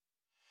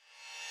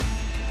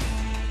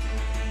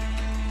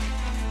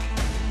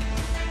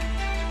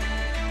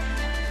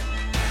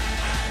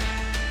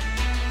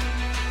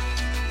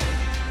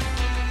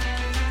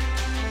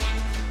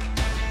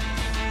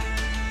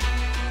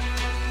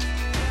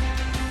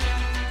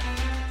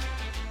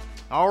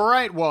All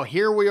right, well,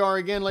 here we are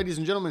again, ladies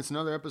and gentlemen. It's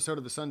another episode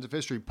of the Sons of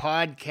History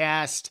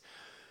podcast.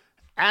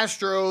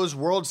 Astros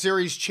World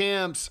Series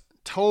champs.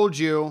 Told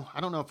you. I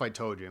don't know if I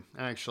told you,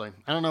 actually.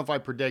 I don't know if I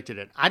predicted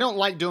it. I don't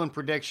like doing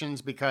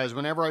predictions because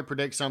whenever I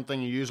predict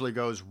something, it usually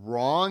goes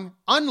wrong.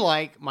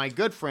 Unlike my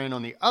good friend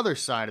on the other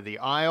side of the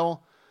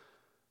aisle,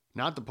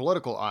 not the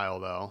political aisle,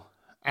 though,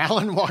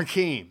 Alan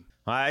Joaquin.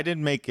 I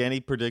didn't make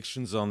any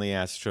predictions on the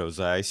Astros.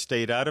 I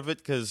stayed out of it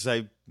because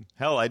I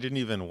didn't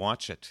even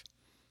watch it.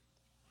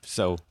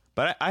 So,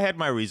 but I had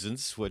my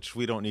reasons, which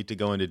we don't need to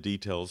go into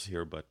details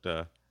here,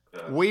 but...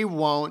 we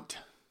won't.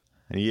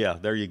 Yeah,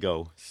 there you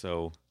go.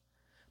 So,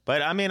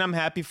 but I mean, I'm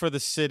happy for the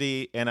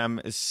city, and I'm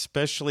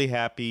especially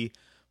happy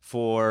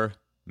for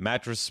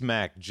Mattress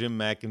Mac, Jim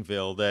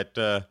McIngvale,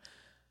 that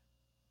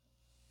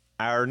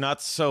our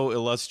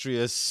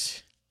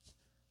not-so-illustrious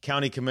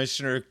county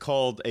commissioner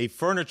called a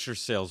furniture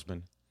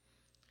salesman.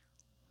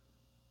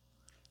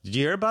 Did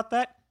you hear about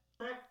that?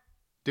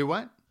 Do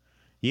what?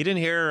 You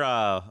didn't hear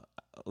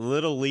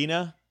little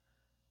Lena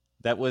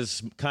that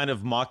was kind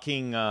of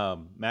mocking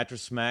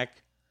Mattress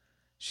Mac?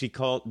 She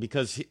called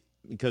because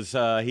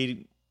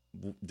he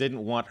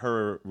didn't want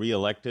her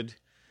reelected,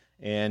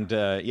 and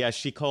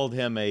she called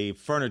him a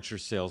furniture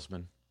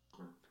salesman.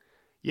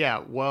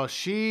 Yeah, well,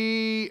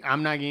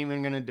 I'm not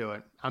even going to do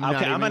it. I'm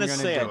going to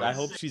say it. I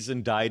hope she's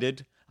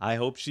indicted. I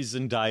hope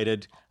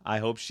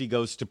she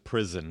goes to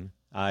prison.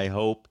 I'm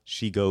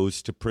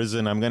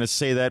going to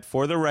say that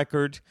for the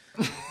record,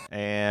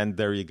 and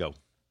there you go.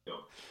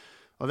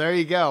 Well, there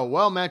you go.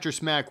 Well,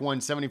 Mattress Mac won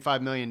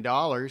 $75 million,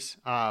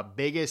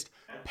 biggest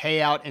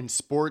payout in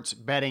sports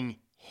betting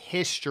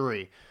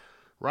history.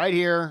 Right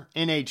here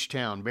in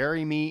H-Town.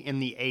 Bury me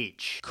in the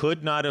H.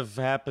 Could not have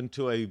happened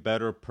to a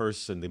better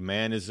person. The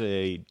man is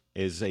a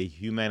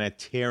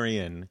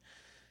humanitarian.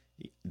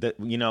 That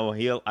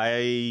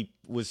I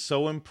was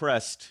so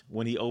impressed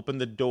when he opened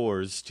the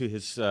doors to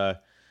his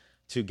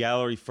to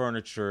Gallery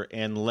Furniture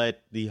and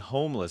let the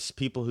homeless,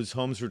 people whose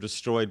homes were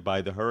destroyed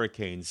by the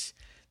hurricanes,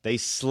 they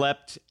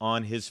slept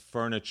on his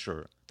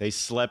furniture. They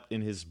slept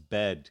in his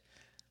bed.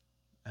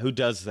 Who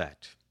does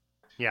that?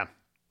 Yeah.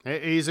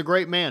 He's a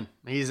great man.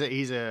 He's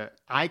a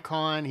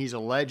icon. He's a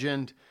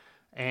legend,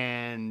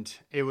 and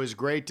it was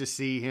great to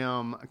see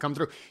him come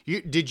through.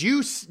 Did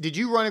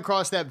you run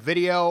across that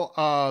video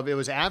of it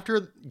was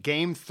after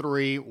Game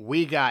 3?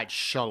 We got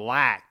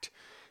shellacked.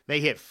 They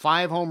hit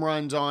 5 home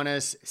runs on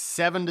us,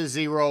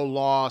 7-0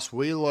 loss.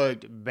 We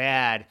looked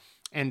bad,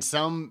 and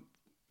some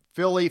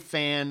Philly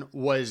fan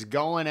was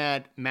going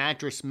at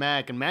Mattress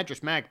Mac, and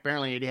Mattress Mac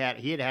apparently he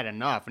had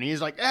enough, and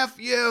he's like, "F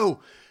you,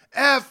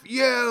 F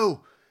you."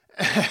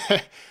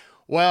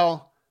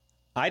 Well,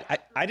 I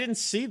didn't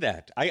see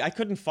that. I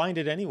couldn't find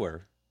it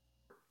anywhere.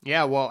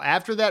 Yeah, well,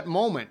 after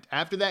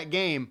that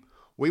game,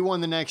 we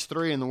won the next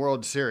 3 in the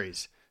World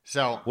Series.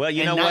 So, well,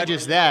 you know what? Not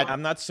just that.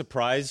 I'm not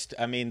surprised.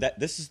 I mean, that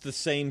this is the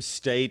same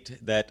state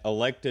that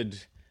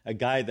elected a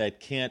guy that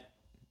can't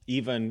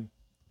even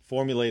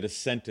formulate a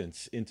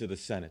sentence into the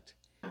Senate.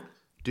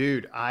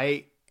 Dude,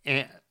 I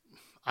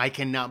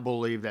cannot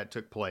believe that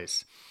took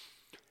place.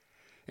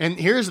 And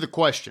here's the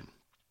question.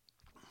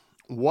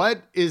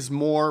 What is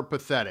more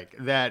pathetic,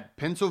 that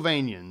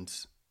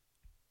Pennsylvanians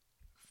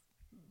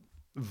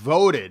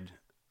voted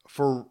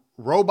for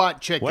robot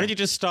chicken? Why don't you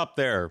just stop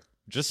there?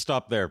 Just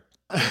stop there.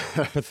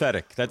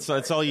 Pathetic. That's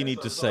all you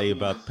need to say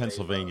about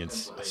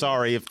Pennsylvanians.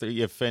 Sorry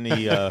if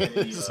any of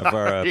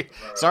our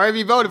sorry if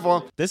you voted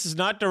for them. This is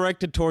not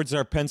directed towards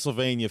our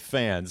Pennsylvania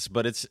fans,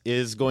 but it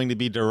is going to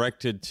be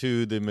directed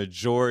to the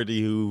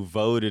majority who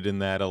voted in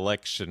that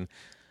election.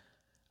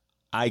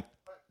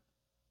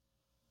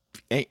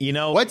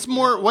 What's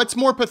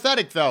more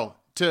pathetic though,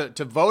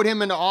 to vote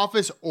him into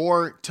office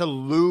or to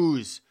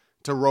lose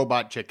to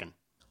robot chicken?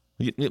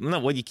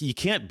 You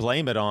can't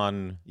blame it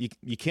on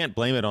you can't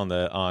blame it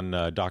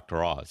on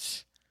Dr.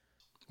 Oz.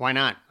 Why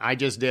not? I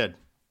just did.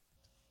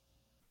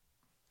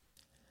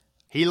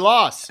 He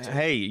lost.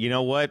 Hey, you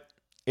know what?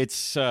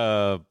 It's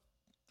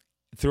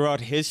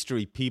throughout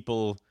history,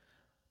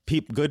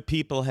 good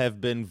people have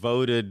been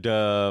voted.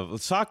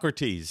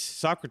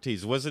 Socrates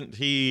wasn't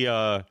he?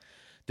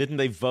 Didn't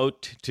they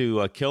vote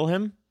to kill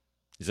him?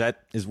 Was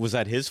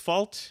that his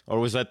fault, or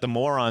was that the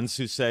morons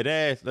who said,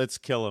 "Hey, let's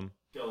kill him"?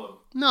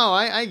 No,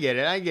 I get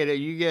it.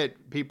 You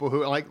get people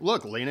who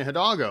look, Lena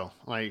Hidalgo.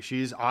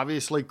 She's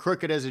obviously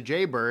crooked as a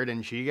jaybird,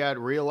 and she got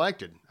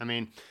reelected. I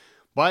mean,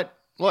 but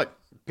look,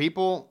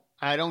 people,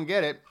 I don't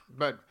get it,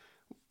 but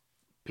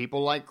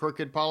people like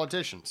crooked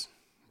politicians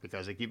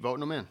because they keep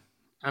voting them in.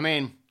 I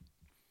mean,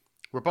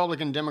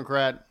 Republican,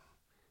 Democrat,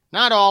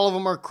 not all of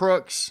them are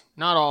crooks,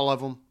 not all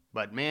of them,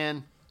 but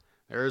man,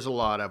 there's a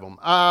lot of them.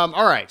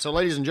 All right, so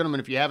ladies and gentlemen,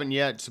 if you haven't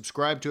yet,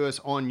 subscribe to us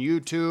on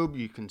YouTube.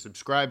 You can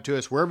subscribe to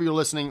us wherever you're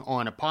listening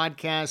on a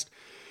podcast.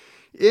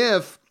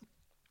 If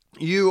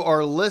you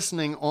are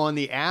listening on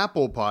the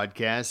Apple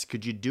Podcast,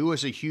 could you do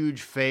us a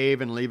huge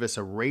favor and leave us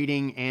a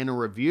rating and a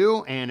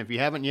review? And if you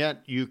haven't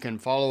yet, you can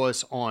follow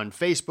us on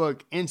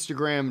Facebook,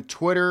 Instagram,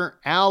 Twitter.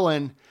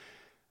 Alan,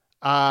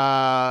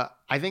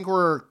 I think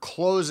we're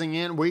closing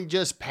in. We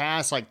just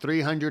passed like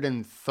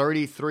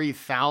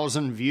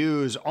 333,000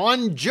 views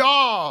on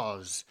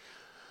Jaws.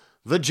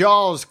 The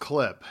Jaws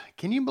clip.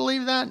 Can you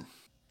believe that?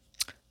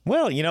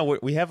 Well,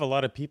 we have a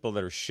lot of people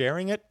that are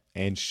sharing it,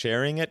 and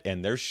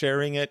they're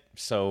sharing it.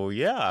 So,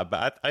 yeah,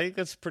 but I think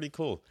that's pretty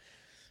cool.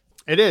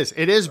 It is.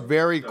 It is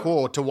very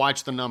cool to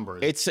watch the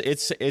numbers.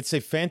 It's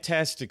a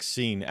fantastic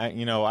scene.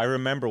 I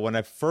remember when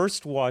I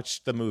first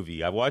watched the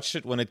movie. I watched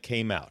it when it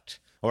came out,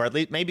 or at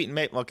least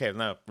okay,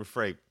 no,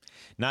 rephrase.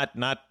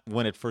 Not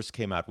when it first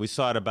came out. We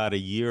saw it about a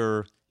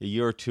year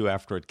or two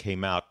after it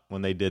came out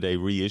when they did a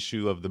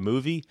reissue of the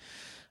movie,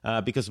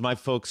 because my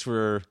folks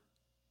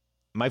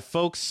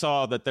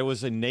saw that there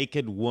was a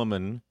naked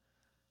woman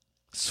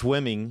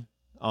swimming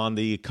on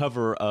the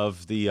cover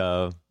of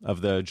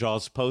the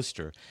Jaws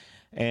poster.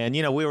 And,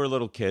 we were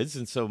little kids,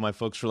 and so my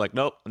folks were like,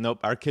 nope,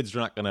 our kids are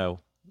not going to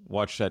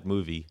watch that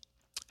movie.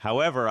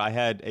 However, I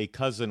had a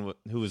cousin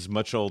who was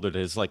much older that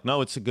is like, no,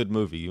 it's a good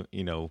movie.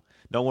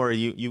 Don't worry,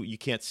 you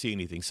can't see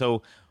anything.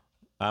 So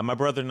my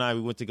brother and I,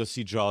 we went to go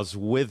see Jaws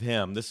with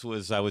him. This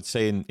was, I would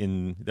say,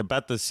 in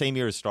about the same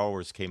year as Star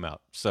Wars came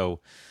out. So,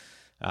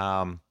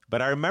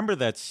 but I remember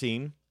that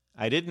scene.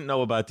 I didn't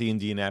know about the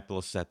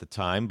Indianapolis at the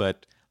time,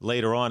 but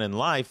later on in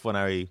life, when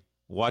I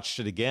watched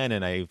it again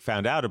and I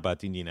found out about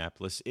the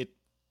Indianapolis, it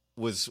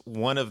was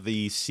one of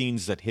the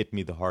scenes that hit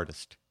me the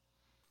hardest.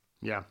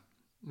 Yeah,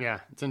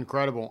 it's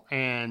incredible.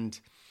 And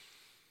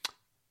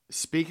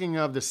speaking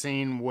of the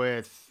scene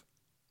with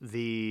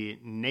the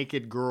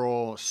naked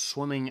girl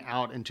swimming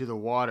out into the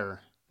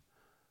water,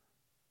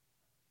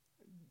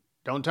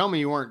 don't tell me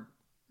you weren't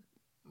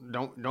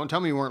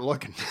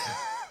looking.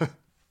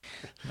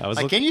 I was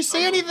can you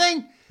see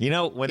anything?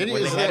 When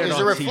they had it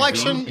on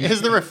TV,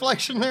 is the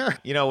reflection there?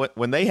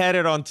 When they had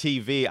it on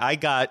TV,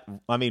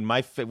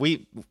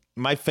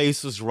 my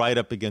face was right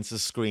up against the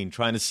screen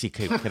trying to see,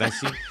 can I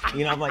see?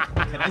 I'm like,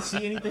 can I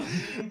see anything?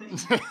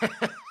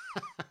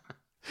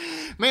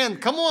 Man,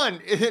 come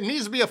on. It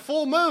needs to be a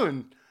full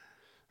moon.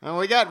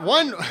 We got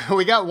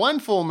one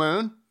full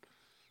moon.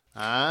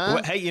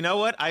 Well, hey, you know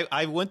what?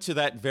 I went to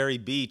that very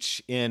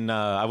beach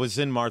I was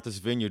in Martha's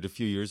Vineyard a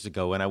few years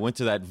ago, and I went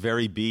to that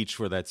very beach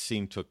where that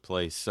scene took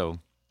place. So,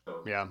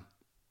 yeah.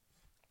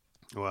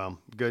 Well,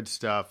 good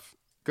stuff.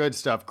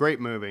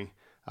 Great movie.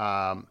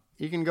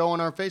 You can go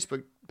on our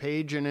Facebook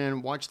page and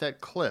then watch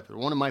that clip.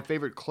 One of my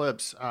favorite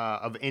clips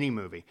of any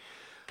movie.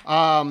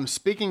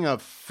 Speaking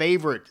of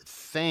favorite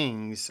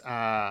things,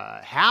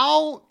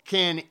 how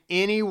can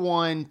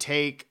anyone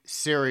take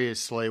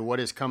seriously what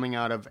is coming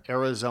out of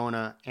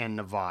Arizona and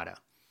Nevada?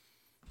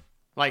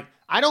 Like,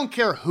 I don't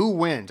care who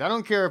wins. I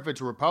don't care if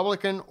it's a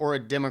Republican or a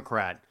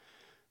Democrat.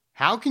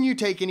 How can you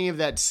take any of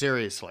that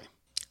seriously?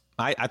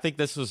 I think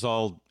this was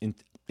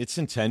it's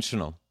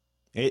intentional.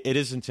 It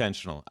is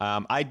intentional.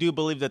 I do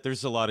believe that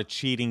there's a lot of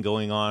cheating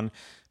going on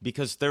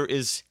because there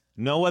is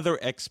no other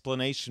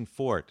explanation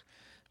for it.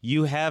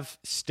 You have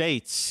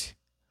states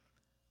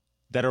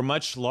that are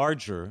much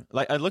larger.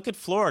 Like, I look at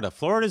Florida.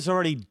 Florida's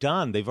already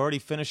done. They've already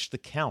finished the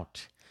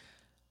count.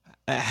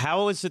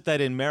 How is it that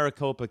in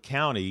Maricopa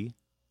County,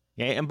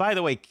 and by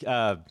the way,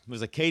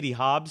 was it Katie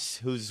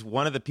Hobbs, who's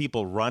one of the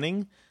people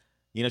running?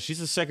 She's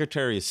the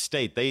Secretary of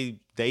State. They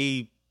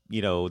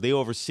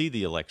oversee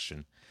the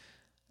election.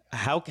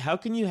 How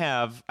can you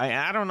have?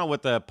 I don't know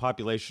what the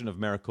population of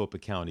Maricopa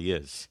County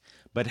is,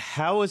 but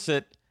how is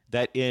it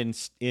that in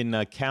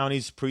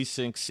counties,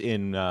 precincts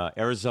in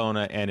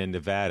Arizona and in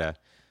Nevada,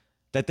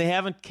 that they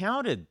haven't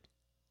counted?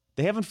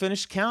 They haven't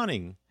finished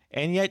counting.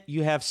 And yet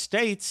you have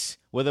states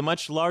with a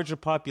much larger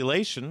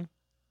population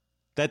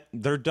that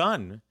they're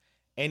done.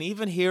 And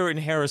even here in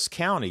Harris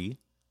County,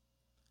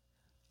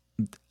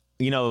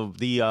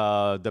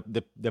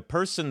 the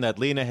person that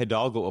Lena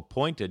Hidalgo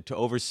appointed to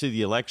oversee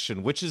the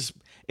election,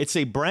 it's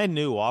a brand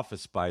new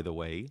office, by the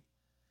way.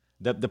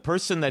 The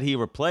person that he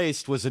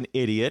replaced was an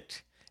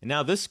idiot. And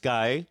now this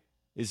guy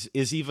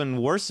is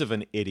even worse of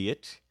an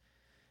idiot.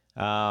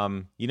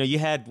 You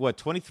had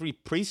 23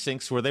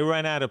 precincts where they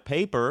ran out of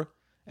paper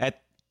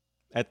at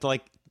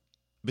like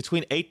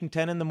between 8 and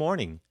 10 in the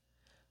morning.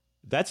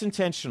 That's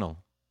intentional.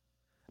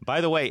 By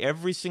the way,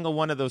 every single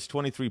one of those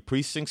 23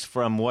 precincts,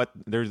 from what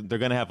they're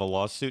going to have a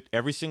lawsuit,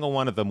 every single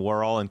one of them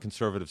were all in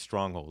conservative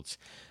strongholds.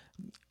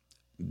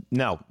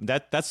 Now,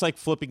 that's like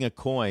flipping a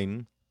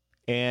coin,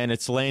 and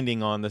it's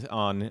landing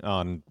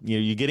on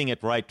you're getting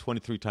it right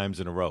 23 times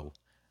in a row.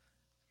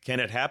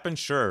 Can it happen?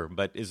 Sure,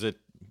 but is it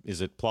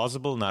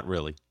plausible? Not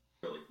really.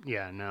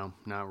 Yeah, no,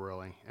 not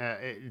really.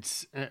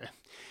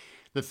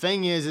 The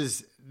thing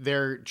is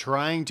they're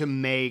trying to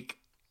make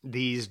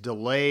these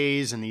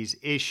delays and these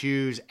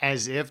issues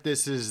as if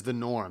this is the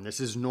norm. This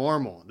is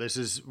normal. This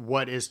is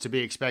what is to be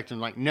expected.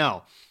 Like,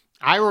 no,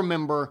 I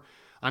remember,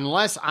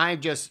 unless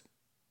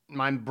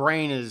my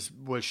brain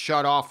was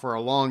shut off for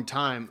a long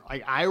time.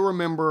 I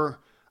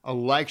remember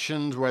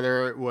elections,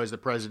 whether it was the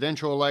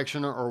presidential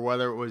election or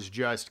whether it was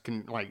just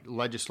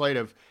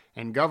legislative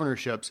and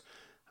governorships.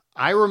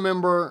 I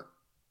remember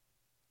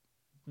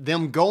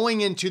them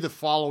going into the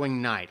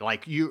following night,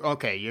 like you're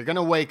going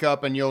to wake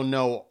up and you'll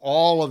know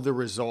all of the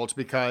results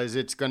because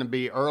it's going to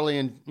be early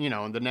in,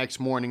 the next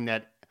morning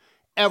that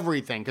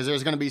everything, because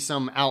there's going to be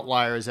some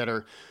outliers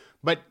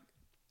but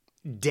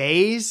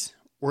days,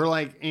 we're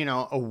like,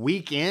 a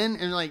week in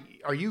and like,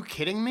 are you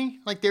kidding me?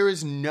 Like there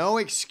is no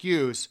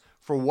excuse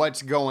for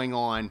what's going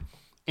on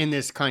in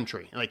this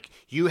country. Like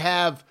you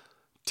have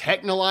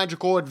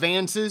technological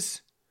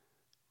advances,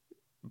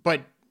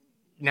 but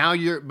now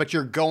you're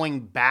going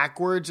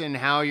backwards in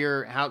how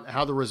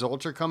the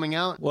results are coming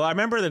out. Well, I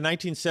remember the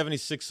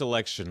 1976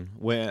 election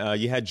when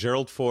you had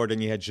Gerald Ford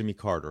and you had Jimmy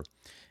Carter,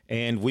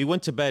 and we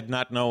went to bed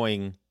not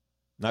knowing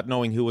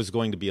who was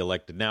going to be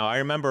elected. Now, I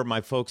remember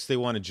my folks, they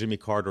wanted Jimmy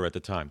Carter at the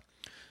time.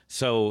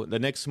 So the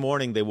next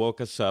morning they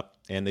woke us up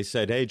and they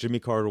said, "Hey, Jimmy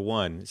Carter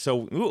won."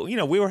 So,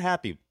 we were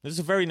happy. This is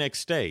the very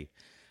next day.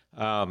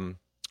 The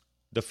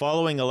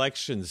following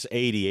elections,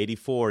 80,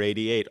 84,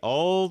 88,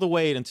 all the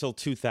way until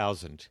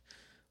 2000.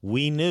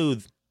 We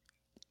knew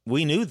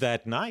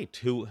that night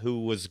who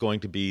was going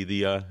to be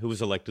who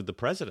was elected the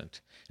president,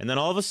 and then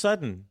all of a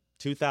sudden,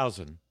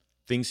 2000,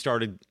 things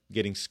started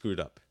getting screwed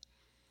up,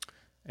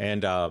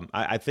 and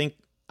I think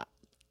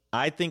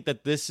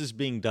that this is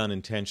being done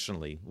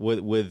intentionally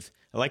with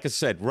like I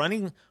said,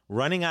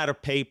 running out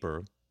of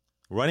paper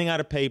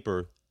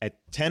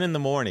at 10 in the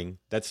morning.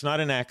 That's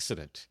not an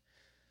accident,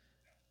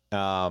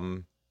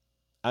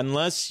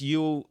 unless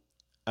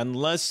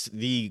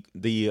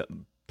the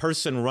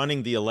person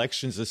running the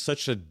elections is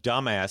such a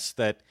dumbass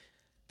that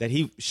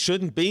he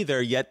shouldn't be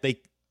there, yet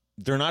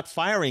they're not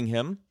firing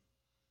him.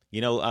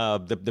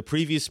 The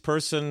previous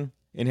person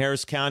in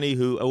Harris County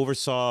who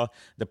oversaw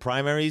the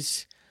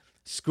primaries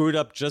screwed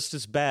up just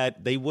as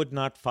bad. They would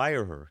not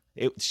fire her.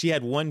 She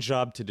had one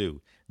job to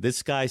do.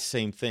 This guy,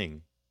 same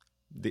thing.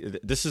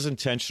 This is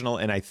intentional,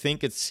 and I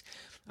think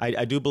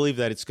I do believe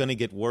that it's going to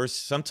get worse.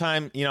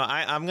 Sometime,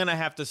 I'm going to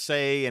have to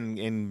say,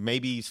 and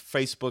maybe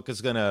Facebook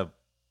is going to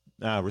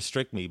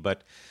restrict me,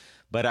 but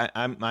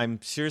I'm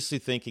seriously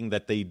thinking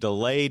that they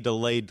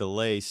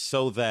delay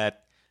so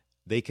that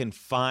they can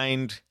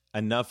find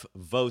enough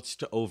votes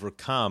to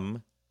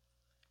overcome,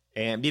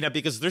 and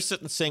because they're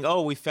sitting saying,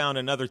 "Oh, we found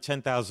another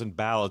 10,000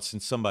 ballots in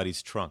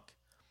somebody's trunk."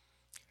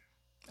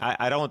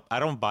 I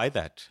don't buy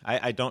that.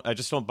 I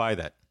just don't buy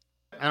that.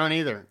 I don't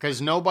either, because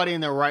nobody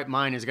in their right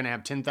mind is going to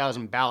have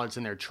 10,000 ballots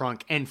in their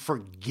trunk and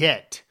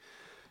forget.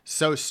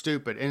 So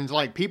stupid. And it's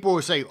like people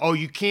will say, "Oh,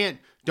 you can't."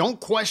 Don't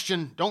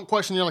question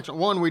the election.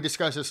 One, we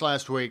discussed this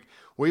last week.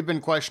 We've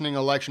been questioning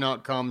election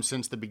outcomes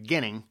since the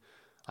beginning,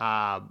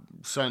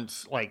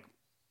 since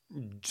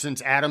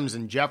Adams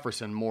and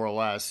Jefferson, more or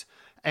less.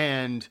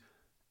 And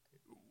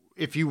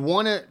if you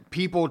want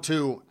people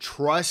to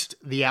trust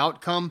the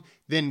outcome,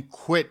 then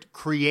quit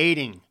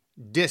creating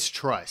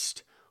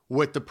distrust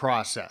with the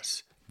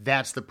process.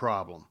 That's the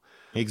problem.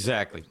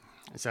 Exactly.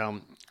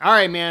 So, all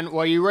right, man.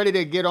 Well, you ready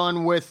to get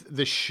on with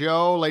the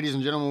show? Ladies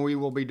and gentlemen, we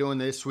will be doing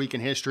This Week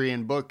in History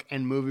and book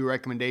and movie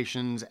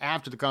recommendations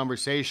after the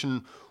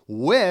conversation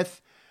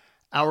with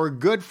our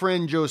good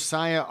friend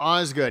Josiah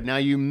Osgood. Now,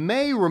 you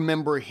may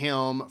remember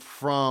him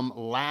from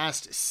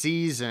last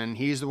season.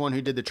 He's the one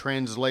who did the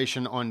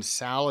translation on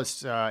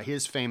Sallust,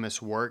 his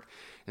famous work.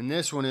 And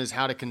this one is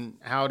how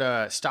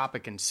to stop a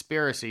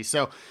conspiracy.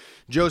 So,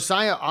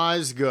 Josiah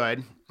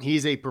Osgood,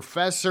 he's a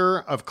professor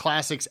of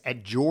classics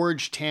at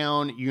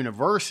Georgetown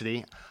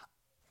University.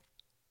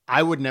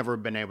 I would never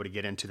have been able to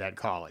get into that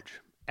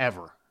college,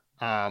 ever.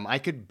 I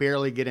could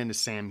barely get into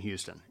Sam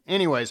Houston.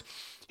 Anyways,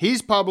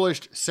 he's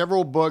published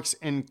several books,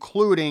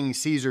 including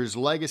Caesar's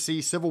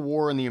Legacy, Civil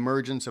War and the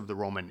Emergence of the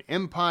Roman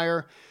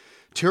Empire,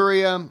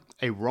 Turia,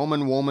 A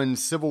Roman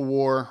Woman's Civil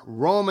War,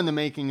 Rome and the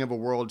Making of a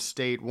World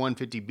State,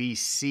 150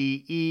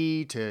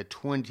 BCE to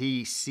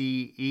 20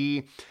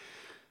 CE,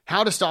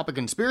 How to Stop a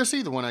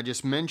Conspiracy, the one I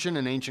just mentioned,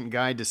 An Ancient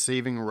Guide to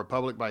Saving a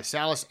Republic by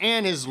Sallust,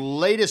 and his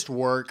latest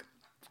work,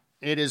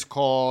 it is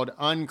called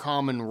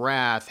Uncommon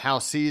Wrath, How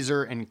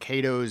Caesar and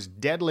Cato's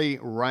Deadly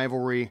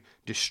Rivalry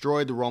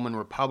Destroyed the Roman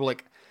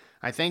Republic.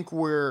 I think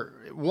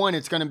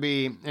it's going to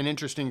be an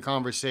interesting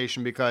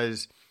conversation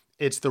because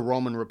it's the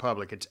Roman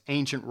Republic. It's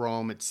ancient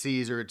Rome, it's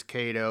Caesar, it's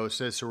Cato,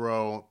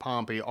 Cicero,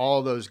 Pompey,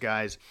 all those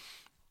guys.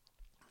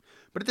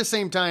 But at the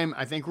same time,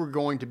 I think we're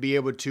going to be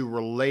able to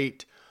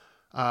relate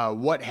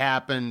what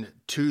happened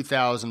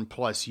 2,000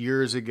 plus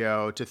years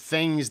ago to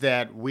things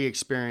that we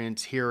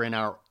experience here in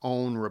our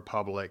own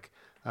republic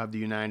of the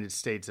United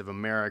States of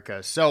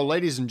America. So,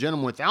 ladies and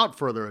gentlemen, without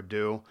further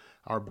ado,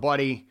 our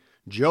buddy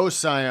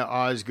Josiah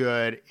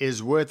Osgood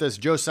is with us.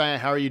 Josiah,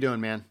 how are you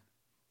doing, man?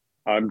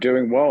 I'm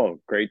doing well.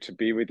 Great to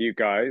be with you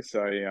guys.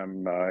 I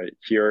am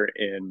here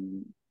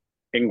in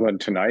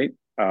England tonight,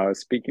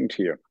 speaking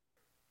to you.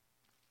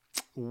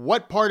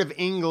 What part of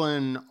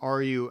England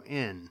are you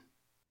in?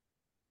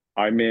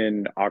 I'm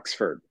in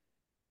Oxford.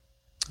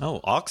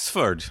 Oh,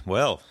 Oxford.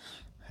 Well,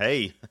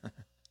 hey,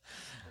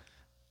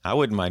 I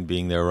wouldn't mind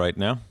being there right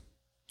now.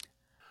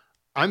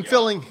 I'm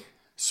feeling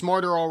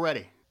smarter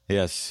already.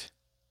 Yes.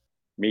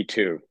 Me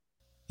too.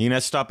 You gonna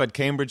stop at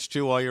Cambridge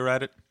too while you're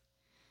at it?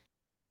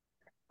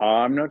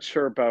 I'm not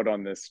sure about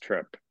on this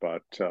trip,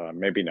 but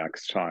maybe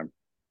next time.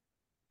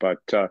 But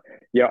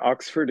yeah,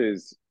 Oxford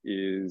is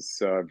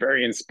a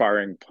very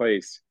inspiring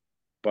place.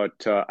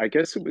 But I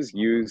guess it was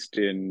used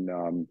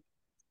in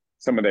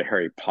some of the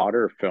Harry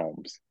Potter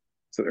films.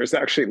 So there's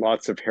actually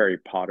lots of Harry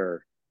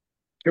Potter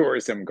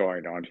tourism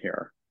going on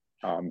here,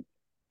 um,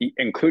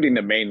 including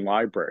the main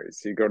libraries.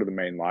 So you go to the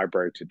main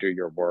library to do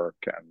your work,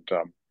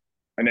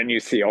 and then you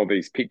see all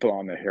these people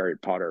on the Harry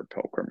Potter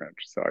pilgrimage.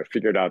 So I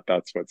figured out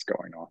that's what's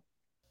going on.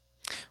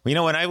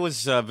 Well, when I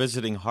was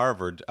visiting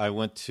Harvard, I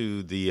went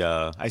to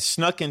I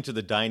snuck into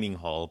the dining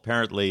hall.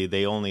 Apparently,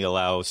 they only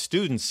allow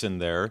students in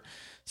there.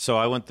 So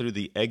I went through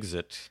the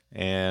exit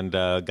and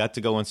got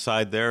to go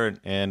inside there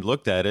and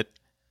looked at it.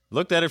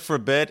 Looked at it for a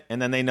bit,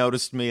 and then they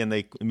noticed me and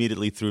they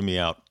immediately threw me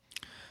out.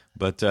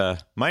 But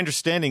my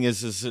understanding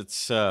is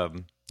it's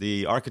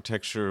the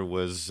architecture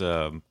was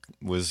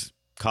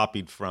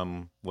copied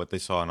from what they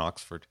saw in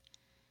Oxford.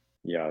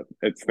 Yeah,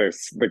 it's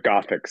the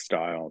Gothic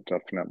style,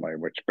 definitely,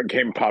 which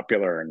became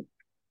popular in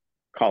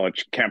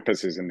college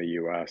campuses in the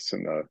US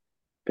in I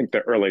think the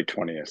early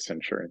 20th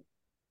century.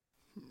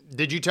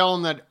 Did you tell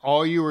them that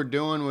all you were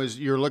doing was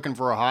you're looking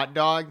for a hot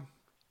dog?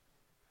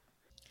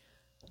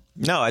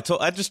 No, I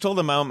just told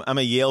them I'm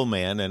a Yale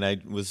man and I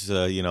was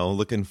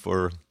looking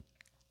for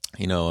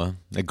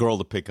a girl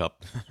to pick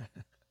up.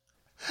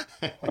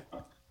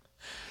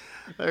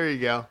 There you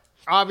go.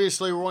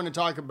 Obviously, we want to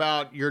talk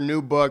about your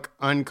new book,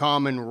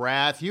 Uncommon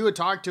Wrath. You had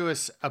talked to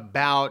us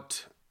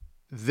about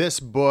this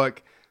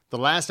book, the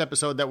last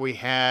episode that we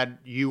had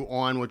you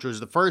on, which was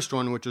the first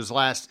one, which was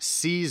last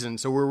season.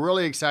 So we're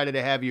really excited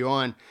to have you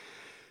on.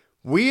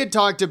 We had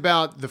talked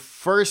about the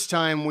first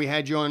time we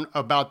had you on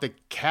about the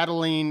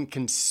Catalan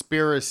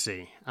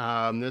conspiracy.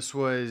 This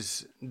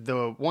was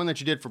the one that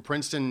you did for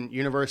Princeton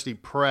University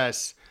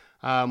Press,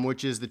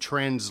 which is the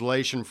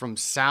translation from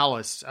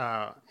Salas,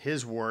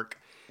 his work.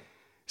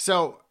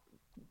 So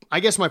I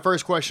guess my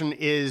first question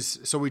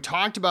is, so we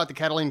talked about the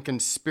Catalan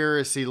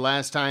conspiracy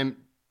last time,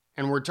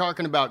 and we're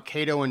talking about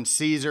Cato and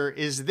Caesar.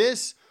 Is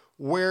this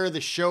where the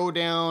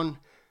showdown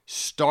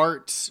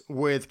starts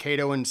with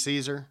Cato and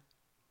Caesar?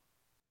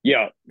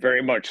 Yeah,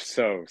 very much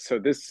so. So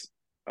this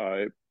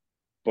uh,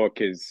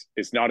 book is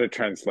not a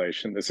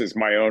translation. This is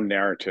my own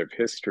narrative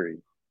history,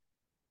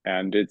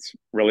 and it's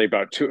really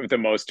about two of the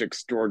most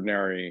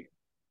extraordinary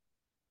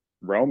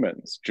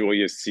Romans: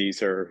 Julius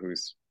Caesar,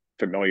 who's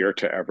familiar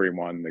to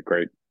everyone, the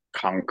great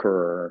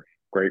conqueror,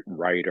 great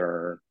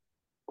writer,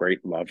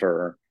 great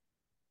lover,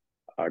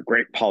 a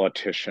great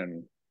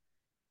politician,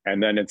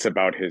 and then it's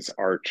about his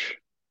arch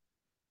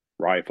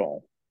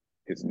rival,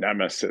 his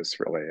nemesis,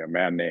 really, a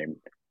man named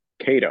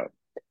Cato.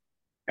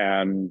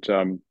 And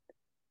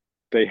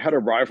they had a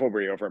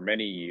rivalry over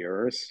many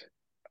years,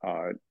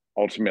 uh,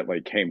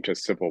 ultimately came to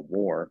civil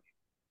war.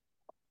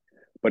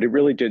 But it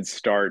really did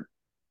start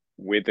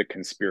with the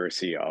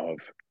conspiracy of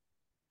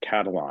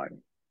Catiline.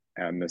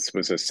 And this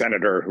was a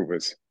senator who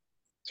was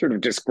sort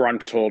of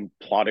disgruntled,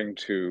 plotting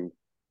to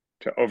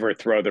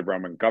overthrow the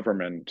Roman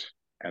government.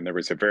 And there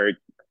was a very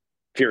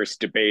fierce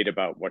debate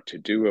about what to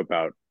do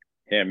about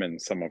him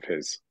and some of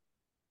his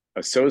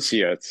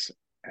associates.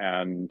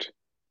 And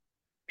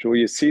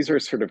Julius Caesar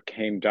sort of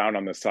came down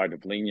on the side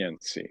of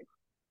leniency.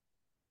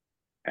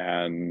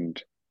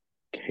 And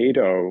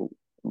Cato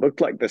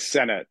looked like the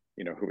Senate,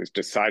 who was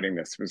deciding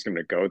this was going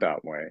to go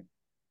that way.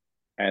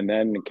 And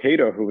then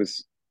Cato, who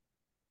was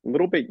a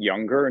little bit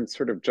younger and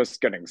sort of just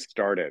getting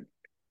started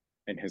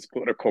in his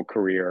political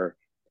career,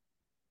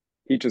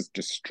 he just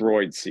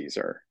destroyed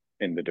Caesar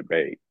in the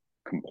debate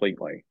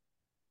completely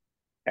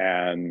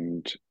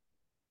and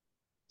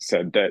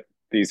said that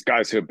these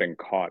guys who had been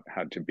caught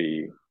had to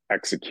be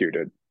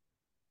executed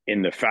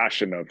in the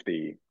fashion of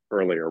the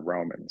earlier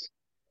Romans.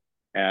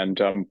 And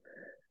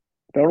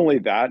not only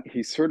that,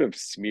 he sort of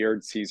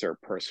smeared Caesar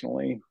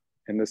personally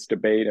in this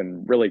debate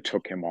and really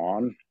took him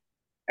on.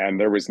 And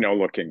there was no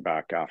looking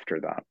back after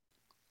that.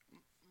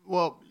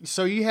 Well,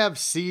 so you have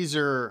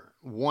Caesar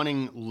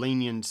wanting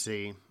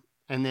leniency,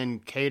 and then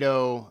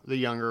Cato the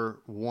Younger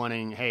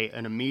wanting, hey,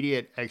 an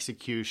immediate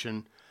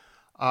execution.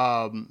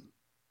 Um,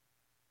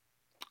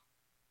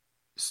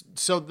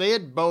 so they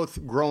had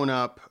both grown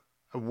up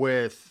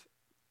with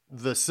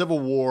the Civil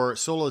War,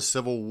 Sulla's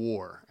Civil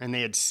War, and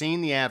they had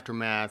seen the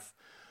aftermath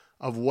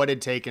of what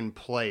had taken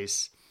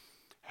place.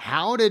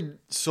 How did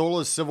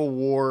Sulla's Civil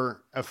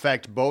War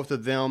affect both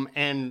of them?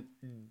 And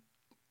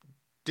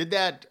did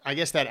that, I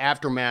guess, that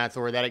aftermath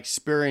or that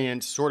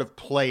experience sort of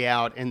play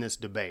out in this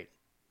debate?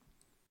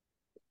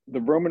 The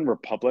Roman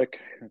Republic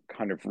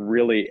kind of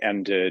really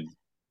ended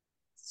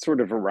sort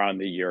of around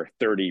the year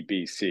 30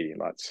 BC,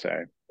 let's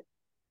say,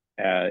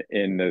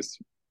 in this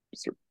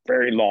sort of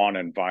very long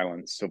and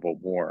violent civil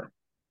war.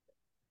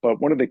 But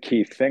one of the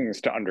key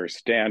things to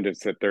understand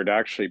is that there'd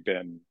actually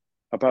been,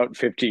 about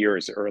 50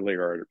 years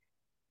earlier,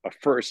 a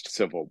first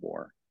civil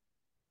war.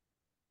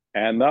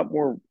 And that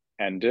war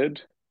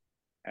ended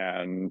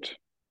and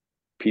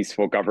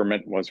peaceful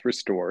government was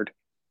restored.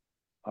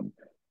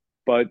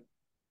 But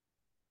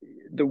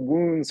the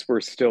wounds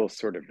were still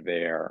sort of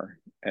there,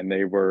 and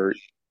they were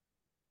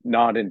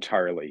not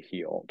entirely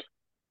healed.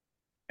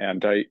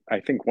 And I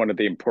think one of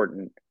the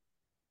important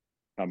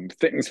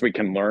things we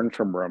can learn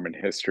from Roman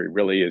history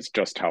really is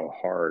just how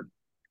hard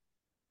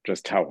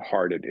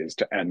it is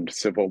to end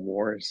civil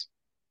wars.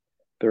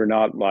 They're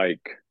not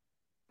like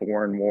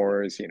foreign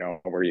wars,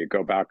 where you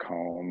go back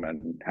home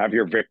and have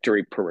your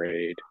victory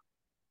parade,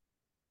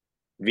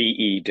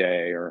 VE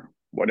Day, or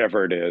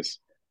whatever it is.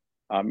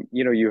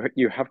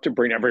 You have to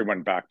bring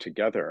everyone back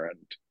together.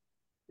 And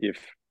if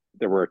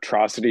there were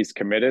atrocities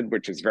committed,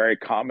 which is very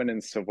common in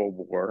civil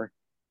war,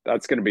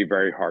 that's going to be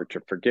very hard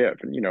to forgive.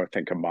 And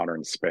think of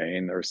modern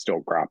Spain; they're still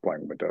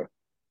grappling with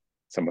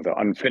some of the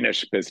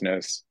unfinished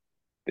business.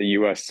 The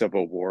U.S.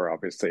 Civil War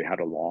obviously had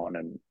a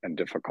long and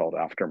difficult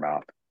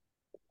aftermath.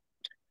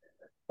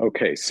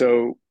 Okay,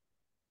 so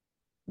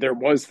there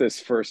was this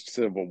first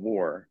civil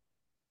war,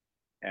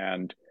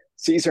 and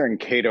Caesar and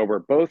Cato were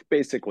both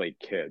basically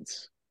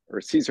kids,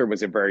 or Caesar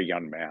was a very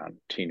young man,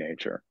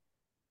 teenager,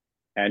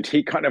 and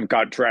he kind of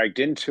got dragged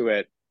into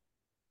it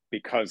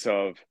because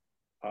of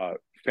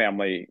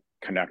family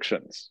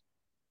connections.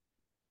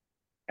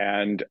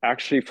 And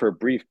actually, for a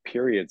brief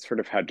period, sort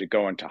of had to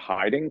go into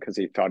hiding because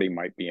he thought he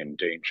might be in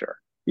danger.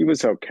 He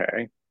was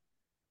okay,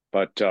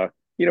 but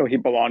he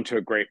belonged to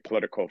a great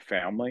political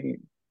family,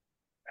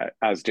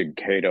 as did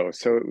Cato.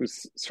 So it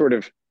was sort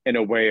of, in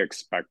a way,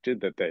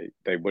 expected that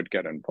they would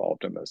get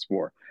involved in this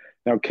war.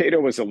 Now, Cato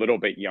was a little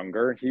bit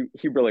younger.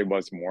 He really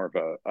was more of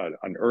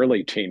an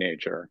early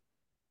teenager,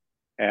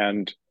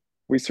 and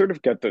we sort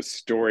of get the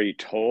story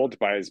told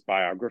by his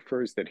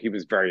biographers that he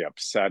was very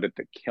upset at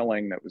the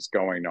killing that was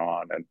going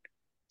on, and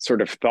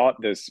sort of thought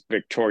this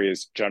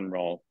victorious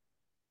general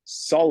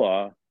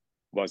Sulla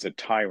was a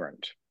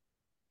tyrant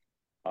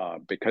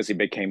because he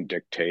became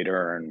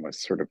dictator and was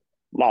sort of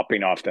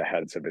lopping off the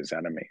heads of his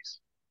enemies.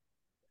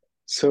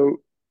 So,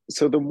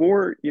 so the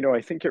war,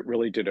 I think it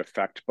really did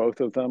affect both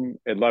of them.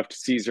 It left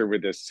Caesar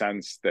with this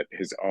sense that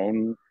his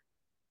own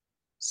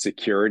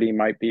security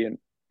might be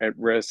at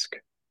risk,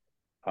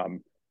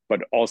 but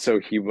also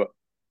he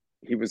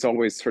was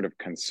always sort of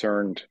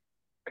concerned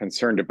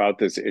about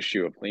this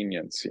issue of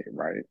leniency,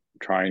 right?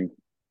 Trying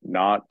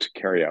not to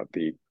carry out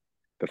the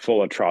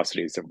full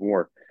atrocities of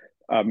war.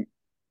 Um,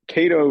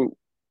 Cato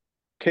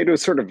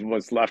sort of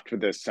was left with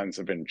this sense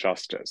of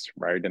injustice,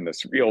 right? And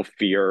this real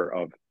fear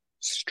of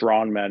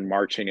strong men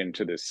marching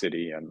into the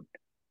city and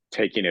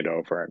taking it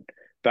over. And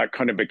that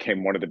kind of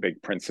became one of the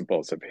big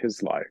principles of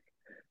his life.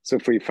 So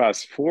if we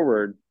fast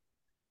forward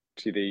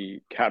to the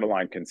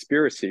Catiline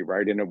conspiracy,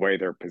 right, in a way,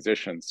 their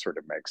positions sort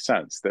of make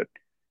sense. That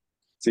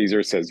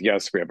Caesar says,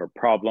 yes, we have a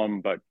problem,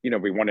 but,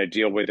 we want to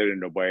deal with it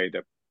in a way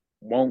that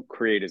won't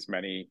create as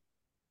many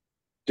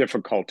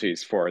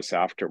difficulties for us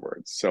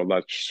afterwards. So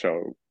let's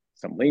show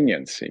some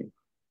leniency.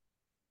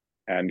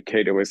 And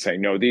Cato is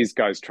saying, no, these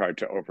guys tried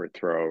to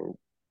overthrow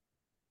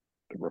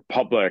the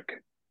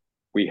Republic.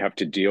 We have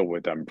to deal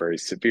with them very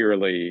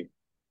severely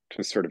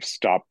to sort of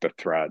stop the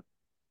threat,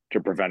 to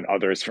prevent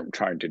others from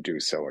trying to do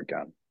so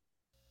again.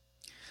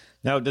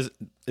 Now,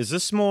 is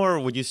this more,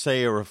 would you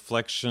say, a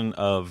reflection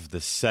of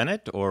the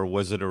Senate, or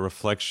was it a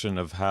reflection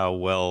of how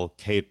well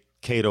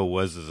Cato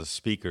was as a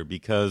speaker?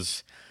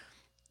 Because,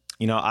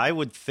 I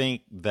would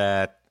think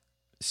that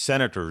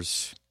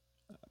senators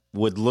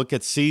would look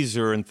at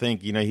Caesar and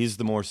think, he's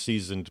the more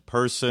seasoned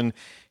person.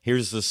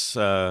 Here's this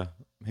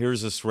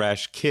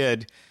rash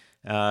kid.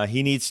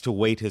 He needs to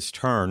wait his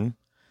turn.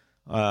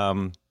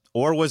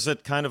 Or was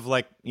it kind of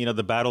like,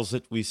 the battles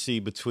that we see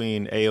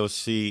between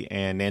AOC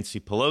and Nancy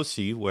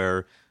Pelosi,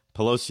 where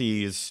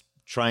Pelosi is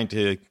trying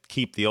to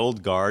keep the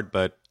old guard,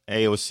 but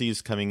AOC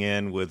is coming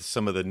in with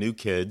some of the new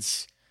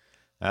kids.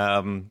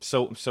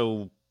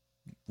 So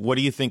what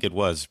do you think it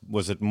was?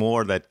 Was it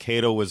more that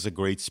Cato was a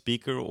great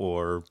speaker,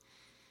 or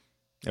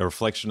a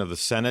reflection of the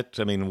Senate?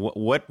 I mean,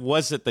 what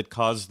was it that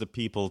caused the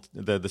people,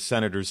 the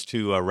senators,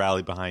 to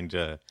rally behind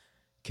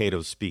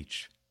Cato's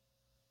speech?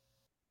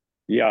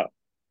 Yeah,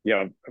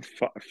 yeah,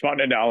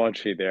 fun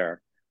analogy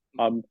there.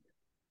 Um,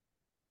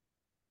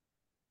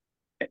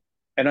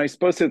 and I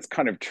suppose it's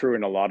kind of true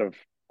in a lot of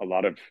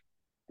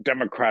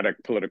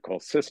democratic political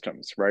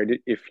systems, right?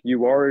 If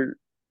you are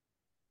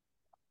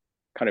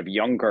kind of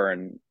younger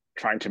and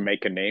trying to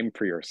make a name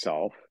for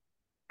yourself,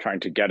 trying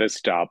to get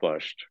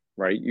established,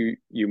 right?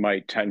 You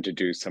might tend to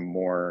do some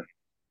more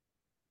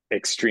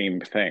extreme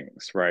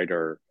things, right?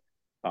 Or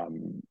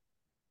um,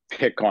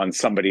 pick on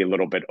somebody a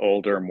little bit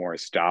older, more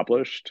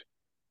established,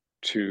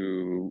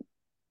 to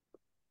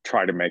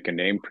try to make a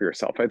name for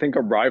yourself. I think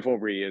a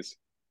rivalry is,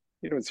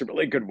 it's a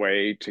really good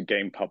way to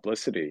gain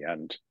publicity.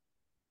 And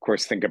of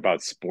course, think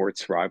about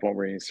sports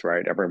rivalries,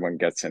 right? Everyone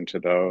gets into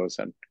those.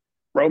 And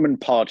Roman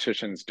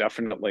politicians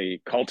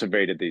definitely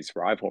cultivated these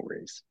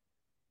rivalries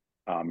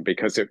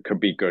because it could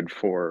be good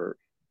for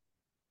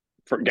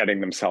getting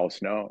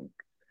themselves known.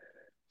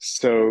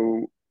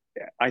 So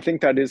I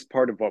think that is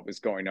part of what was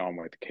going on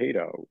with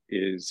Cato.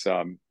 Is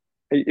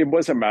it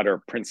was a matter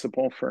of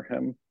principle for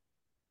him,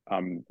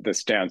 the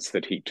stance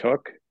that he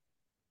took,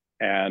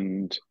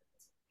 and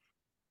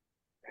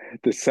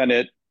the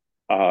Senate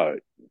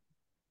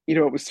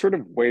it was sort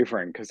of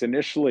wavering because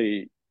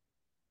initially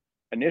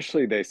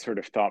they sort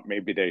of thought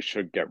maybe they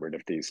should get rid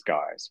of these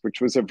guys, which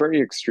was a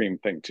very extreme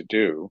thing to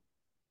do.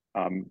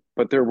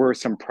 But there were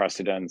some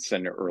precedents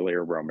in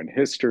earlier Roman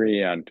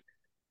history, and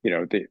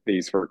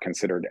these were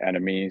considered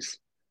enemies.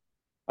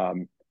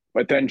 Um,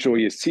 but then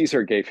Julius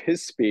Caesar gave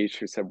his speech.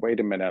 He said, "Wait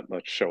a minute,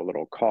 let's show a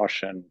little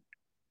caution."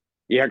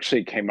 He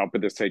actually came up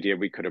with this idea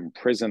we could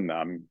imprison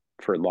them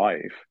for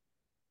life,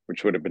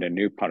 which would have been a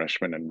new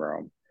punishment in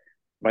Rome.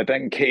 But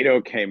then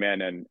Cato came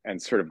in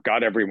and sort of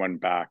got everyone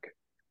back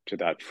to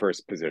that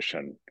first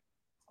position.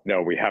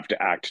 No, we have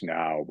to act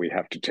now. We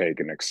have to take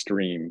an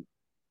extreme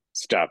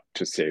step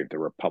to save the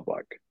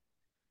Republic.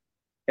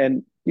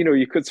 And,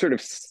 you could sort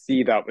of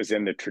see that was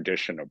in the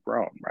tradition of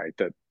Rome, right?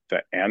 That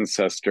the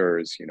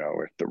ancestors,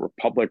 if the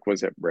Republic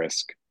was at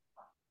risk,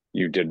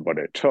 you did what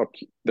it took.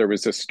 There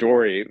was a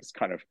story, it was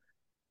kind of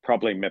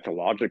probably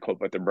mythological,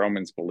 but the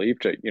Romans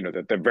believed it,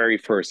 that the very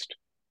first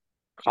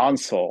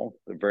consul,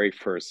 the very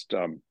first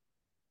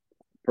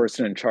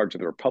person in charge of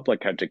the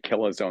Republic had to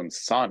kill his own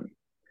son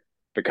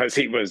because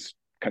he was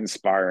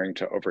conspiring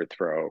to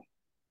overthrow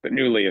the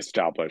newly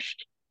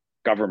established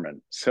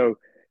government. So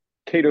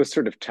Cato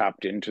sort of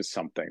tapped into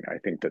something, I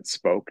think, that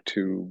spoke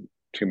to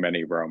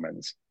many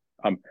Romans.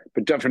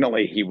 But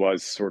definitely he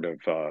was sort of,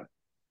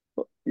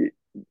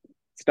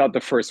 it's not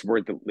the first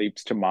word that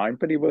leaps to mind,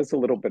 but he was a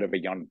little bit of a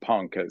young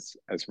punk as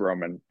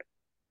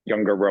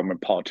younger Roman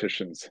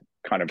politicians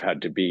kind of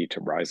had to be to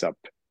rise up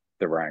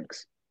the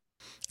ranks.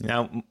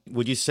 Now,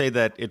 would you say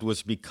that it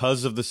was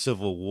because of the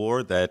Civil War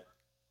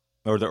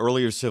or the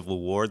earlier Civil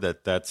War,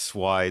 that's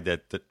why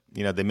that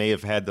they may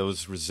have had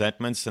those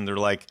resentments, and they're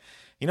like,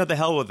 the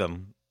hell with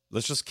them,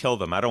 let's just kill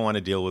them. I don't want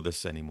to deal with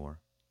this anymore.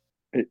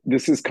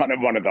 This is kind of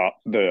one of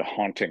the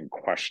haunting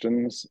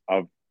questions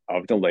of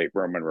the late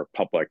Roman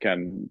Republic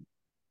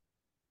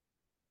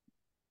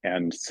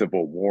and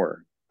Civil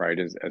War, right?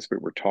 As we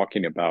were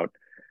talking about,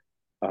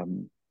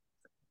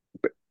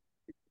 but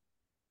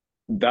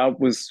that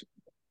was,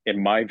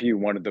 in my view,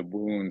 one of the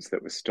wounds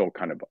that was still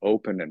kind of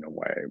open in a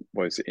way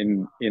was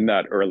in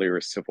that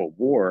earlier Civil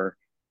War.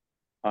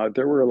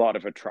 There were a lot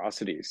of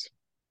atrocities.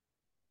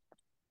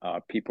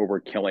 People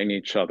were killing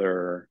each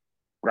other,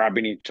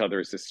 grabbing each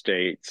other's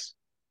estates,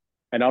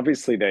 and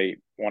obviously they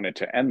wanted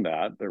to end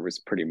that. There was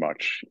pretty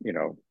much,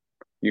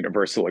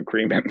 universal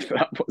agreement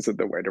that wasn't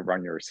the way to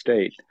run your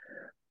state.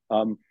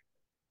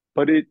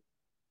 But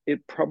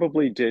it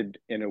probably did,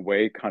 in a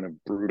way, kind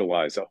of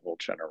brutalize a whole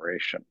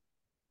generation.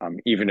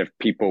 Even if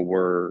people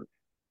were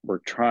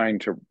trying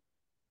to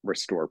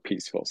restore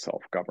peaceful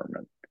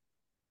self-government,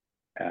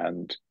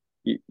 and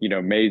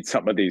made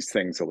some of these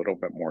things a little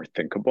bit more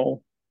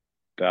thinkable,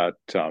 that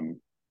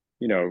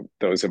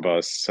those of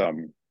us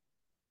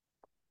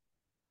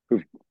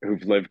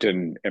who've lived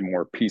in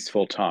more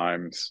peaceful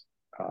times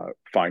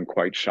find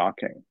quite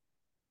shocking.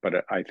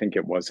 But I think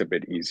it was a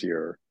bit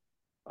easier,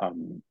 a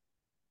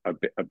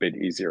bit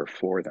easier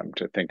for them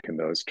to think in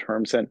those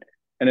terms. And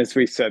as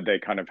we said, they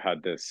kind of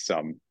had this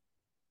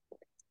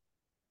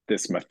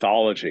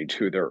mythology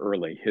to their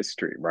early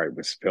history, right? It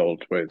was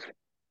filled with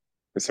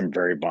some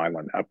very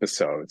violent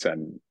episodes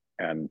and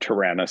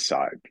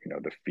tyrannicide.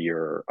 The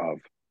fear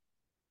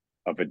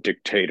of a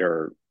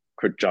dictator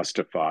could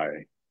justify,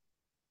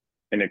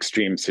 in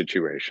extreme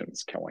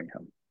situations, killing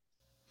him.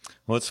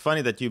 Well, it's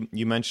funny that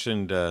you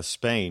mentioned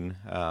Spain.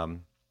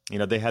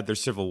 They had their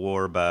civil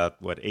war about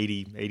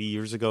 80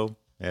 years ago,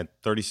 at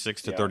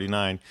 36 to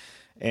 39.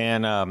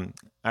 And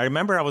I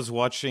remember I was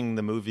watching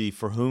the movie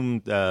For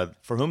Whom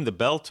the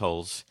Bell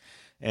Tolls,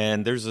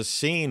 and there's a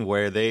scene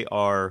where they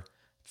are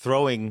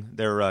throwing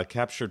their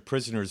captured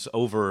prisoners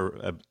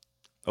over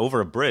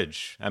a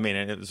bridge. I mean,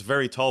 it was a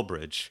very tall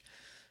bridge,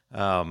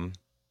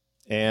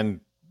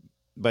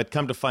 but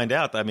come to find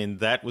out, I mean,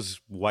 that was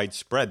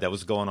widespread. That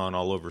was going on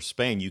all over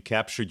Spain. You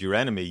captured your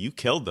enemy, you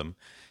killed them.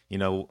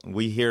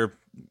 We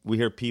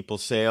hear people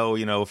say, "Oh,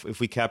 if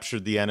we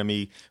captured the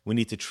enemy, we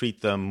need to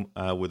treat them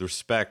with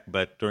respect."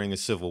 But during a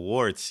civil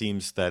war, it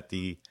seems that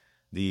the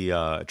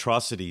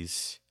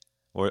atrocities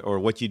or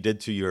what you did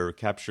to your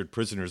captured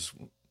prisoners,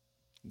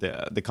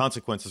 the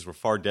consequences were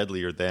far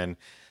deadlier than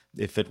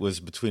if it was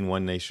between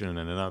one nation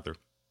and another.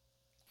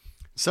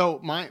 So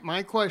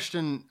my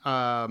question,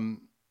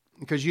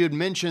 because you had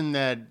mentioned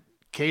that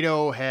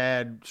Cato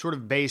had sort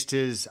of based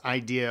his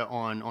idea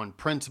on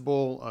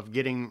principle of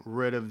getting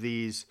rid of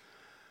these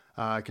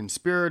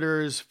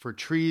conspirators for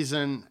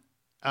treason.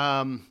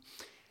 And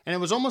it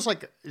was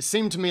it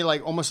seemed to me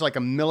almost like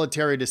a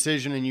military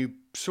decision. And you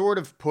sort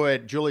of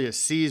put Julius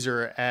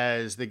Caesar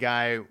as the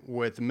guy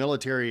with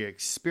military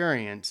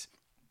experience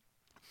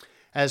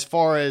as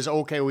far as,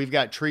 okay, we've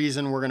got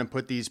treason, we're going to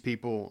put these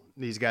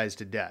guys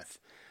to death.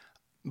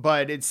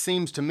 But it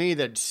seems to me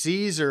that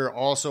Caesar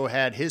also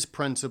had his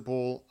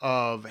principle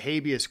of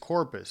habeas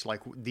corpus.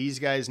 Like, these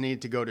guys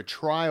need to go to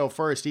trial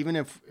first, even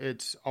if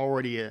it's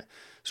already a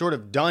sort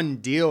of done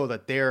deal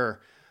that they're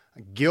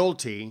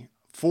guilty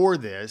for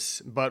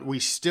this. But we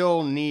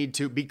still need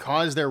to,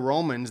 because they're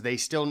Romans, they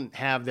still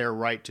have their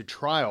right to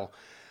trial.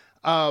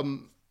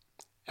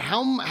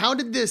 how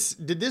did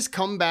this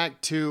come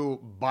back to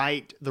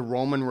bite the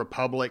Roman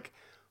Republic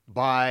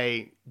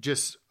by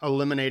just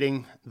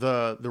eliminating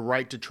the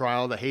right to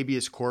trial, the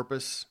habeas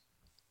corpus?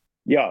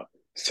 Yeah.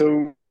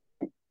 So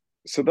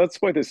so that's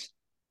why this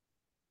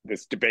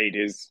debate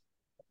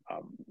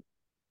um,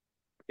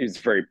 is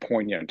very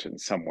poignant in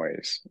some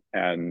ways.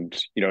 And,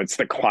 it's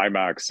the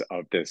climax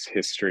of this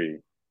history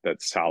that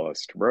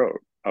Sallust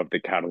wrote of the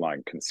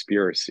Catalan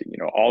conspiracy.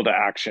 All the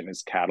action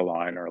is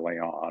Catalan or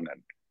Leon,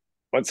 and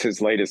what's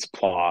his latest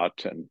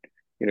plot? And,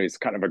 he's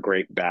kind of a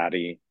great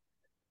baddie.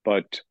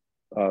 But,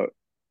 uh,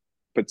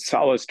 but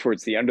Sallust,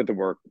 towards the end of the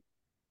work,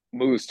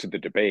 moves to the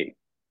debate.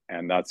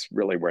 And that's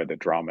really where the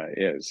drama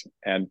is.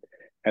 And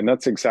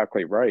that's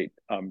exactly right.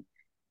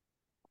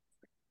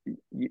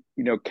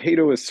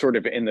 Cato is sort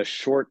of in the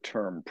short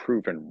term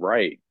proven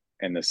right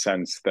in the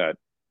sense that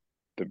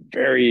the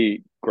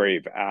very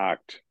grave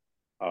act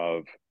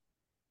of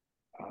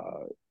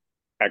uh,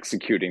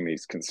 executing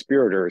these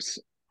conspirators,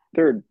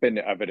 there had been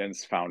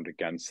evidence found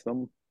against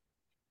them.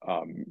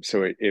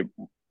 So it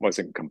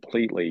wasn't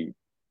completely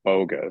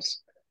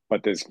bogus,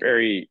 but this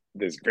very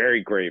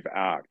grave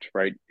act,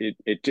 right?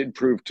 It did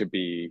prove to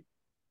be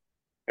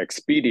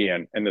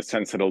expedient in the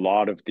sense that a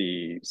lot of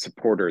the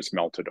supporters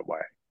melted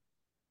away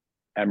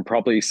and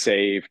probably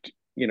saved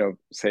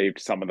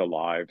some of the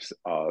lives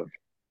of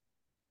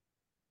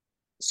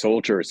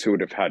soldiers who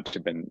would have had to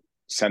been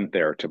sent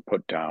there to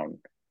put down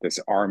this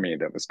army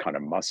that was kind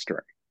of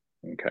mustering.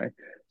 Okay,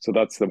 so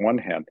that's the one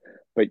hand.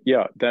 But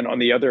yeah, then on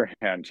the other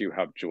hand, you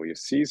have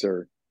Julius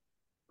Caesar,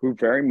 who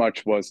very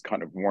much was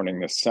kind of warning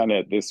the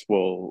Senate, this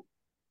will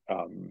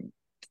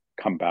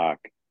come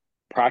back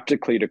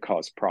practically to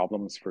cause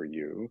problems for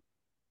you,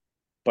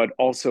 but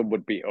also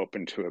would be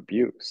open to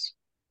abuse,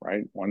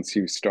 right? Once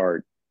you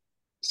start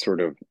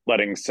sort of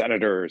letting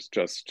senators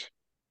just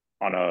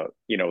on a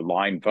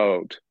line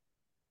vote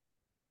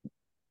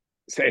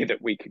say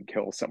that we can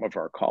kill some of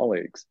our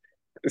colleagues,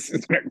 this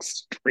is an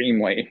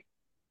extremely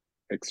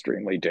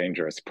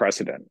dangerous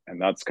precedent.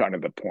 And that's kind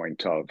of the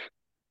point of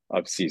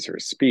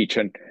Caesar's speech.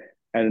 And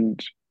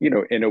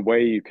in a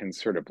way, you can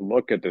sort of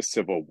look at the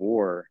civil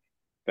war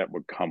that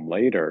would come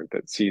later,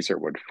 that Caesar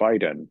would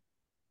fight in,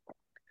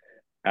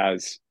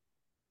 as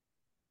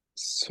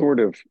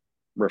sort of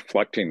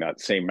reflecting that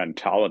same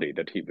mentality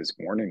that he was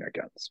warning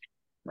against,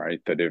 right?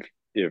 That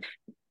if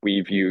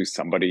we view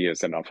somebody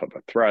as enough of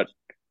a threat,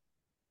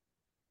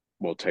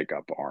 we'll take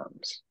up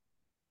arms.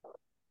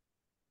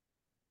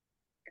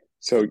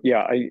 So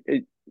yeah,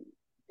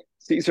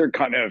 Caesar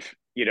kind of,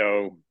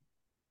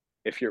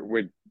 if you're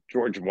with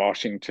George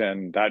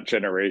Washington, that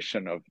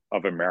generation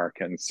of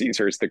Americans,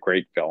 Caesar's the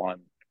great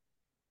villain.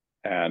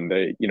 And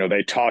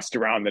they tossed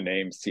around the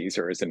name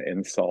Caesar as an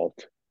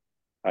insult.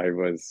 I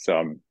was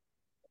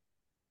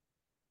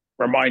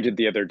reminded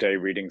the other day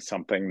reading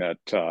something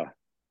that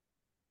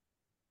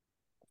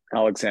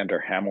Alexander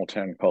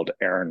Hamilton called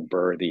Aaron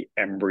Burr the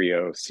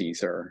embryo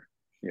Caesar,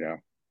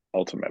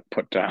 ultimate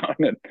put down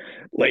in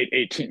late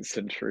 18th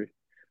century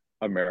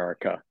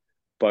America.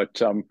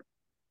 But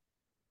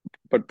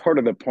part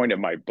of the point of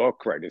my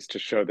book, right, is to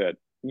show that,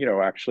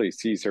 actually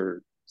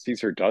Caesar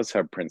does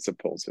have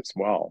principles as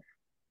well.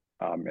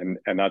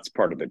 And that's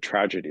part of the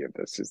tragedy of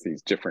this, is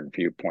these different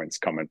viewpoints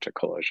come into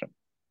collision.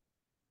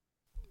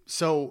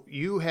 So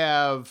you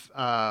have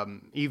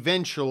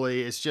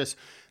eventually, it's just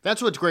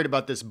that's what's great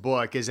about this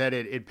book is that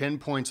it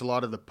pinpoints a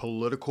lot of the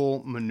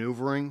political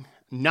maneuvering,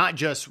 not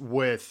just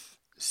with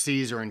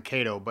Caesar and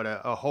Cato, but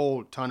a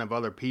whole ton of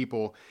other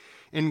people,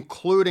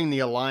 including the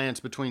alliance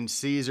between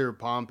Caesar,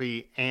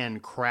 Pompey,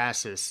 and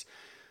Crassus.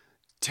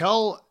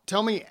 Tell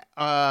me,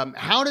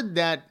 how did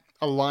that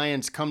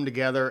alliance come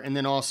together, and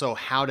then also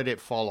how did it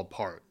fall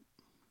apart?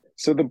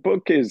 So the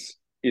book is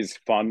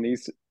fun.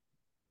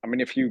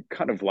 If you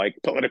kind of like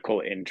political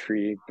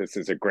intrigue, this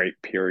is a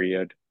great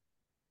period.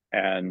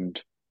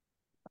 And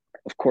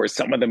of course,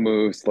 some of the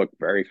moves look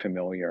very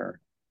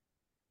familiar.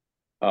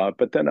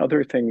 But then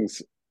other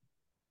things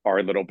are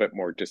a little bit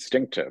more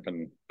distinctive,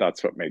 and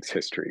that's what makes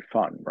history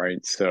fun,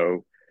 right?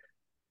 So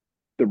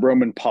the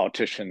Roman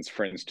politicians,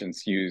 for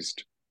instance,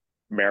 used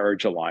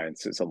marriage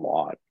alliances a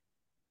lot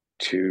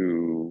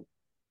to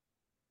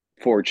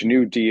forge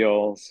new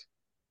deals.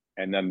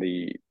 And then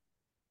the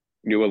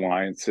new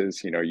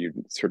alliances, you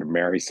sort of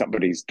marry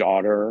somebody's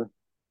daughter,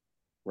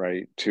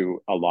 right,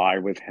 to ally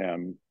with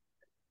him.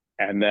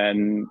 And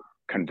then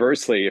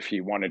conversely, if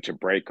you wanted to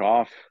break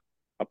off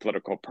a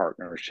political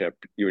partnership,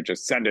 you would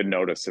just send a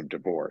notice of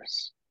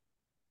divorce.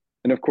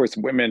 And of course,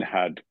 women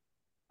had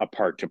a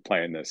part to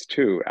play in this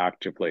too.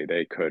 Actively,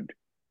 they could,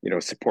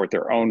 support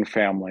their own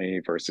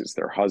family versus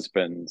their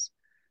husbands.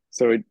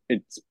 So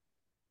it's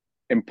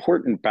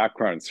important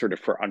background sort of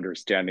for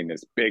understanding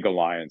this big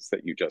alliance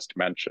that you just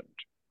mentioned,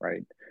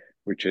 right?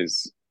 Which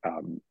is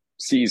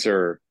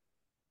Caesar,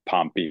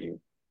 Pompey,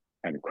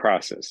 and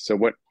Crassus. So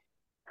what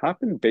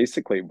happened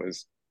basically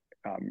was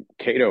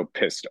Cato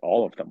pissed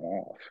all of them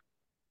off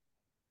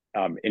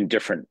in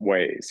different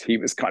ways. He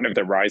was kind of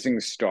the rising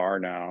star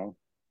now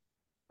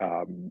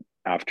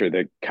after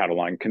the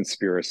Catalan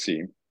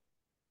conspiracy.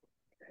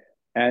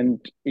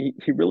 And he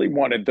really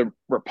wanted the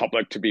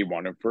republic to be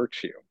one of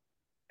virtue,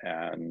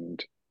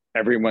 and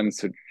everyone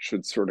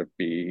should sort of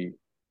be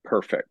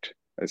perfect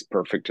as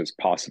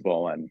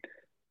possible, and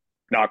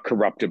not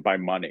corrupted by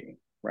money,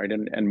 right?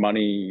 And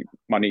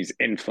money's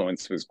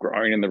influence was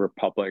growing in the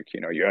republic.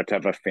 You know, you had to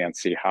have a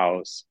fancy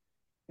house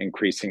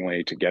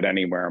increasingly to get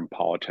anywhere in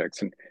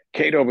politics, and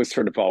Cato was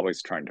sort of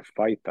always trying to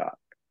fight that.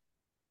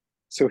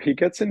 So he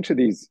gets into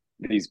these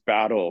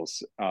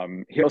battles.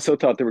 He also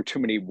thought there were too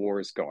many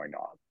wars going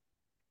on,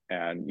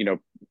 and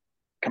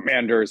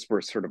commanders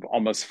were sort of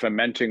almost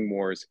fomenting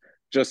wars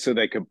just so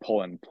they could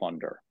pull in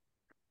plunder.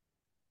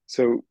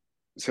 So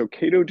so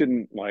Cato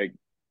didn't like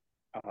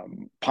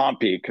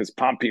Pompey, because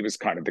Pompey was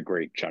kind of the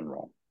great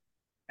general,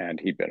 and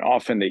he'd been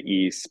off in the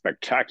east,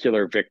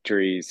 spectacular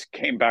victories,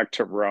 came back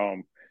to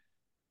Rome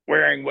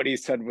wearing what he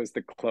said was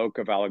the cloak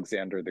of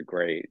Alexander the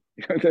Great.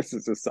 This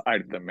is a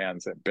side of the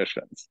man's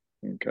ambitions.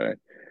 Okay.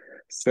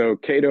 So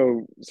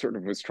Cato sort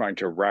of was trying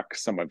to wreck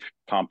some of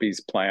Pompey's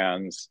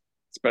plans,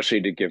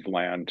 especially to give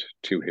land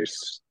to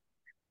his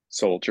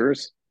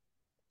soldiers.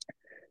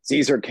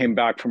 Caesar came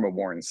back from a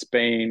war in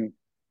Spain.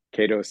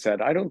 Cato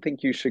said, I don't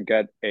think you should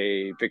get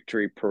a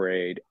victory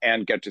parade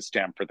and get to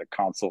stand for the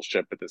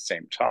consulship at the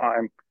same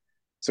time.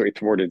 So he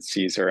thwarted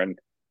Caesar. And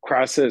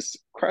Crassus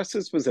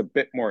was a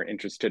bit more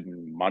interested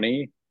in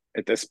money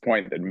at this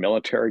point than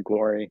military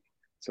glory.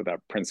 So that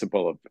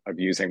principle of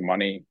using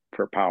money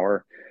for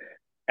power.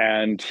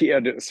 And he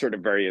had sort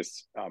of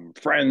various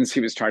friends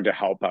he was trying to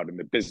help out in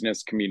the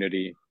business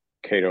community.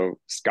 Cato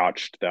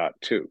scotched that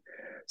too.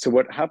 So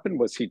what happened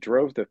was he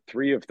drove the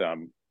three of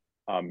them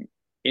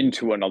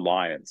into an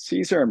alliance.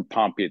 Caesar and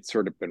Pompey had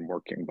sort of been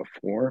working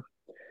before.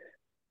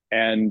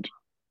 And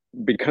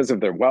because of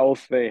their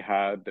wealth they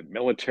had, the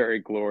military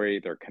glory,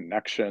 their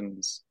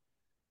connections,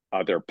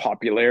 their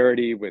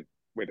popularity with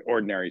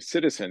ordinary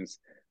citizens,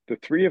 the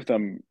three of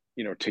them,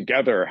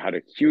 together had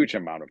a huge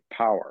amount of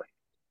power.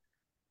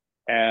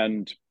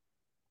 And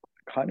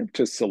kind of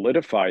to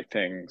solidify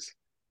things,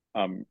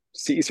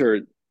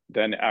 Caesar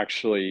then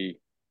actually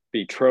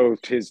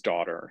betrothed his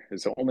daughter,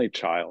 his only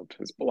child,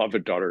 his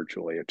beloved daughter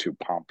Julia, to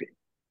Pompey.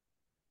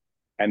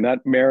 And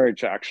that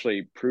marriage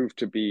actually proved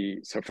to be,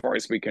 so far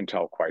as we can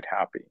tell, quite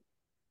happy.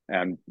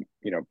 And,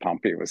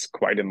 Pompey was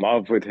quite in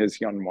love with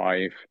his young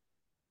wife.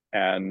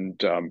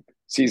 And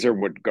Caesar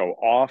would go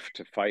off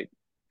to fight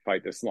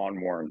this long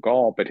war in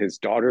Gaul, but his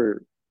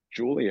daughter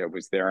Julia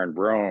was there in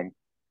Rome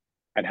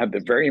and had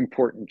the very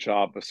important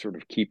job of sort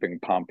of keeping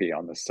Pompey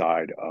on the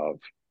side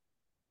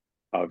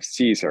of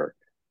Caesar.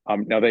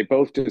 Now, they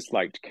both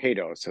disliked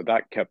Cato, so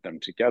that kept them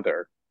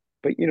together.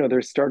 But,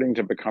 they're starting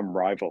to become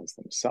rivals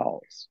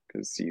themselves,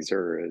 because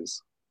Caesar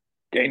is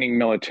gaining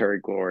military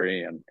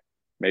glory, and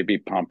maybe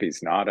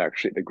Pompey's not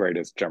actually the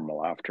greatest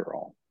general after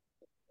all.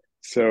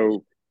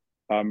 So,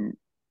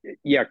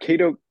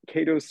 Cato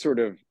sort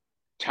of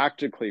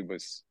tactically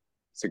was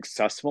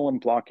successful in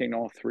blocking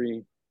all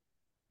three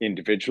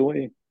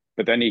individually,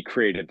 but then he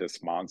created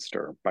this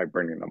monster by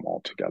bringing them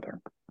all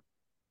together.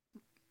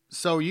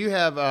 So you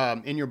have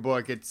in your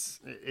book,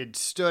 it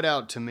stood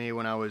out to me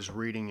when I was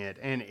reading it,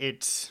 and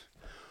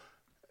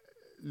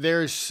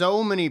there's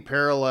so many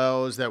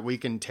parallels that we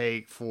can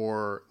take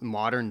for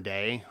modern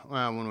day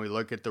when we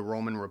look at the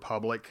Roman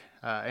Republic,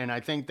 and I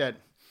think that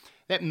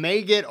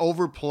may get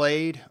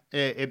overplayed.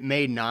 It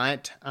may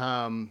not,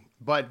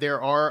 but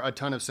there are a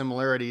ton of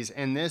similarities,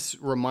 and this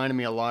reminded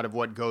me a lot of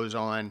what goes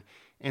on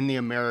in the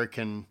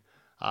American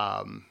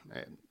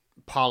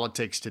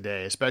politics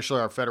today, especially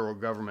our federal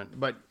government.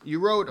 But you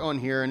wrote on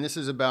here, and this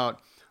is about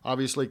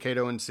obviously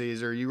Cato and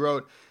Caesar, you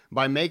wrote,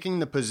 by making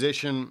the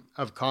position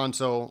of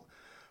consul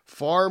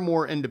far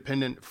more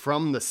independent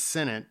from the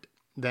Senate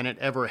than it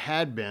ever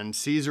had been,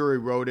 Caesar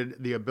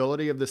eroded the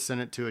ability of the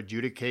Senate to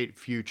adjudicate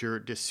future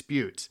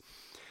disputes.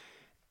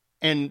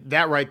 And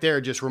that right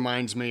there just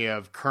reminds me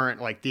of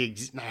current, like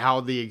how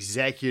the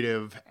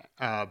executive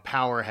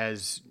power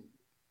has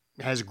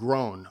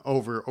grown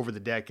over the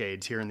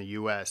decades here in the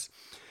U.S.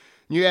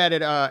 You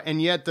added,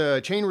 and yet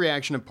the chain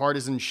reaction of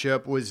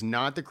partisanship was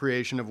not the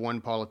creation of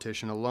one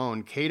politician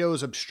alone.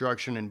 Cato's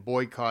obstruction and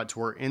boycotts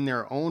were in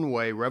their own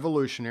way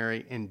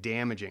revolutionary and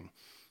damaging,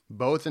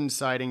 both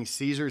inciting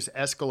Caesar's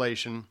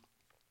escalation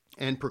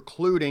and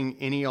precluding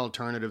any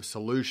alternative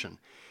solution.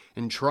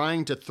 In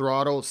trying to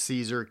throttle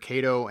Caesar,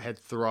 Cato had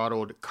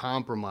throttled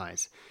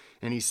compromise,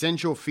 an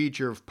essential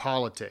feature of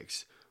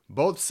politics.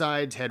 Both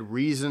sides had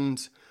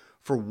reasons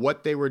for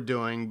what they were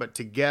doing, but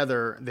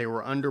together they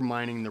were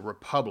undermining the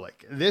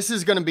Republic. This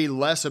is going to be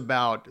less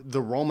about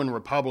the Roman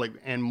Republic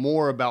and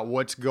more about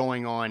what's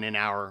going on in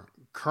our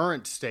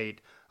current state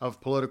of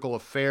political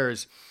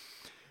affairs.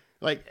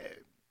 Like,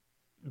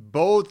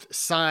 both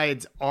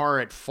sides are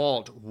at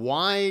fault.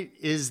 Why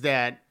is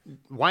that?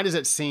 Why does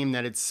it seem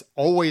that it's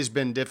always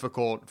been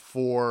difficult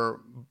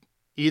for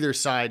either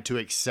side to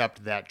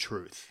accept that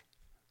truth?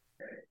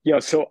 Yeah,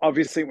 so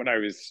obviously when I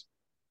was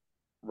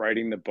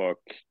writing the book,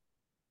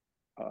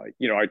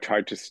 I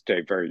tried to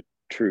stay very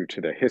true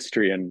to the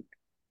history, and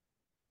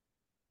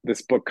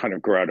this book kind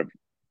of grew out of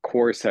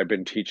course I've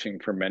been teaching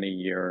for many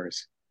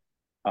years.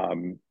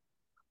 Um,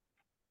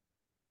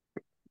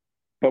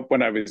 but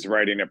when I was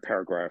writing a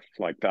paragraph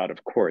like that,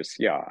 of course,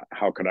 yeah,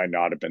 how could I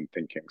not have been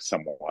thinking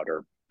somewhat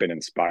or been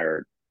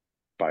inspired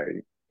by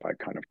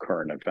kind of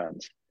current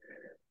events?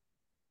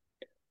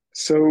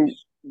 So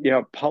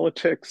yeah,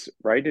 politics,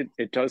 right?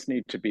 It does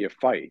need to be a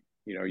fight.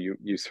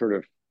 You sort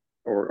of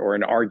or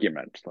an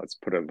argument, let's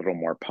put it a little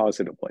more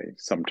positively.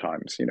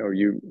 Sometimes,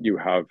 you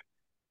have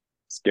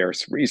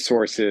scarce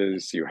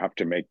resources, you have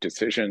to make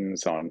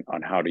decisions on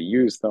how to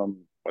use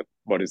them,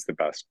 what is the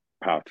best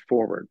path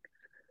forward.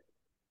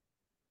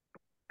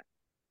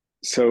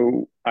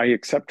 So I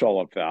accept all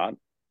of that.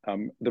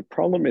 The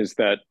problem is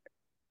that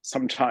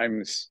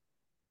sometimes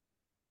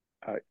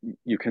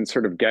you can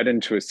sort of get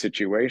into a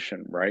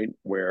situation, right,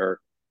 where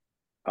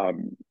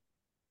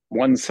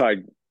one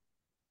side,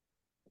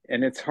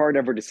 and it's hard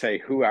ever to say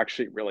who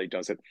actually really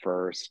does it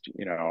first.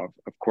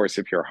 Of course,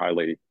 if you're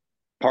highly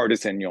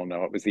partisan, you'll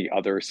know it was the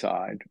other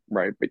side,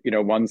 right? But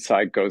one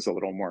side goes a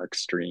little more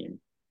extreme,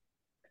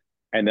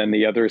 and then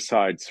the other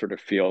side sort of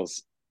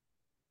feels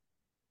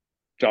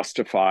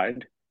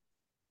justified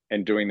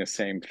in doing the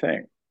same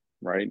thing,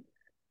 right?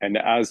 And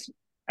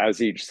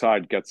as each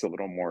side gets a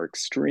little more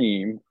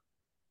extreme,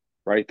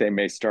 right, they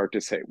may start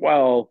to say,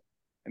 well,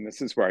 and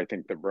this is where I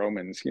think the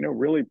Romans,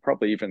 really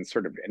probably even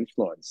sort of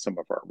influenced some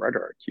of our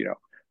rhetoric,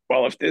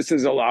 well, if this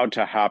is allowed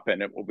to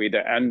happen, it will be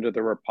the end of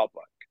the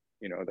Republic.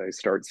 They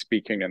start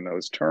speaking in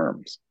those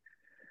terms.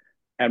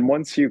 And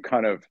once you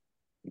kind of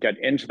get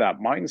into that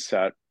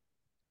mindset,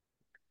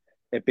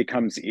 it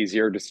becomes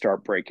easier to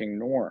start breaking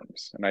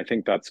norms. And I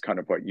think that's kind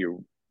of what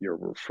you're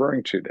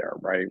referring to there,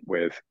 right?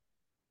 With,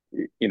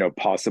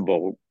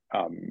 possible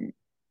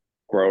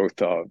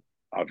growth of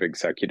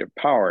executive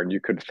power. And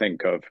you could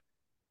think of,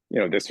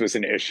 this was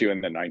an issue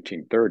in the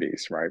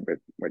 1930s, right?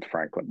 With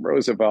Franklin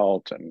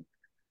Roosevelt, and,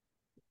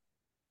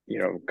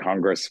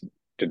 Congress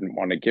didn't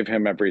want to give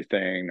him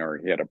everything, or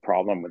he had a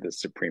problem with the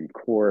Supreme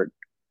Court,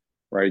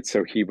 right?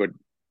 So he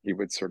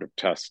would sort of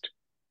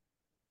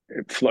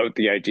float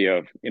the idea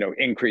of,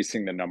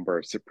 increasing the number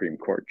of Supreme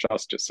Court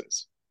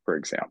justices, for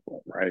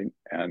example, right?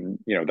 And,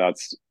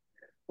 that's,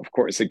 of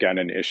course, again,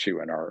 an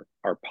issue in our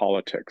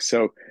politics.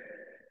 So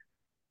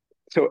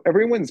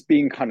everyone's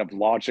being kind of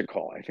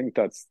logical. I think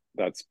that's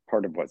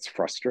part of what's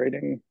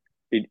frustrating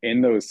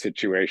in those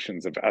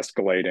situations of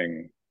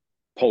escalating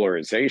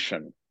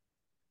polarization.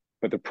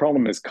 But the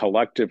problem is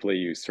collectively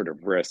you sort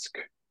of risk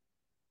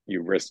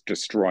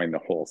destroying the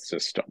whole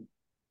system.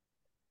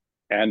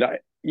 And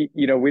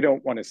we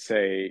don't want to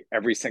say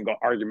every single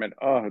argument,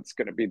 oh, it's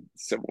going to be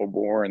civil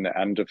war and the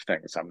end of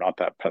things. I'm not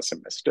that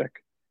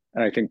pessimistic.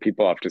 And I think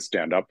people have to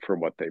stand up for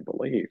what they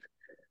believe.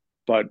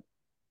 But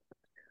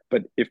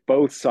if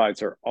both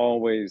sides are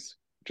always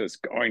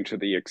just going to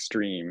the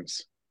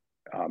extremes,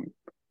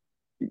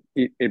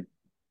 it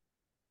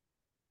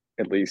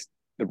at least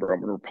the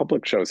Roman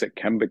Republic shows it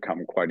can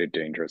become quite a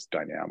dangerous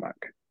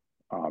dynamic.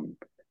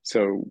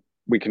 So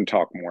we can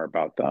talk more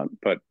about that,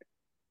 but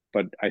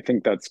I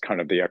think that's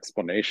kind of the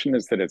explanation,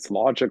 is that it's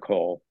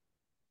logical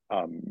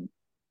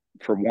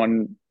for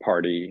one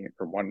party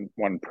or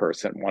one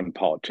person, one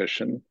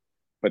politician,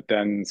 but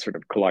then sort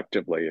of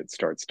collectively it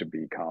starts to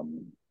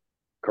become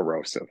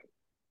corrosive.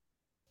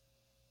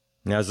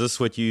 Now, is this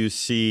what you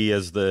see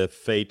as the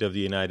fate of the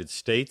United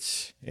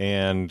States?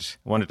 And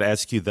I wanted to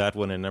ask you that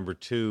one. And number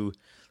two,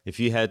 if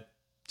you had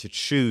to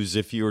choose,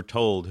 if you were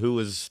told who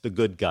was the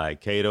good guy,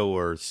 Cato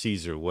or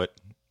Caesar, what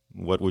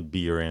would be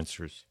your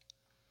answers?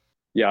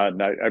 Yeah,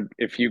 and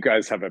if you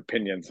guys have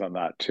opinions on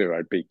that too,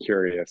 I'd be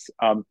curious.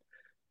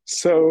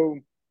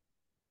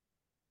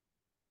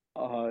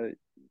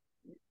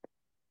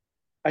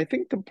 I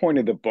think the point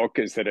of the book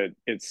is that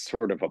it's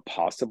sort of a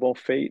possible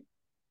fate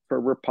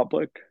for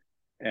Republic,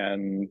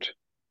 and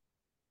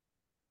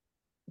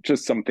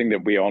just something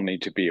that we all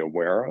need to be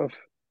aware of.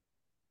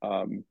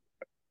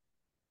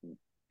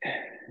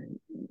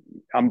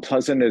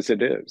 Unpleasant as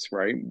it is,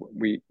 right?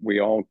 We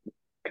all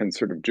can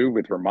sort of do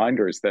with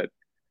reminders that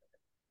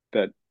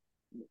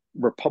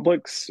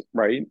republics,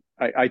 right?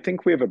 I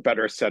think we have a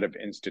better set of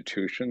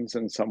institutions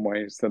in some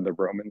ways than the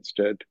Romans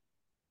did.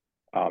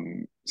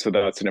 So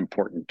that's an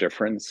important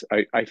difference.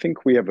 I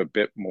think we have a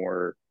bit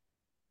more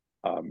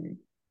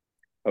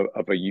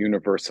of a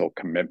universal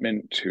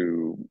commitment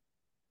to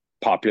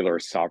popular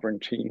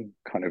sovereignty,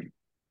 kind of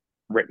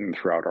written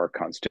throughout our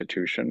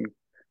Constitution,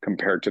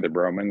 compared to the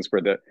Romans,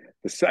 where the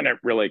Senate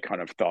really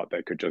kind of thought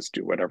they could just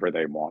do whatever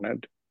they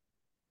wanted.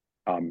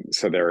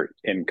 So they're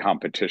in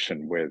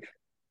competition with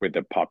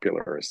the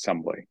popular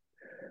assembly.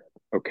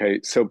 Okay,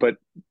 so but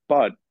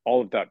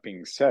all of that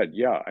being said,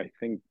 yeah, I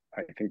think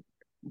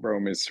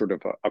Rome is sort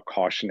of a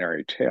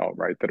cautionary tale,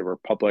 right? That a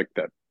republic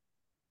that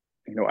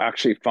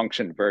actually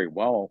functioned very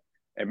well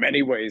in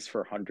many ways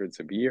for hundreds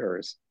of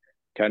years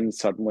can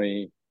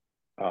suddenly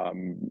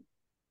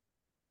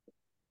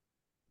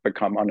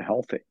become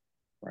unhealthy,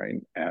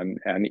 right? And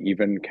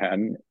even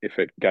can, if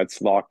it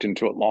gets locked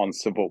into a long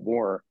civil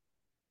war,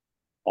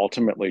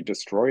 ultimately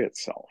destroy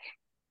itself.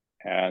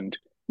 And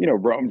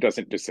Rome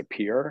doesn't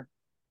disappear,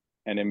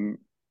 And in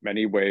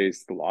many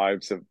ways, the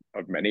lives of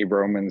many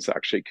Romans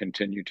actually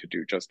continue to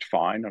do just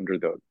fine under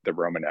the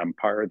Roman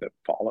Empire that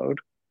followed.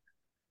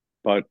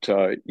 But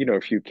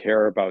if you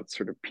care about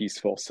sort of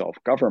peaceful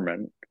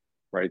self-government,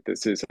 right,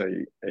 this is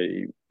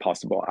a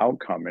possible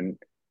outcome,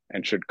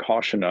 and should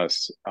caution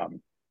us,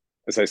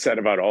 as I said,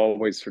 about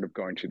always sort of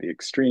going to the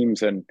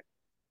extremes and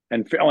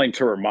failing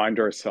to remind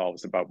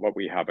ourselves about what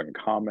we have in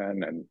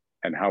common,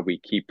 and how we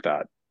keep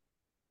that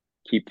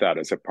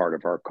as a part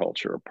of our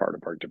culture, a part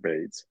of our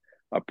debates,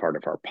 a part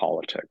of our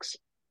politics.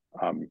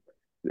 Um,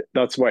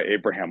 that's why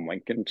Abraham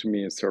Lincoln, to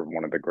me, is sort of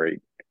one of the great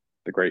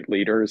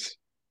leaders,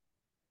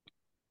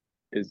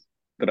 is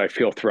that I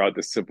feel throughout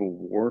the Civil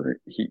War.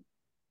 He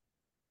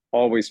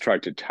always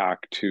tried to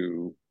tack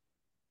to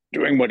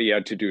doing what he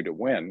had to do to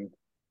win,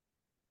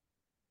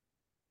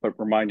 but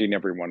reminding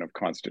everyone of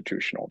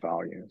constitutional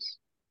values.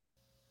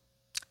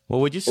 What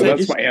would you So say?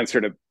 that's my answer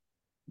to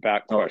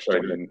that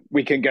question. And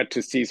we can get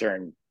to Caesar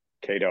and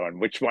Cato and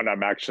which one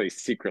I'm actually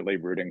secretly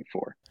rooting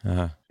for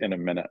in a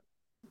minute.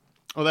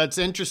 Well, that's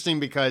interesting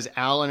because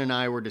Alan and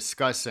I were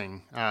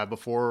discussing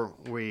before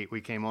we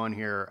came on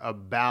here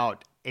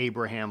about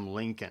Abraham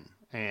Lincoln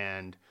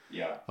and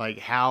like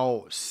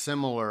how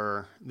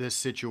similar this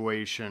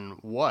situation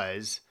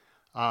was.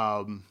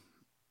 And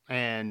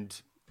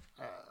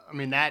I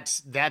mean,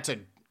 that's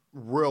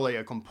really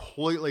a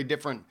completely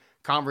different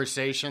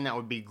conversation. That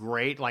would be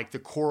great. Like the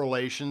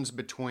correlations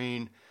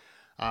between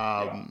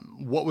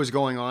what was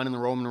going on in the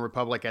Roman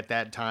Republic at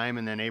that time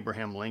and then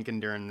Abraham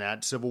Lincoln during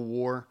that Civil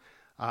War.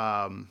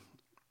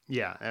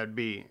 Yeah, that'd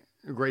be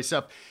great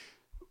stuff.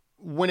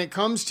 When it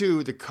comes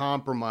to the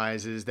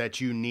compromises that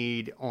you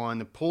need on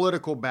the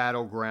political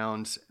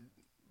battlegrounds,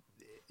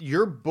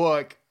 your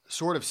book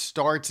sort of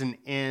starts and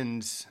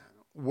ends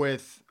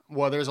with,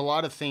 well, there's a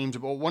lot of themes,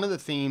 but one of the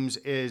themes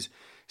is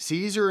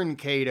Caesar and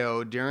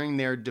Cato during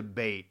their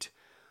debate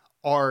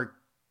are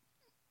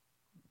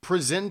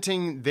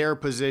presenting their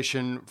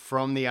position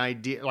from the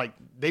idea, like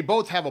they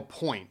both have a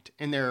point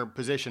in their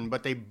position,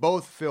 but they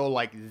both feel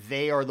like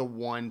they are the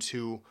ones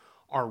who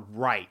are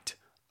right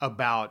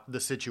about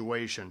the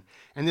situation.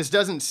 And this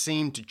doesn't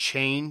seem to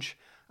change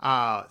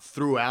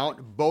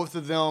throughout. Both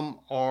of them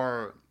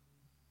are,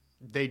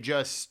 they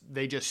just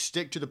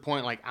stick to the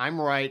point, like I'm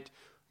right,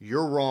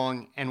 you're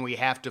wrong, and we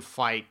have to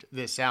fight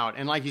this out.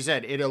 And like you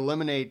said, it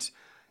eliminates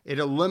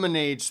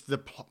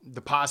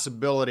the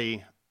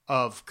possibility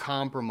of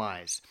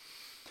compromise.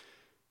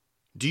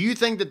 Do you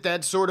think that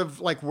that's sort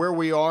of like where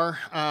we are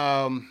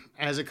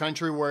as a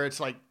country, where it's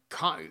like,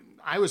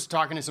 I was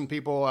talking to some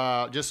people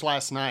just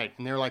last night,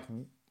 and they're like,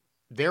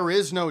 there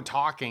is no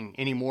talking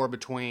anymore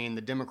between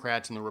the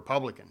Democrats and the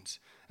Republicans.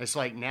 It's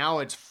like now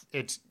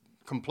it's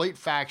complete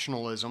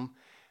factionalism,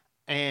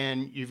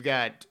 and you've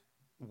got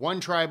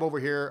one tribe over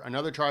here,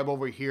 another tribe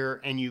over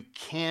here, and you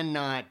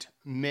cannot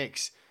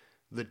mix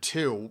the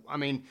two. I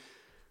mean,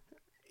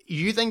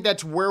 you think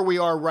that's where we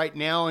are right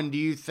now, and do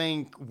you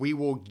think we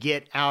will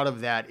get out of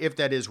that if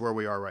that is where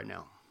we are right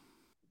now?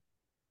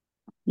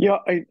 Yeah,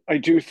 I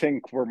do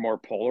think we're more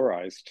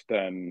polarized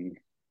than,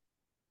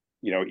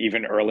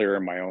 even earlier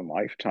in my own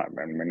lifetime.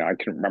 I mean, I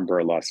can remember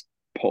a less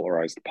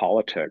polarized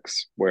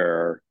politics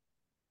where,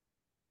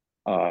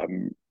 I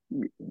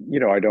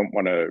don't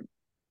want to,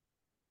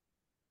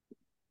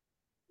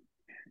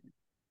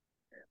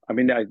 I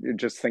mean, I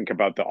just think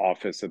about the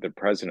office of the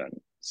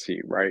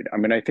presidency, right? I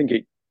mean, I think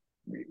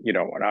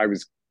when I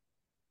was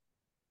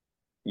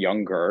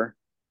younger,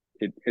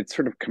 it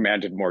sort of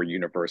commanded more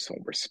universal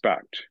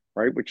respect,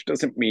 right? Which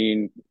doesn't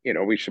mean,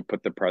 we should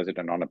put the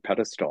president on a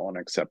pedestal and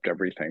accept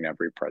everything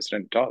every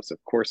president does.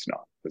 Of course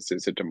not. This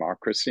is a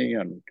democracy,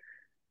 and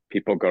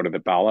people go to the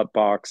ballot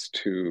box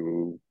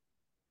to,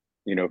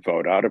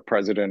 vote out a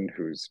president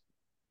who's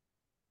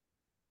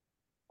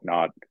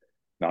not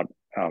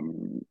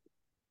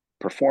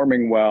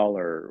performing well,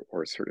 or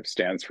sort of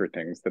stands for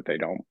things that they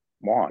don't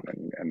want,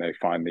 and they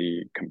find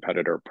the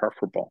competitor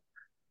preferable.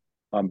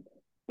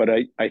 But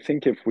I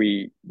think if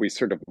we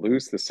sort of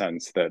lose the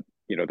sense that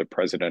the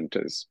president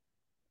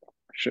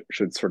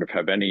should sort of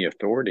have any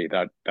authority,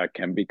 that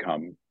can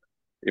become,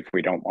 if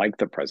we don't like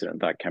the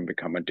president, that can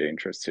become a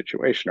dangerous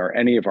situation. Or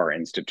any of our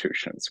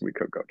institutions, we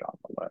could go down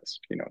the list,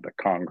 the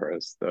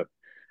Congress, the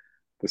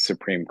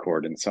Supreme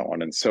Court, and so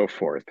on and so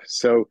forth.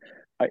 So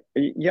I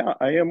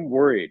am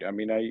worried. I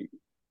mean,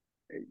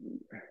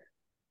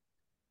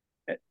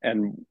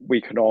 and we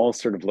could all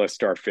sort of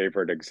list our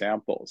favorite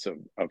examples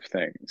of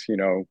things.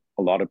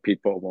 A lot of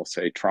people will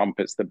say Trump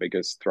is the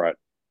biggest threat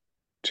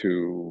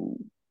to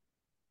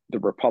the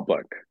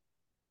Republic.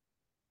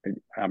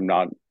 I'm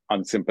not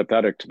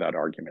unsympathetic to that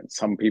argument.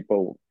 Some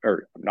people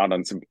are not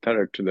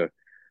unsympathetic to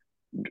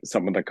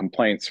some of the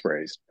complaints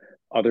raised.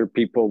 Other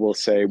people will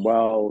say,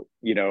 well,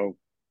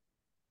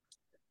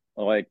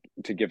 like,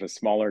 to give a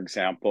smaller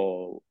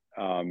example,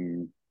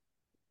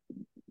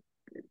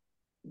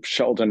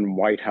 Sheldon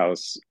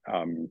Whitehouse,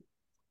 I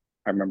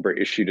remember,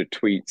 issued a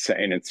tweet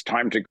saying it's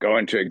time to go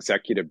into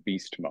executive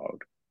beast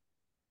mode,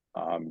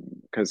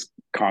 because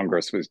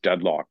Congress was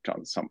deadlocked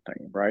on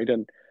something, right?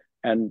 And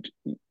and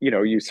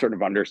you sort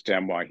of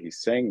understand why he's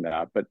saying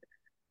that, but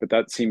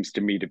that seems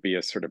to me to be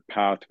a sort of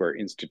path where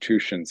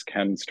institutions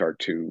can start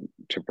to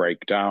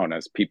break down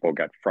as people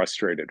get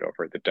frustrated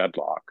over the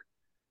deadlock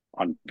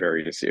on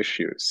various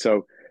issues.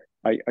 So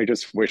I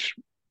just wish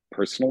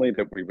personally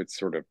that we would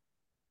sort of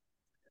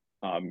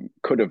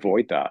could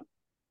avoid that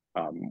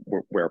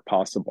where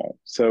possible.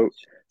 So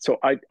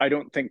I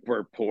don't think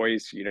we're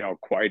poised,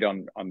 quite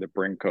on the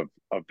brink of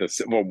the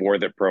civil war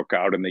that broke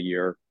out in the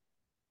year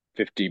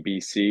 50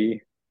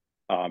 BC,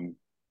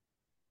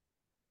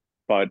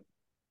 but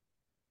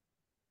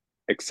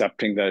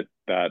accepting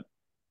that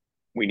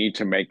we need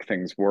to make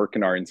things work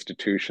in our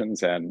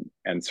institutions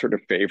and sort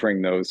of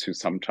favoring those who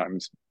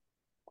sometimes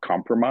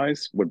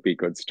compromise would be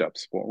good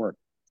steps forward.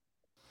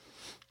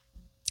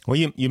 Well,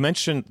 you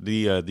mentioned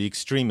the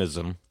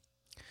extremism.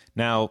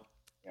 Now,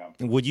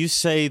 would you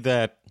say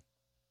that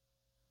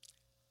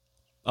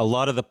a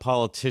lot of the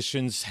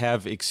politicians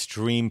have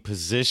extreme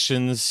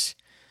positions,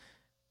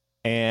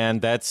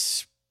 and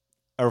that's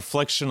a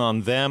reflection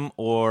on them,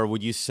 or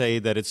would you say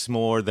that it's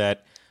more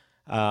that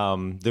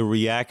the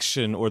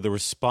reaction or the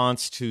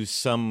response to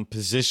some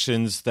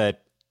positions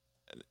that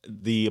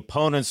the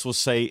opponents will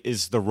say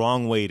is the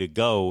wrong way to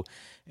go,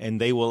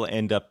 and they will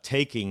end up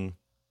taking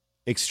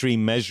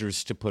extreme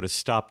measures to put a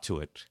stop to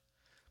it?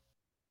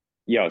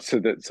 Yeah, so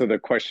the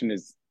question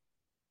is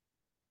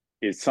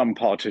some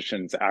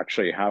politicians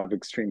actually have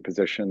extreme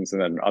positions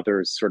and then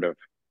others sort of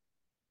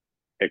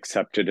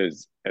accept it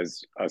as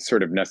a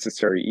sort of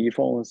necessary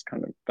evil? Is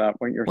kind of that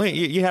what you're saying?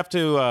 You have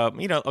to,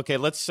 okay,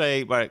 let's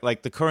say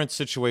like the current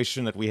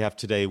situation that we have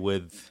today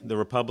with the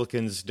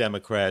Republicans,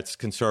 Democrats,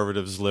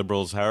 conservatives,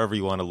 liberals, however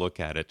you want to look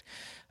at it.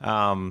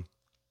 Now,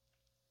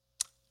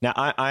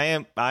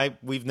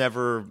 we've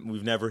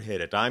never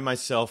hit it. I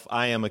myself,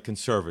 I am a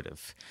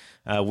conservative.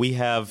 We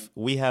have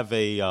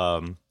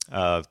a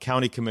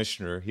county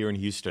commissioner here in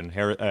Houston,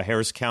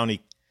 Harris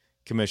County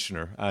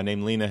commissioner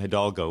named Lena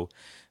Hidalgo,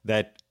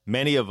 that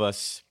many of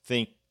us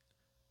think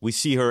we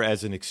see her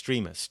as an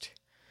extremist.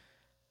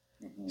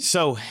 Mm-hmm.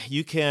 So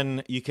you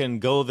can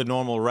go the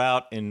normal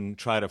route and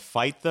try to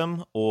fight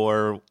them,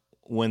 or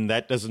when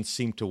that doesn't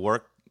seem to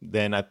work,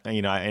 then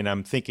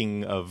I'm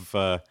thinking of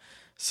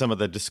some of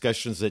the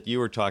discussions that you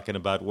were talking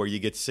about, where you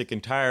get sick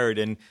and tired,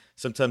 and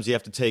sometimes you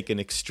have to take an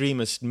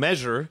extremist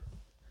measure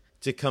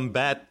to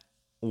combat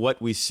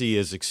what we see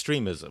as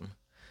extremism.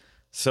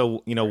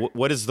 So,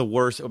 what is the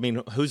worst? I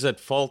mean, who's at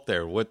fault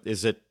there? What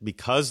is it,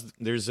 because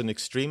there's an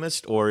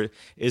extremist, or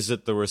is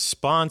it the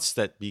response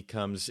that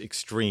becomes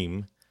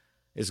extreme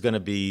is going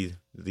to be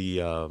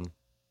the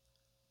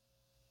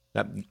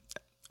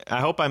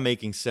I hope I'm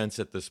making sense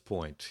at this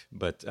point,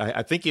 but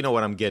I think you know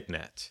what I'm getting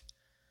at.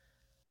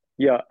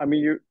 Yeah, I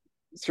mean, you're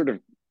sort of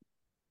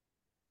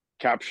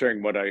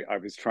capturing what I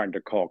was trying to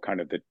call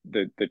kind of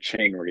the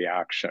chain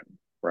reaction,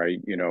 right?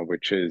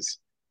 Which is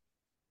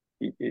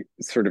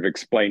sort of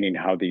explaining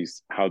how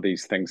these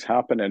things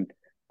happen. And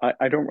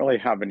I don't really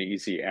have an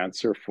easy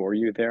answer for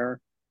you there.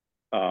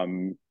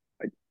 Part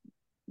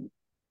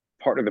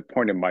of the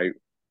point of my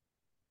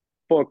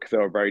book,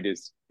 though, right,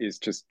 is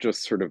just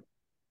sort of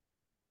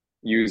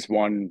use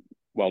one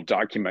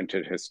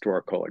well-documented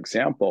historical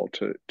example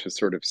to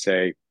sort of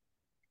say,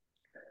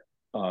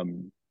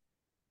 on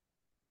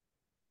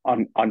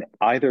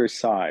either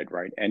side,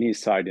 right, any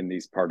side in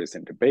these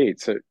partisan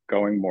debates,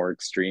 going more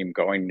extreme,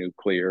 going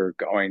nuclear,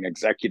 going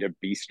executive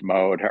beast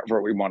mode,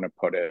 however we want to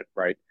put it,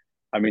 right?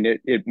 I mean,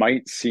 it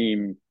might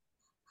seem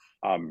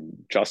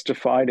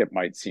justified, it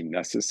might seem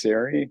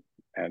necessary,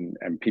 and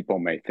people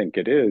may think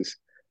it is,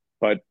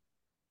 but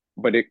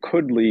it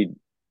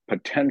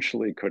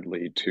potentially could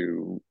lead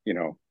to,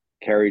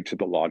 carry to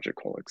the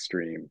logical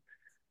extreme,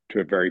 to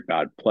a very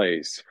bad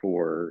place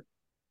for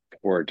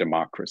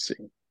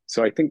democracy.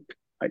 So I think,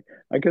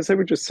 I guess I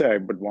would just say I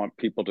would want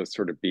people to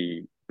sort of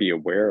be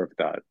aware of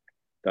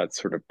that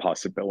sort of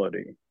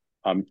possibility.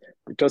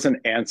 It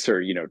doesn't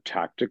answer,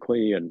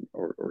 tactically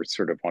or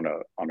sort of on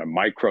a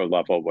micro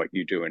level what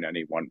you do in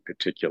any one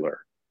particular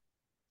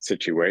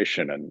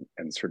situation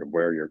and sort of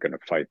where you're going to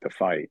fight the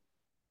fight.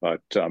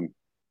 But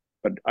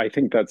I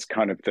think that's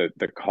kind of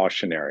the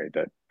cautionary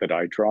that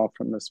I draw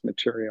from this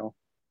material.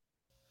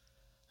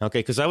 Okay,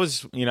 because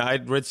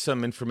I'd read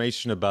some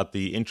information about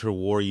the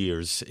interwar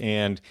years,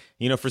 and,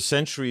 for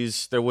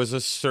centuries, there was a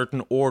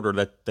certain order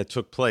that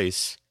took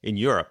place in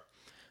Europe.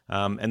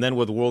 And then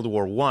with World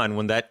War I,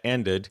 when that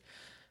ended,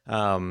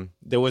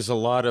 there was a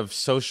lot of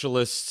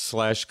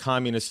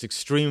socialist/communist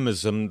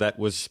extremism that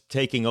was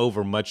taking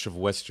over much of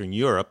Western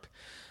Europe,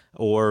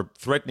 or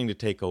threatening to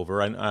take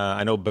over.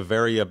 I know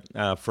Bavaria,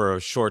 for a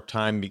short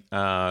time,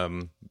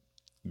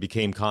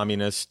 became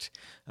communist.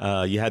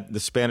 You had the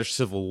Spanish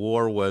Civil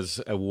War, was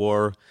a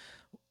war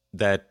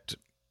that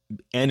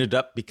ended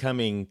up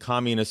becoming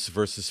communists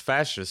versus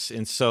fascists.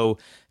 And so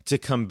to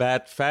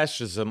combat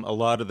fascism, a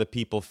lot of the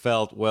people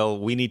felt, well,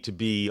 we need to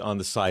be on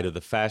the side of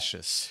the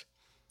fascists.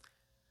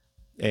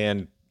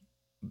 And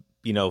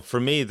for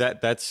me,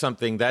 that's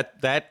something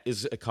that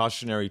is a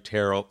cautionary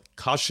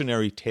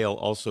tale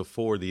also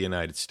for the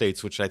United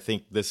States, which I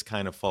think this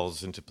kind of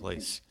falls into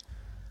place.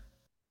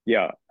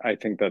 Yeah, I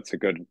think that's a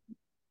good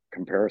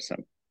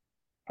comparison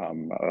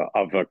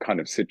of a kind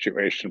of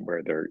situation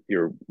where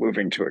you're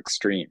moving to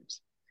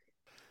extremes.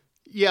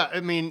 Yeah, I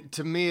mean,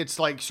 to me, it's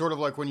like sort of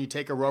like when you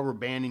take a rubber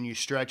band and you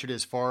stretch it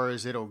as far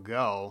as it'll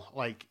go.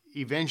 Like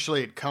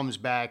eventually, it comes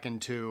back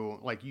into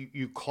like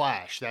you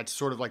clash. That's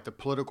sort of like the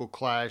political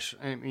clash.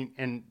 I mean,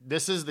 and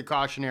this is the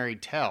cautionary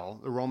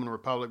tale, the Roman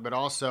Republic, but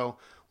also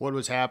what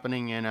was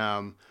happening in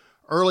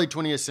early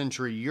 20th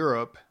century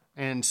Europe,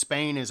 and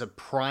Spain is a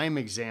prime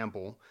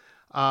example.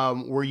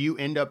 Where you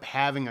end up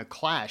having a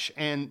clash,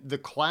 and the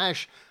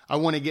clash. I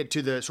want to get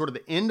to the sort of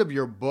the end of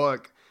your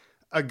book.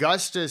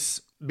 Augustus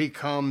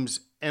becomes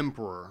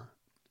emperor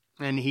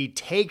and he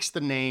takes the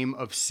name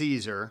of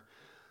Caesar,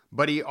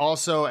 but he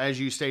also,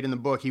 as you state in the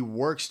book, he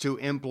works to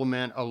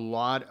implement a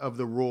lot of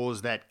the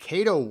rules that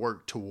Cato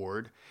worked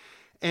toward.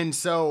 And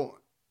so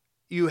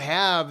you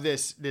have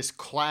this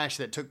clash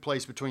that took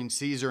place between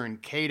Caesar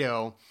and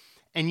Cato,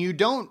 and you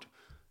don't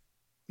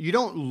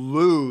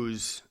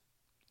lose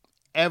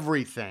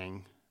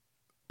everything,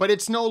 but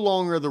it's no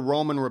longer the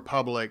Roman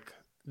Republic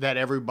that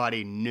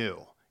everybody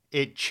knew.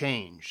 It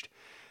changed.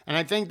 And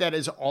I think that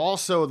is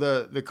also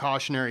the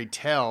cautionary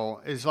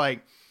tale is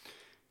like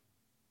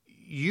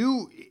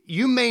you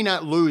may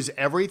not lose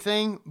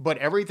everything, but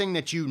everything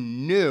that you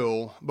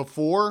knew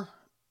before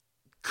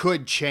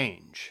could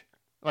change.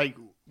 Like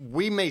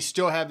we may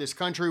still have this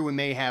country, we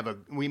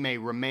may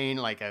remain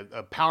like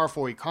a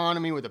powerful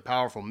economy with a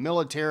powerful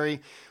military.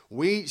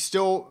 We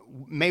still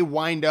may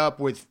wind up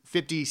with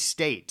 50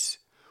 states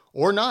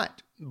or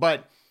not.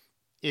 But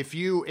if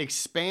you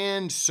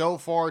expand so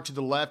far to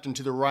the left and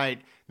to the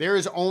right, there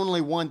is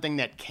only one thing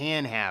that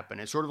can happen.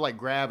 It's sort of like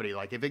gravity.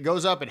 Like if it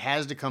goes up, it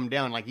has to come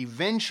down. Like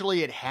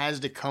eventually it has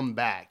to come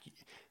back.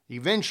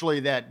 Eventually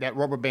that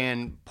rubber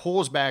band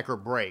pulls back or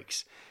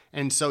breaks.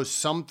 And so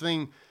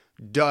something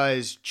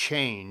does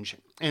change.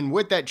 And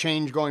with that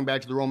change, going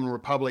back to the Roman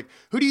Republic,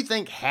 who do you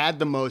think had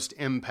the most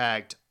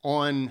impact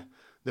on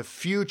the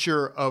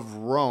future of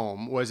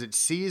Rome? Was it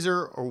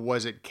Caesar or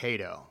was it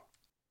Cato?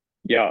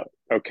 Yeah.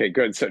 Okay,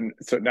 good. So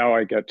now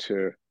I get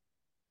to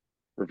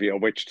reveal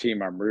which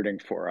team I'm rooting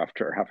for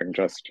after having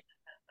just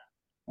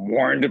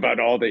warned about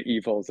all the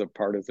evils of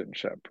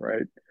partisanship,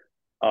 right?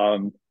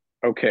 Um,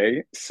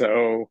 okay,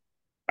 so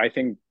I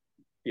think,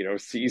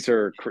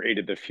 Caesar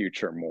created the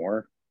future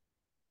more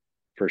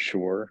for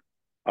sure,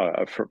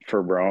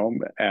 for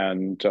Rome.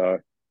 And,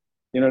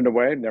 in a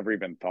way, I'd never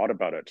even thought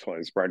about it till I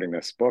was writing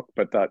this book,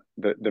 but that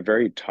the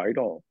very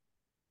title,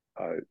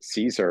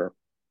 Caesar,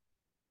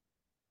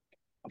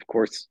 of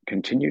course,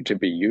 continued to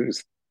be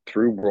used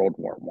through World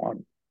War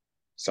One,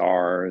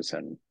 Tsars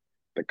and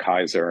the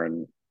Kaiser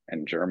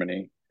and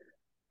Germany.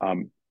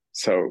 Um,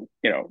 so,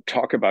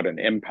 talk about an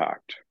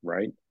impact,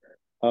 right?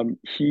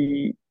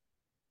 He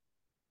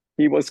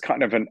was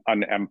kind of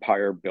an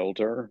empire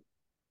builder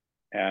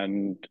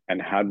and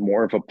had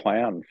more of a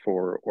plan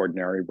for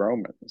ordinary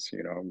Romans,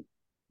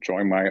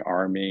 join my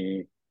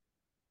army,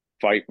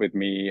 fight with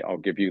me, I'll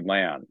give you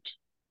land.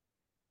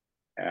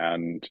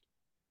 And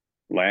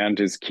land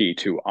is key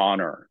to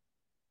honor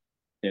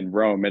in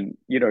Rome. And,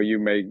 you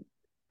may,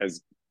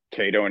 as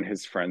Cato and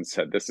his friends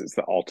said, this is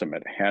the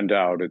ultimate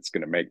handout. It's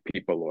going to make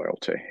people loyal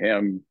to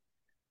him.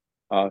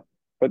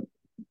 But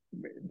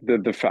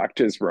the fact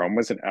is, Rome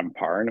was an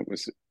empire and it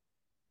was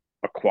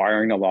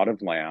acquiring a lot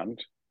of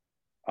land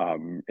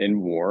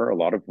in war, a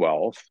lot of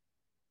wealth.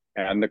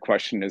 And the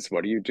question is,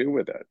 what do you do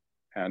with it?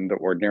 And the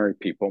ordinary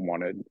people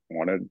wanted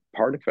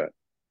part of it.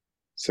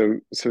 So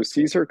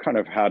Caesar kind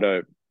of had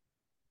a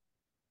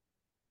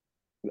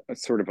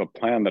sort of a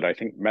plan that I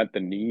think met the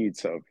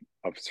needs of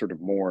sort of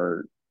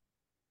more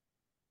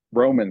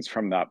Romans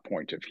from that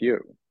point of view,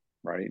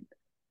 right?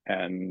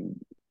 And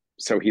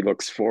so he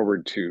looks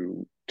forward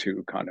to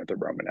kind of the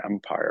Roman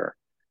Empire,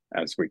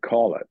 as we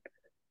call it.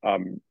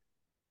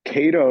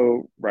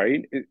 Cato,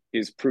 right,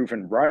 is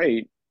proven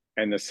right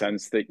in the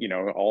sense that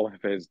all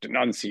of his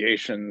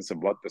denunciations of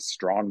what the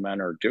strong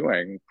men are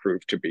doing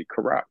prove to be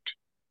correct.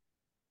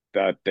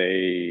 That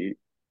they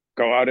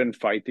go out and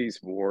fight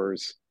these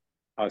wars,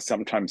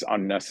 sometimes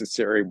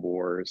unnecessary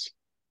wars.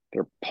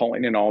 They're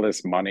pulling in all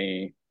this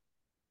money,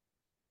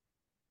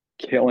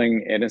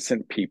 killing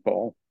innocent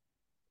people,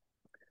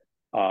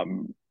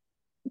 come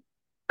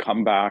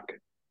back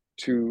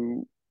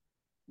to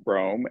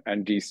Rome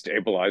and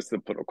destabilize the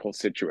political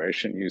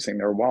situation using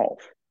their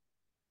wealth.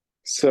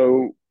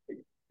 So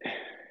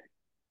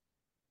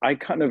I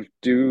kind of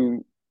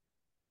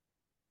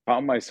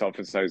found myself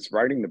as I was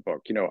writing the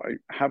book,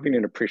 having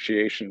an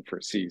appreciation for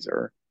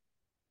Caesar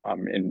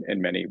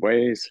in many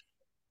ways,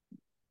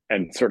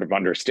 and sort of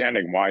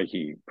understanding why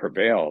he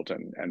prevailed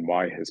and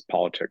why his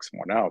politics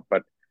won out.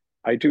 But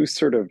I do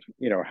sort of,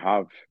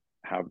 have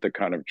the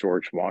kind of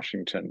George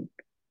Washington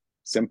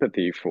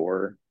sympathy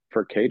for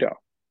Cato,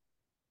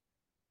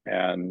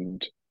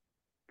 and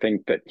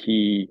think that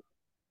he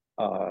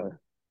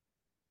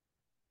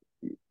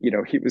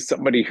he was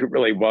somebody who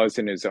really was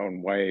in his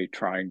own way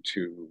trying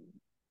to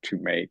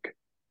make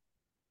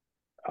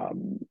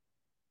um,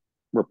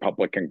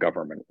 Republican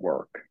government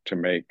work, to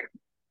make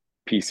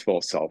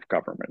peaceful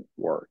self-government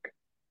work.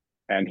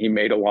 And he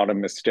made a lot of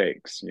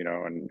mistakes,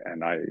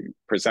 and I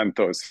present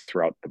those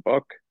throughout the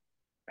book.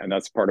 And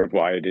that's part of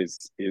why it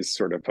is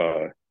sort of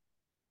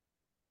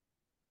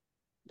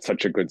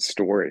such a good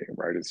story,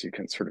 right? As you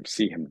can sort of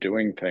see him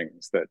doing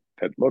things that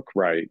look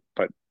right,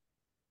 but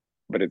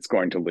it's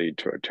going to lead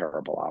to a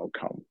terrible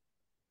outcome,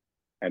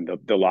 and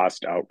the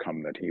last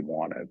outcome that he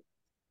wanted.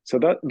 So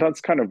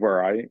that's kind of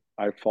where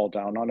I fall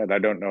down on it. I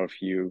don't know if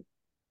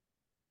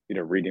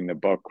reading the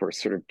book were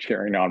sort of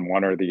cheering on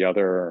one or the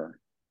other, or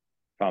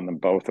found them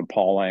both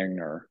appalling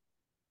or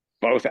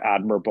both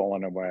admirable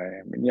in a way.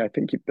 I mean, yeah, I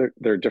think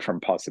there are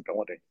different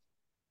possibilities.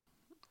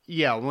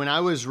 Yeah, when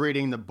I was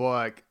reading the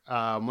book,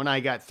 when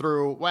I got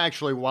through, well,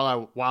 actually,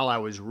 while I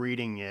was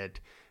reading it,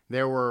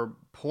 there were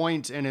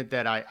points in it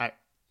that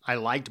I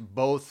liked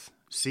both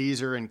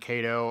Caesar and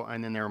Cato,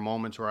 and then there were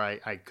moments where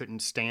I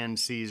couldn't stand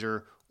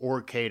Caesar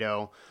or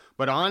Cato.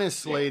 But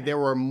honestly, there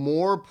were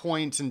more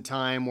points in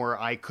time where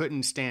I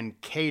couldn't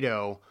stand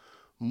Cato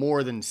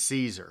more than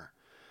Caesar.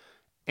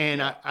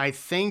 And I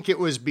think it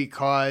was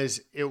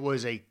because it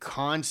was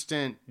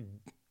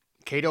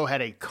Cato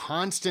had a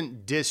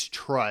constant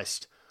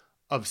distrust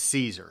of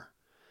Caesar.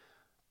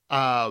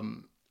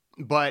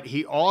 But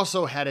he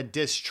also had a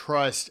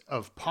distrust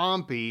of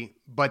Pompey,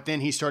 but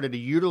then he started to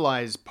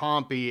utilize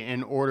Pompey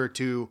in order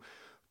to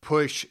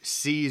push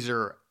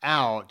Caesar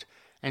out.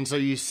 And so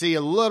you see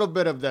a little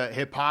bit of the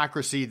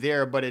hypocrisy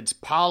there, but it's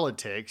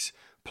politics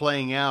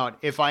playing out.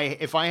 If I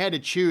had to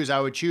choose, I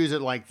would choose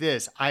it like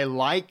this. I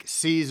like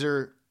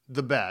Caesar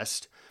the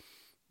best,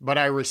 but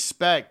I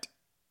respect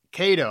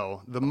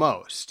Cato the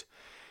most.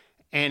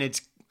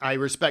 And I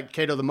respect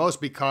Cato the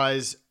most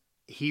because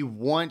he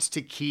wants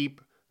to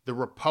keep the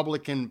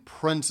Republican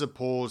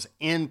principles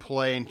in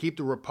play and keep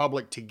the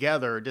Republic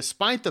together,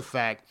 despite the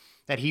fact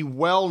that he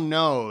well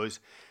knows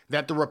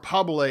that the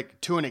Republic,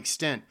 to an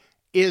extent,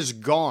 is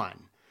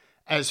gone.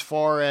 As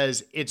far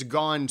as it's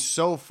gone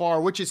so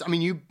far, which is, I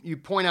mean, you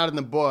point out in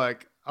the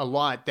book a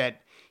lot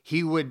that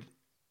he would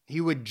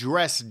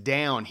dress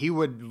down. He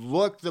would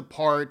look the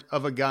part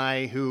of a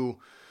guy who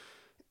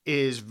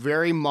is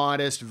very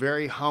modest,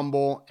 very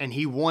humble, and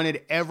he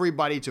wanted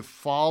everybody to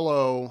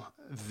follow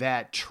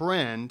that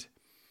trend.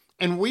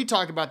 And we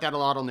talk about that a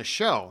lot on the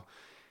show.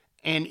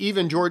 And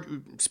even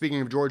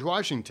speaking of George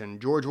Washington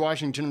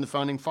and the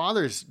Founding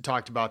Fathers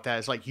talked about that.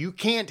 It's like, you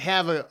can't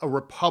have a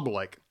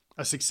republic,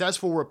 a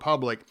successful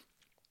republic,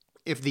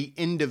 if the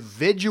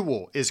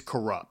individual is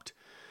corrupt.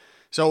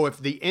 So if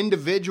the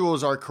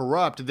individuals are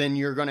corrupt, then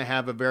you're going to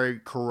have a very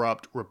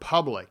corrupt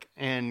republic.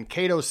 And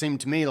Cato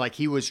seemed to me like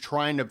he was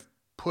trying to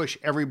push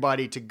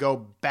everybody to go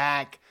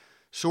back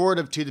sort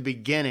of to the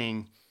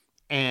beginning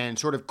and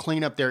sort of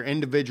clean up their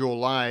individual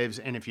lives.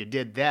 And if you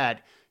did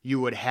that, you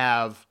would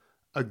have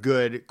a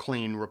good,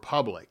 clean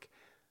republic.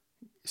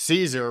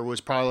 Caesar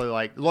was probably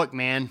like, look,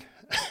 man,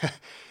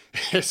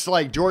 it's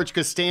like George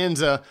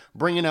Costanza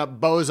bringing up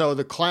Bozo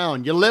the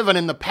Clown. You're living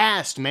in the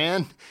past,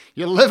 man.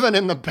 You're living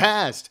in the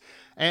past.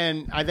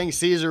 And I think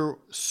Caesar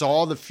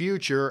saw the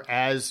future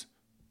as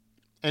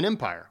an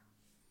empire.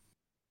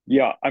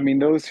 Yeah, I mean,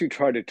 those who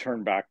try to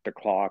turn back the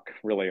clock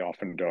really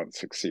often don't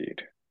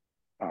succeed.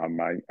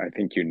 I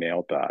think you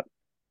nailed that.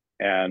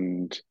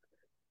 And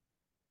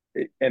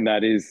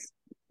that is,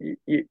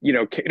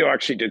 Cato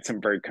actually did some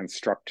very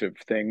constructive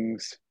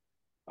things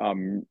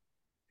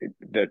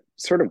that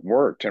sort of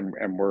worked and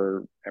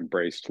were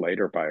embraced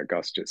later by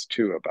Augustus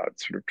too, about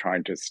sort of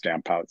trying to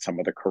stamp out some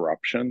of the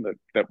corruption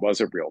that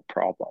was a real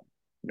problem.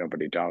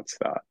 Nobody doubts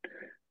that.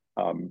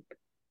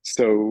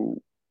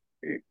 So,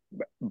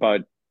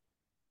 but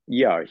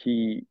yeah,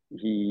 he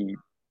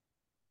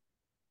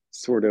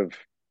sort of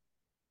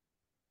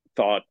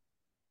thought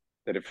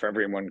that if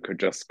everyone could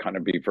just kind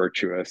of be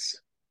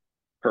virtuous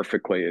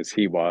perfectly as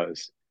he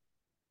was,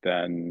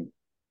 then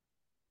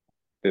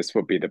this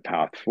would be the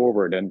path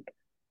forward, and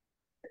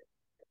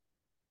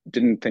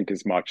didn't think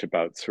as much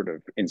about sort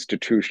of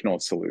institutional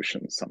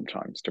solutions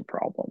sometimes to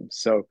problems.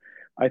 So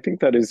I think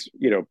that is,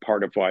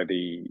 part of why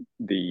the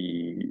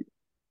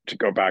to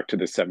go back to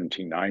the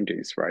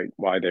 1790s, right?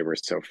 Why they were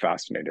so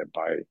fascinated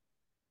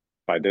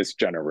by this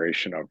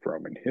generation of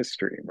Roman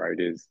history, right?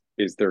 Is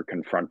they're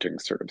confronting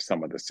sort of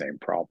some of the same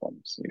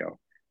problems,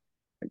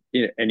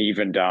 and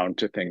even down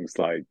to things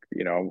like,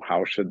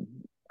 how should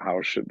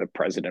the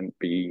president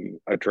be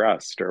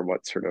addressed, or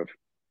what sort of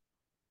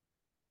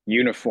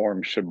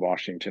uniform should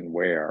Washington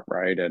wear,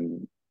 right?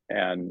 And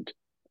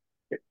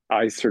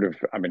I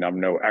mean, I'm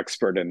no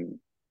expert in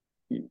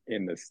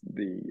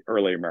the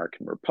early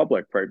American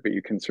Republic, right? But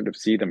you can sort of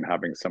see them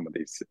having some of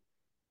these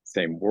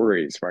same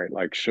worries, right?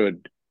 Like,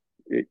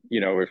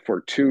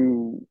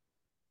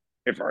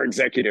 if our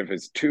executive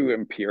is too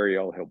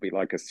imperial, he'll be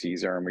like a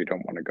Caesar, and we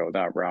don't want to go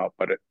that route.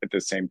 But at the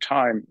same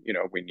time,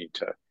 we need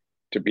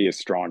to be a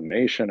strong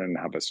nation and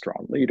have a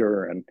strong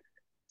leader. And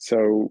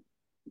so,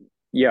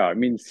 yeah, I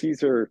mean,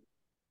 Caesar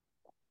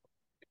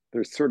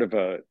there's sort of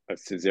a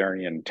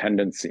Caesarian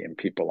tendency in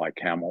people like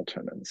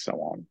Hamilton and so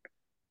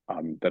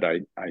on, that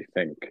I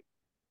think,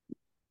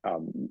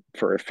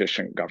 for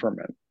efficient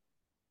government.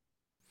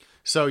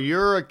 So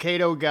you're a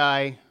Cato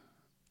guy.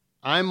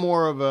 I'm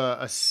more of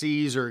a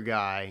Caesar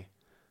guy.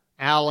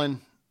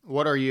 Alan,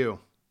 what are you?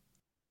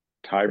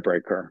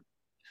 Tiebreaker.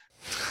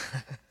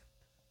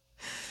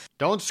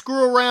 Don't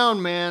screw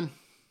around, man.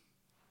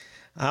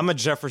 I'm a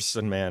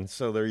Jefferson man,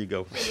 so there you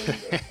go.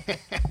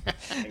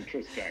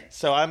 Interesting.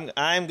 So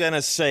I'm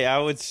gonna say I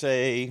would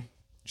say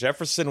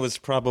Jefferson was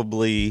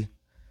probably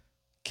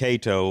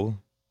Cato,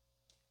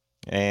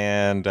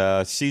 and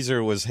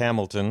Caesar was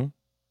Hamilton.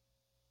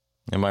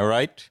 Am I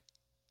right?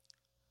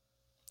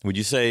 Would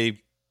you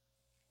say?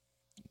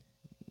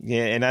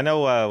 Yeah, and I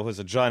know was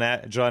it John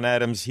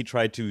Adams? He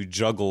tried to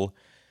juggle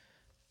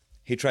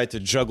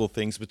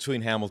things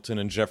between Hamilton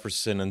and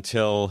Jefferson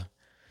until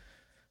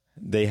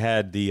they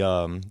had the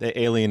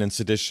Alien and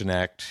Sedition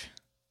Act,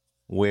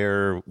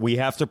 where we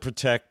have to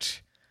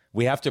protect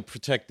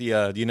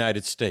the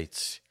United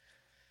States,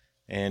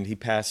 and he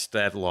passed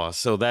that law.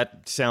 So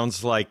that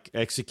sounds like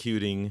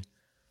executing.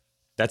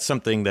 That's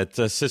something that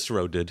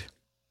Cicero did.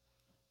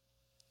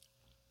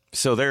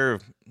 So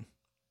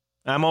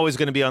I'm always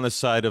going to be on the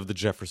side of the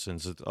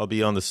Jeffersons. I'll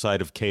be on the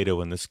side of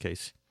Cato in this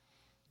case.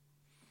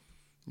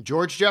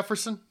 George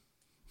Jefferson?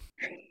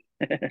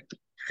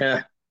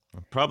 Yeah.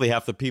 Probably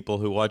half the people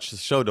who watch the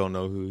show don't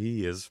know who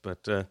he is, but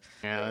yeah,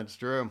 that's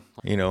true.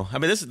 I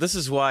mean, this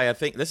is why I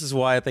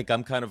think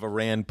I'm kind of a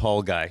Rand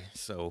Paul guy.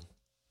 So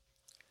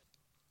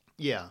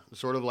yeah,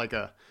 sort of like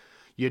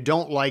you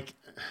don't like.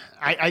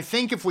 I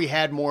think if we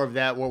had more of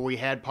that, where we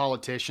had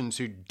politicians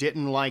who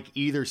didn't like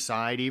either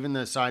side, even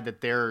the side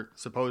that they're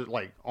supposed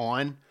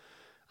on,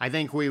 I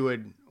think we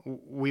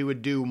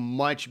would do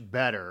much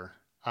better.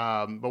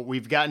 But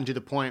we've gotten to the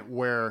point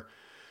where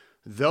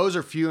those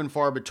are few and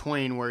far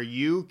between, where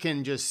you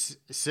can just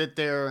sit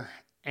there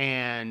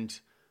and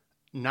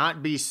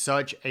not be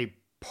such a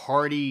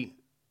party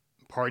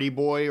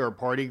boy or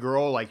party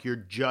girl, like you're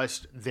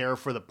just there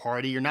for the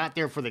party. You're not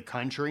there for the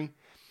country.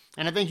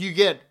 And I think you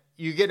get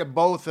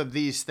both of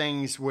these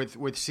things with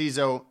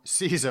Caesar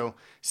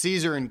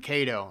and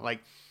Cato.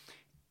 Like,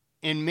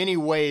 in many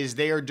ways,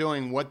 they are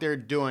doing what they're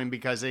doing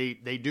because they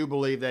do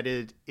believe that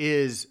it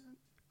is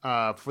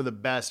for the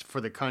best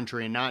for the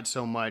country and not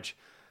so much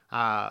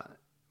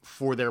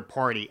for their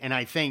party. And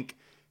I think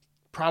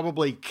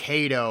probably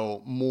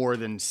Cato more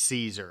than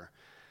Caesar.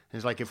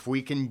 It's like, if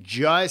we can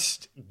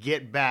just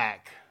get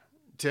back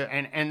to,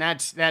 and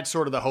that's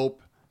sort of the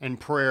hope and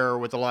prayer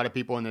with a lot of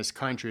people in this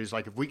country, is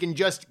like, if we can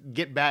just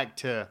get back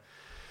to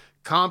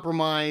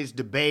compromise,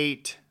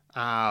 debate,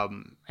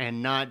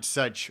 and not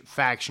such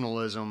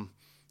factionalism,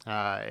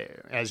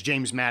 as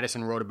James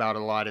Madison wrote about a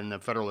lot in the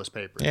Federalist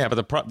Papers. yeah,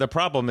 but the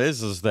problem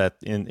is that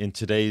in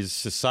today's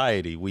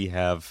society we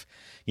have,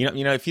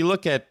 if you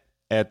look at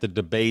the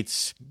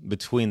debates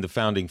between the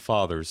founding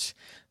fathers,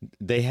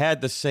 they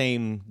had the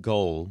same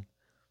goal.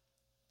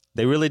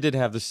 They really did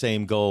have the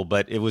same goal,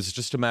 but it was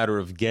just a matter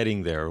of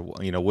getting there.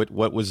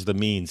 What was the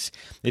means?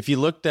 If you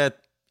looked at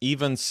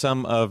even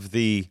some of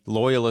the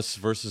loyalists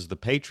versus the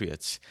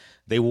patriots,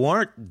 they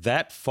weren't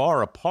that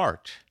far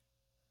apart.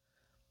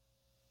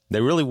 They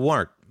really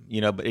weren't,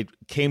 but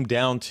it came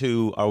down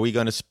to, are we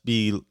going to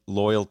be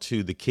loyal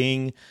to the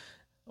king,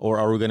 or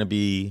are we going to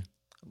be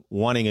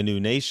wanting a new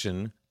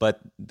nation?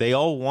 But they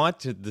all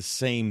wanted the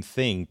same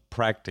thing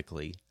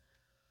practically.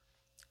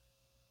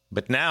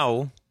 But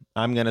now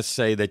I'm going to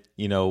say that,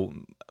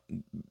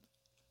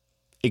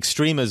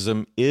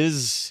 extremism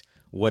is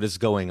what is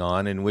going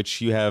on, in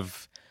which you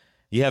have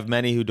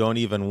many who don't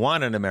even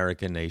want an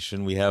American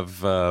nation. We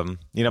have,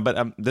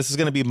 but this is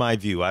going to be my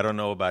view. I don't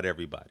know about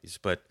everybody's,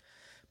 but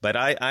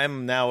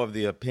I'm now of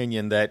the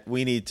opinion that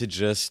we need to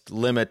just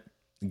limit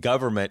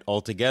government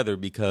altogether,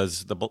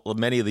 because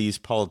many of these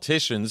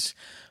politicians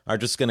are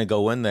just going to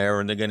go in there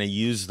and they're going to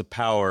use the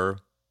power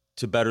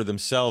to better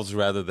themselves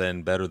rather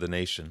than better the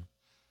nation.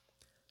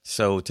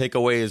 So take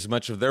away as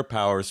much of their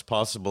power as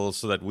possible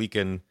so that we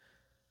can,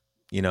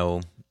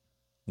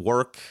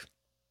 work,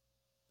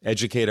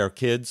 educate our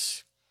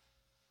kids,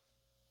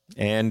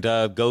 and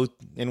go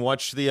and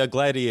watch the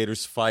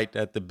gladiators fight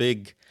at the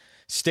big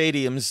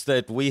stadiums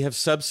that we have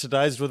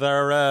subsidized with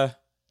our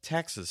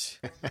taxes.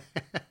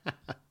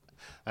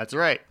 That's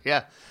right.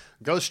 Yeah.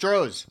 Go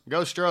Stros.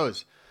 Go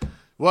Stros.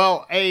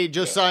 Well, hey,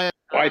 Josiah.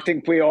 Well, I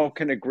think we all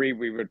can agree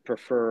we would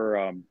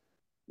prefer,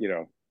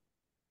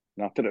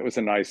 not that it was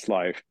a nice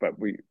life, but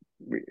we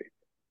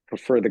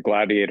prefer the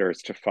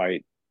gladiators to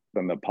fight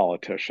than the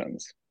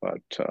politicians.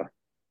 But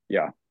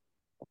yeah.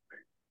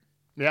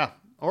 Yeah.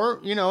 Or,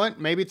 you know what?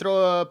 Maybe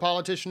throw a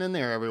politician in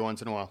there every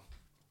once in a while.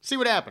 See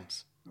what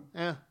happens.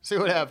 Yeah. See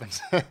what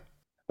happens.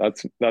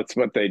 That's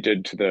what they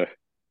did to the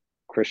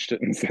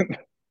Christians in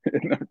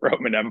the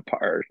Roman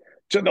Empire.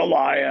 To the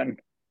lion.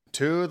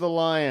 To the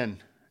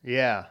lion.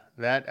 Yeah.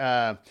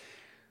 That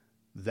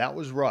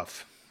was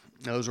rough.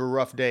 Those were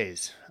rough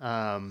days.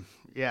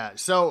 Yeah.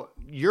 So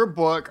your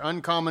book,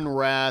 Uncommon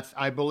Wrath,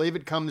 I believe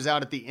it comes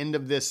out at the end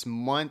of this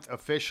month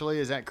officially.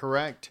 Is that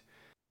correct?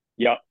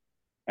 Yeah,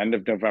 end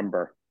of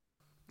November.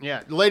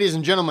 Yeah. Ladies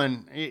and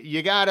gentlemen,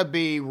 you got to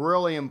be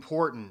really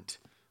important,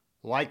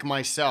 like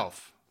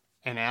myself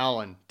and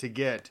Alan, to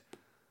get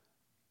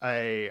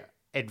a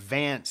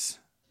advance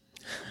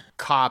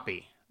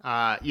copy.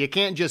 You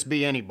can't just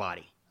be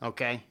anybody,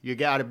 okay? You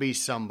got to be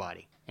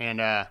somebody. And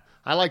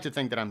I like to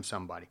think that I'm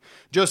somebody.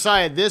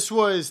 Josiah, this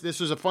was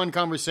a fun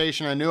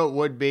conversation. I knew it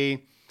would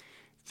be.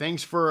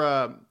 Thanks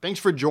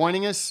for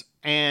joining us.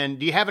 And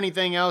do you have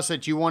anything else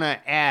that you want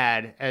to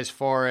add as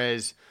far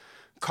as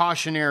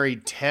cautionary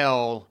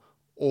tale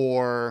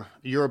or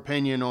your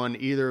opinion on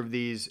either of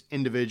these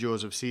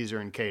individuals of Caesar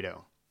and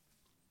Cato?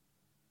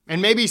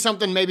 And maybe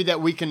something that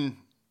we can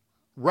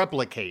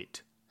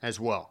replicate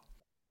as well.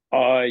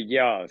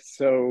 Yeah.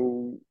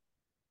 So,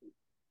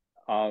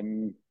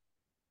 um,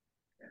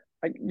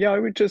 I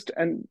would just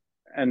and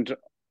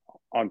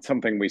on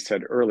something we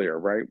said earlier,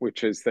 right?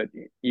 Which is that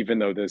even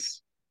though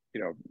this,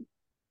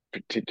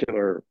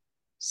 particular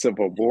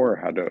civil war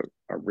had a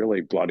really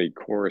bloody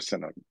course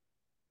and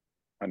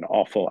an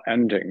awful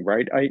ending,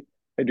 right? I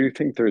do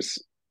think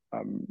there's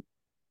um,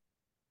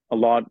 a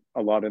lot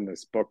in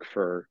this book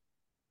for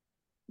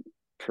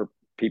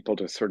people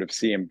to sort of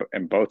see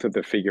in both of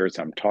the figures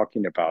I'm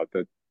talking about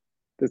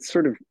that's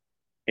sort of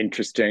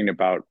interesting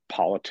about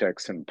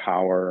politics and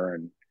power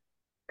and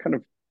kind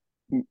of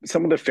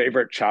some of the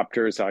favorite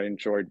chapters I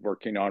enjoyed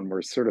working on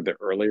were sort of the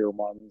earlier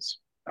ones,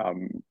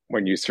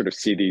 when you sort of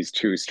see these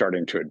two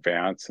starting to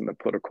advance in the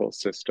political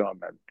system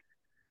and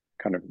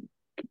kind of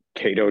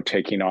Cato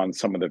taking on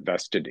some of the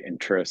vested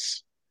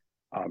interests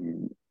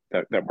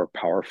that were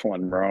powerful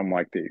in Rome,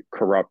 like the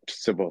corrupt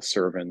civil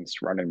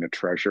servants running the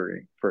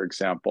treasury, for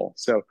example.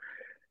 So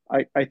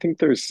I think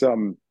there's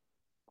some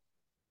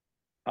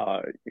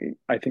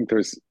I think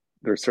there's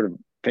sort of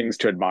things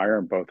to admire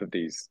in both of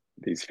these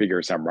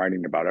figures I'm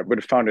writing about. I would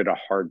have found it a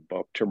hard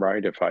book to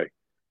write if I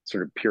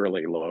sort of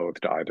purely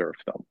loathed either of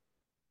them.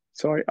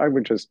 So I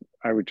would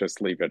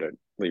just leave it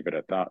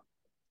at that.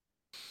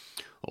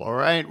 All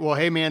right. Well,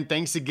 hey, man,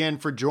 thanks again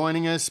for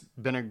joining us.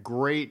 Been a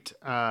great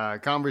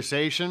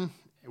conversation.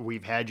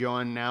 We've had you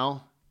on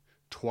now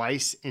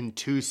twice in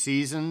 2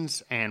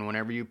 seasons. And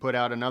whenever you put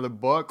out another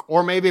book,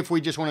 or maybe if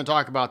we just want to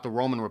talk about the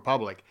Roman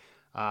Republic,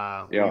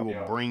 we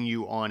will bring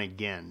you on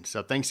again.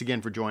 So thanks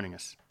again for joining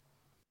us.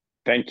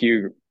 Thank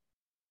you.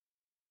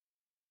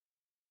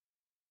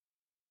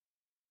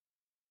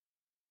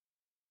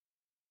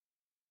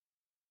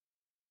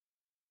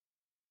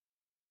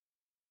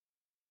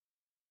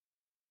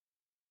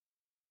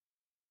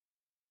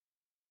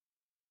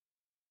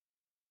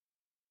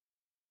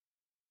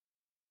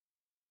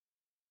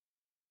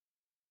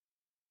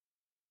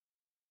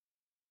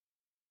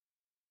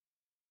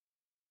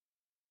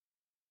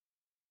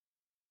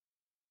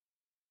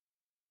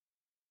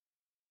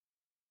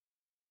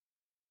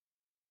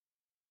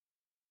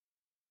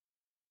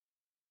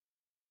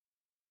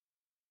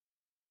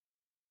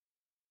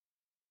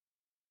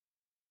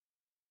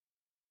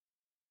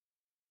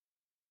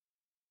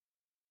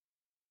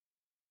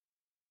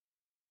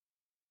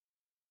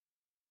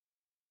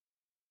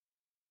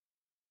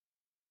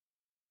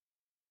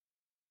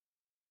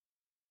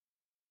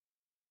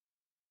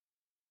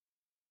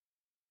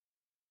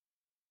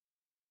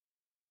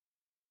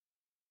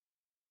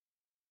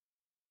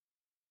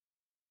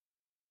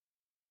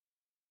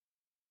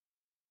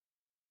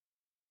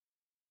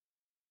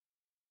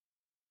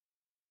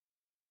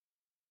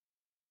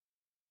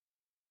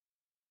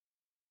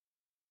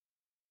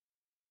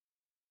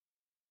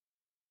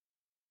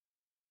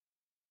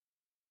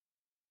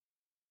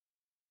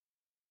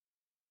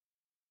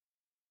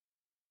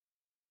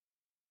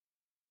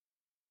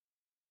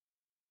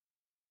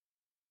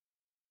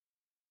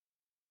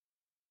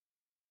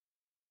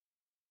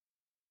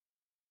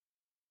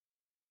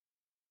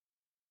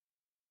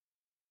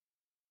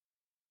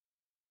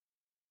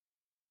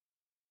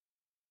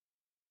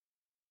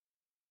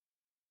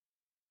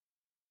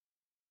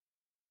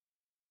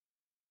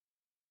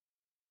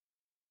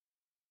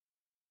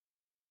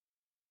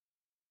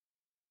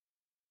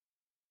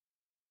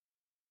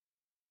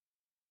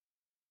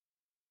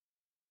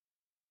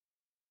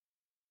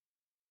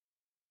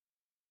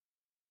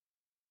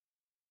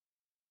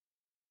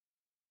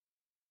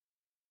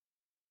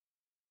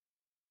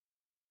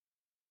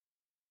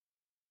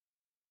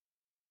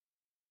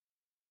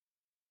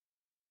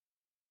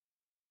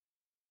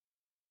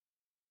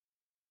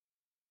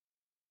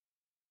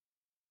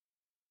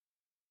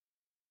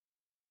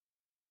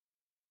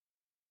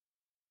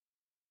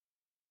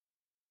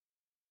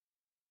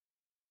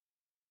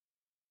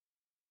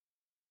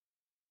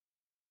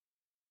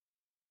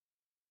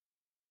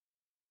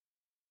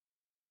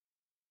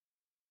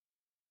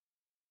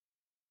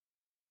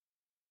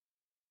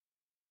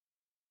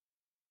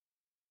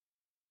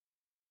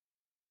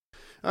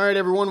 All right,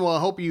 everyone. Well, I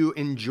hope you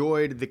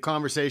enjoyed the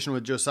conversation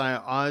with Josiah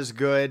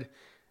Osgood.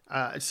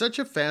 It's such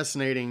a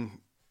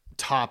fascinating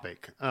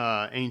topic,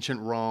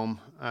 ancient Rome.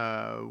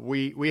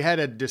 We had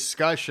a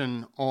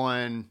discussion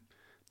on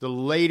the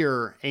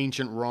later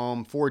ancient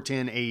Rome,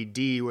 410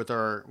 AD, with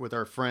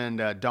our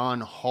friend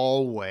Don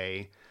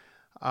Hallway.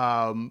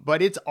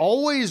 But it's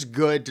always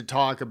good to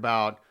talk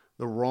about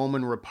the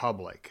Roman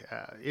Republic.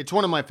 It's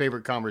one of my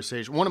favorite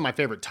conversations, one of my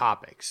favorite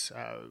topics.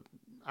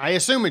 I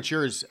assume it's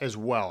yours as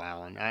well,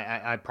 Alan.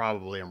 I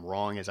probably am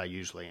wrong, as I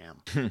usually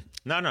am.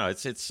 No,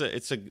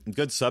 it's a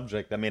good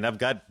subject. I mean, I've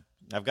got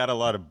a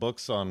lot of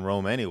books on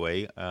Rome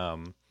anyway. I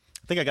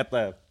think I got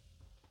the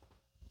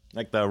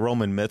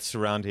Roman myths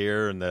around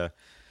here and a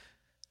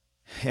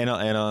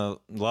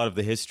lot of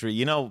the history.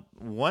 You know,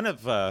 one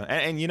of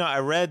I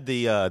read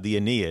the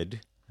Aeneid.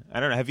 I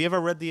don't know. Have you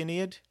ever read the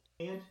Aeneid?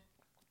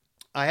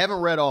 I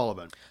haven't read all of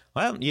it.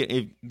 Well,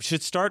 you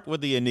should start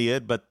with the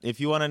Aeneid, but if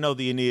you want to know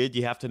the Aeneid,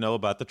 you have to know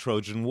about the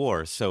Trojan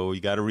War. So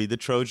you got to read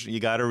you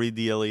got to read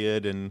the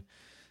Iliad, and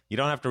you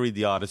don't have to read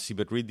the Odyssey,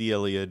 but read the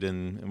Iliad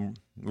and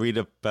read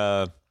up.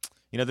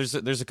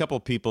 There's a couple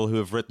of people who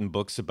have written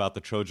books about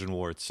the Trojan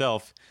War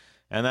itself,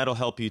 and that'll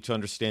help you to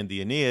understand the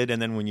Aeneid. And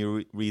then when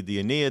you read the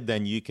Aeneid,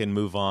 then you can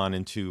move on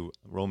into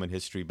Roman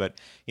history. But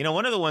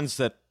one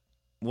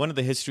of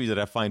the history that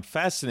I find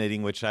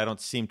fascinating, which I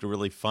don't seem to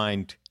really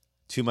find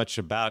too much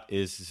about,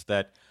 is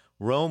that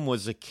Rome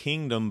was a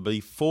kingdom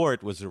before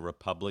it was a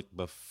republic,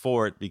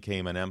 before it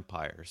became an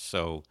empire.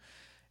 So,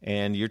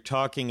 and you're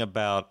talking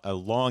about a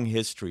long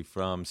history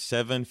from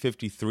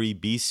 753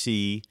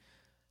 BC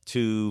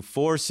to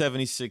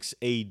 476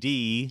 AD,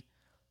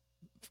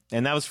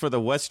 and that was for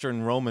the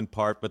Western Roman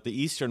part, but the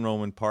Eastern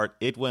Roman part,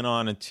 it went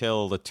on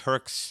until the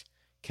Turks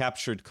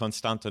captured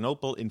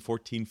Constantinople in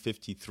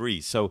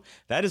 1453. So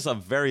that is a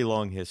very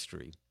long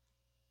history.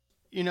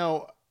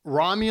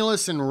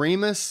 Romulus and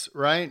Remus,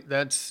 right?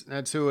 That's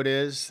who it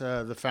is.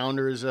 The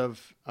founders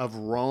of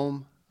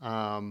Rome.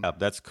 Yeah,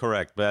 that's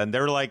correct. And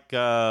they're like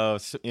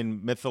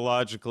in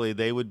mythologically,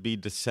 they would be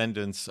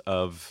descendants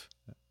of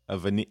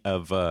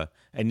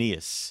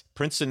Aeneas,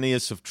 Prince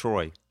Aeneas of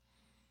Troy.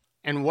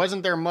 And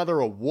wasn't their mother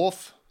a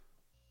wolf?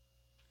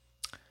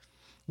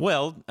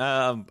 Well,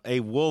 a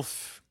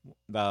wolf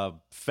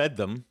fed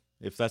them.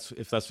 If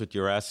that's what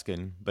you're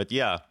asking. But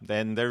yeah,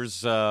 then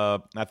there's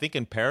I think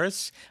in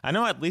Paris. I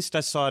know at least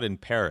I saw it in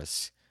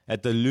Paris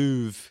at the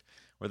Louvre,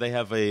 where they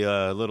have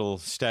a little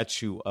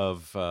statue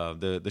of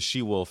the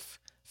she-wolf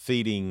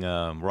feeding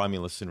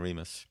Romulus and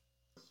Remus.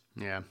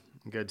 Yeah,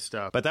 good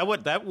stuff. But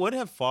that would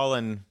have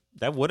fallen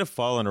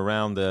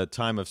around the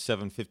time of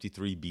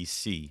 753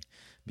 BC,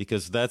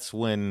 because that's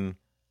when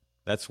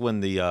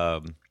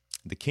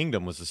the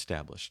kingdom was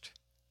established.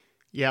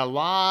 Yeah, a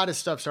lot of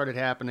stuff started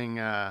happening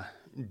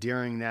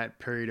during that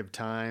period of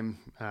time,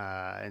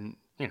 and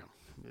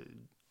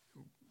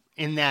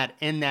in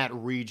that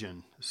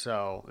region.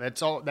 So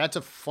that's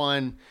a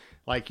fun,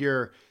 like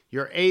your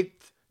 8th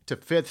to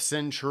 5th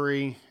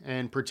century,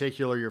 in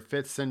particular your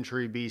 5th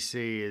century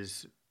BC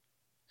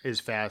is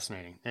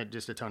fascinating.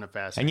 Just a ton of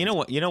fascinating.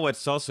 And you know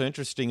what's also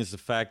interesting is the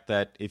fact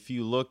that if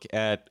you look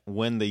at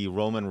when the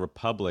Roman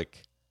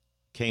Republic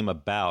came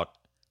about,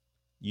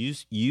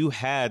 you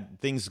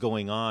had things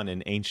going on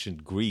in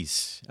ancient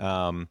Greece.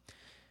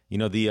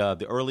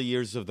 The early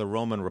years of the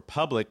Roman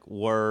Republic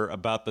were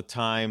about the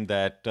time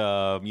that,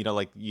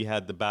 like you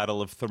had the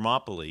Battle of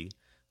Thermopylae,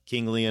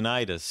 King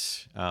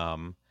Leonidas,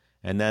 and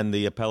then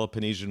the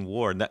Peloponnesian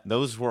War. And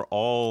those were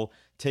all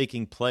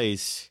taking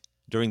place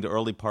during the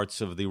early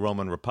parts of the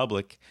Roman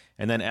Republic.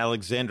 And then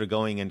Alexander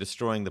going and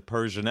destroying the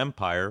Persian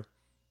Empire.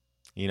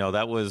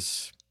 That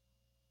was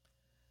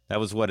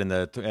what, in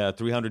the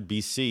 300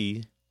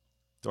 BC,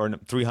 or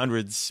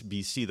 300s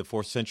BC, the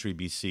 4th century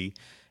BC.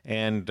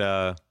 And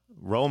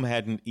Rome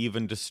hadn't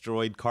even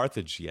destroyed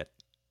Carthage yet.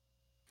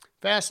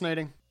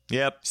 Fascinating.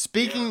 Yep.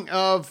 Speaking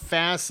of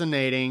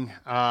fascinating,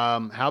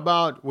 how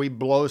about we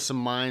blow some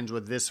minds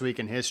with This Week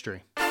in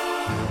History?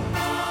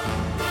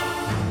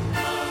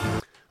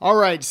 All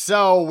right,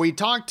 so we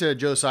talked to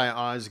Josiah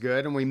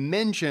Osgood, and we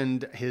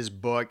mentioned his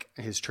book,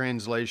 his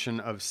translation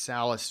of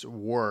Sallust's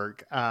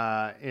work,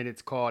 and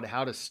it's called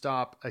How to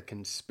Stop a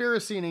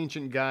Conspiracy, an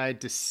Ancient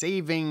Guide to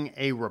Saving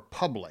a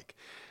Republic.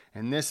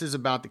 And this is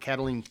about the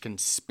Catiline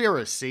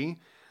conspiracy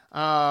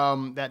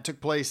that took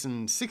place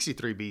in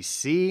 63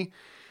 BC.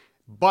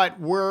 But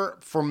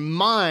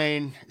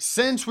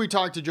since we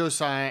talked to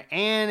Josiah,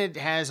 and it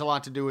has a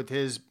lot to do with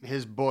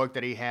his book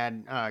that he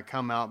had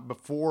come out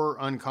before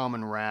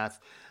Uncommon Wrath,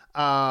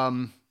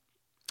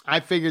 I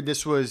figured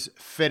this was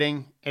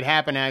fitting. It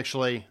happened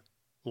actually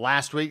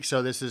last week,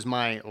 so this is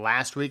my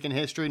last week in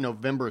history,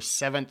 November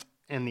 7th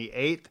and the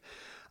 8th.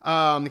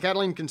 The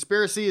Catiline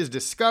conspiracy is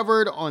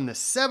discovered on the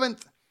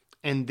 7th,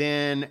 and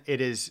then it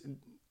is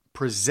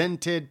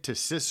presented to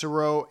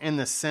Cicero in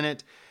the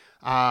Senate.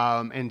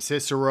 And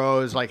Cicero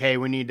is like, hey,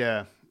 we need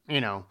to,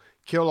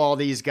 kill all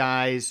these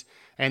guys.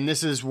 And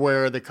this is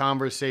where the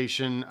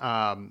conversation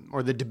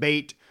or the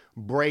debate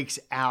breaks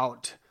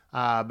out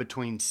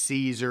between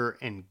Caesar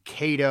and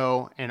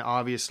Cato. And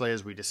obviously,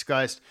 as we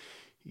discussed,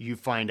 you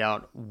find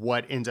out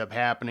what ends up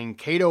happening.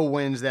 Cato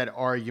wins that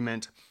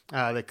argument.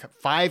 The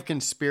 5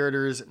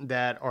 conspirators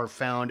that are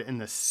found in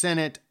the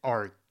Senate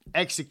are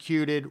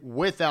executed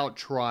without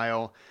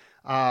trial.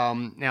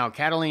 Now,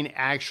 Catiline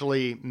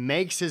actually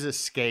makes his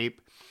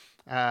escape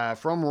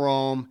from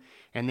Rome,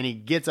 and then he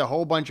gets a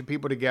whole bunch of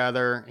people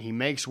together. He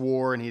makes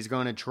war, and he's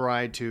going to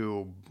try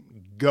to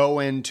go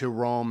into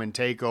Rome and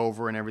take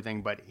over and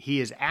everything. But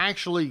he is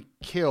actually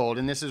killed,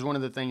 and this is one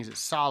of the things that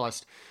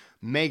Sallust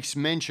makes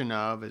mention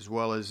of, as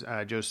well as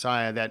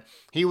Josiah, that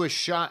he was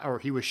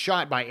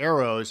shot by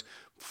arrows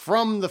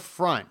from the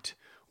front,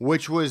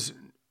 which was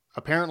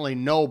apparently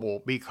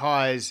noble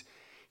because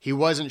he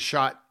wasn't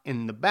shot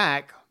in the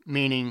back,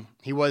 meaning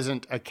he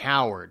wasn't a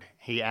coward.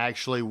 He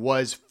actually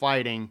was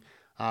fighting,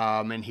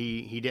 and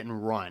he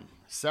didn't run.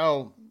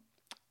 So,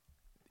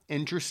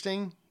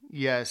 interesting.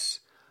 Yes,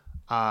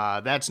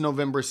 that's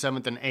November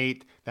 7th and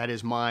 8th. That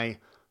is my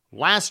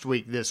last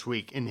week this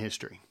week in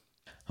history.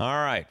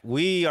 All right.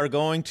 We are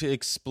going to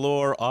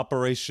explore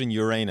Operation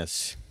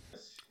Uranus.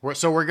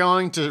 So we're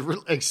going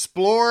to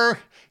explore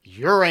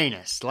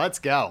Uranus. Let's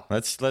go.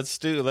 Let's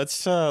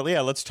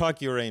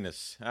talk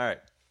Uranus. All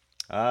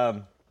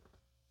right.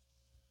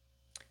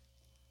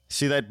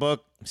 See that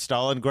book,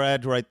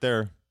 Stalingrad, right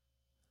there?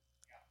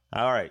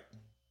 All right.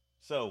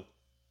 So,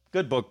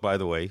 good book, by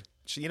the way.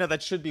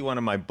 That should be one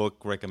of my book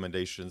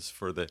recommendations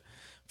for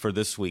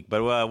this week.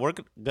 But we're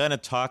going to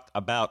talk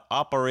about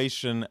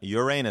Operation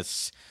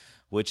Uranus,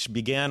 which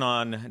began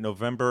on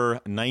November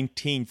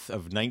 19th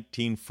of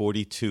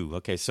 1942.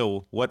 Okay,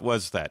 so what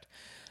was that?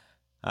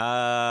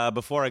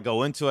 Before I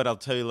go into it, I'll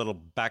tell you a little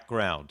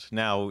background.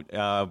 Now,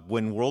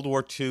 when World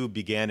War II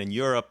began in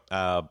Europe,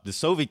 the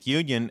Soviet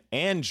Union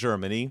and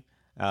Germany,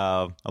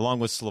 along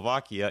with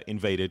Slovakia,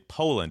 invaded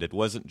Poland. It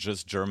wasn't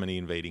just Germany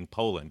invading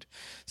Poland.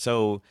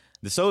 So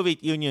the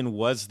Soviet Union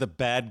was the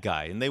bad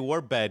guy, and they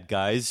were bad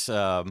guys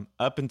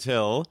up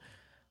until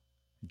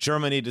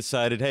Germany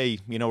decided, hey,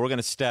 we're going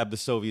to stab the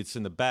Soviets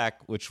in the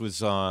back, which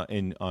was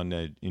in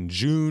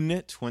June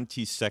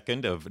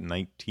 22nd of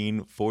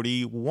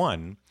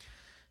 1941.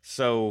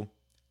 So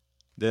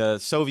the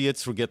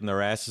Soviets were getting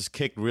their asses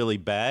kicked really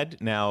bad.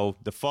 Now,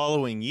 the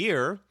following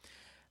year,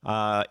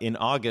 in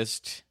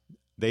August,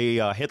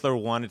 Hitler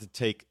wanted to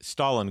take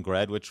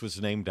Stalingrad, which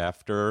was named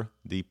after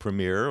the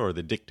premier or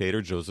the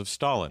dictator Joseph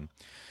Stalin.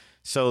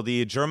 So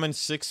the German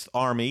Sixth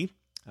Army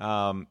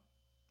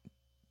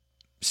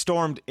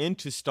stormed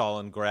into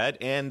Stalingrad,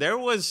 and it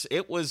was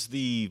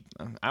the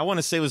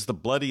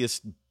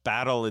bloodiest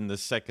battle in the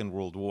Second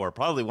World War,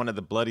 probably one of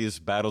the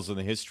bloodiest battles in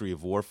the history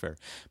of warfare.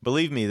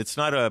 Believe me, it's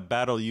not a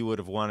battle you would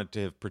have wanted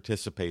to have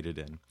participated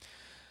in.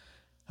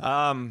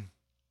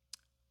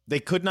 They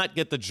could not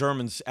get the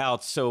Germans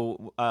out,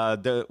 so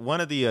one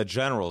of the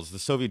generals, the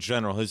Soviet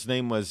general, his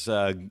name was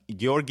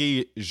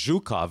Georgy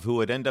Zhukov, who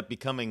would end up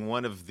becoming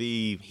one of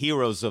the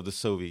heroes of the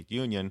Soviet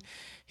Union.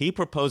 He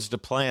proposed a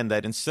plan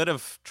that instead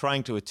of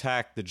trying to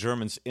attack the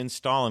Germans in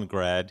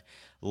Stalingrad,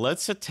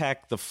 let's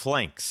attack the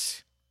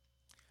flanks,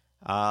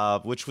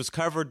 which was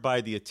covered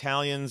by the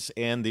Italians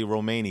and the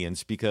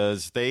Romanians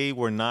because they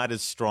were not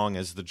as strong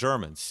as the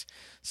Germans.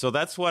 So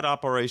that's what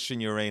Operation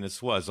Uranus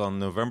was. On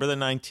November the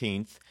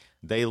 19th,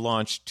 they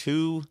launched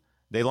a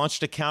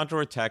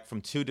counterattack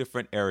from 2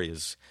 different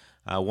areas.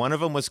 One of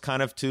them was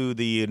kind of to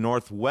the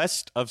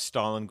northwest of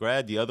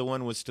Stalingrad. The other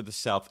one was to the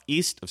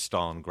southeast of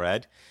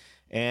Stalingrad.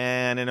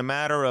 And in a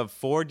matter of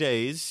 4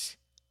 days,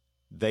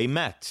 they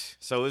met.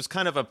 So it was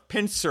kind of a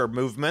pincer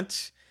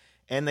movement,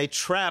 and they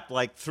trapped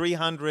like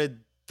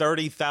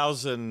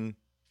 330,000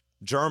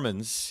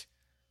 Germans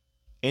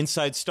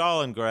inside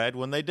Stalingrad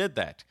when they did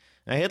that.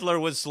 Now, Hitler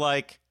was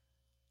like,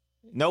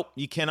 nope,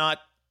 you cannot.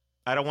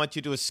 I don't want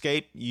you to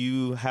escape.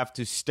 You have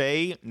to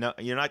stay. No,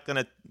 you're not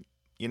gonna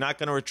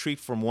retreat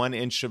from 1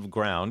 inch of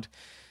ground.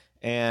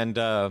 And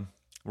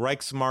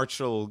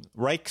Reichsmarshal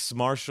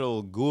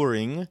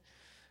Göring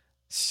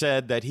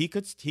said that he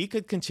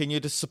could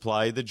continue to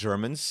supply the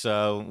Germans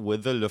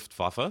with the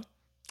Luftwaffe.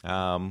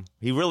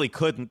 He really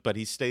couldn't, but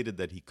he stated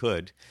that he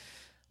could.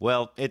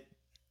 Well, it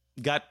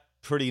got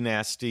pretty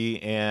nasty,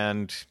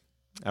 and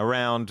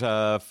around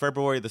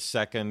February the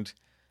 2nd,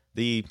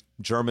 the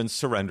Germans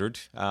surrendered.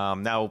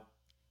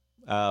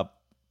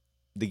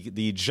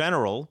 The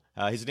general,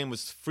 his name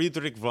was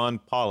Friedrich von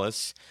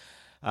Paulus.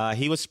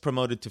 He was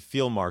promoted to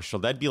field marshal.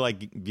 That'd be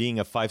like being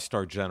a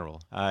 5-star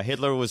general.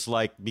 Hitler was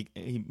like,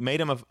 he made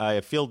him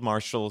a field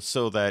marshal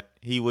so that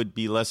he would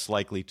be less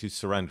likely to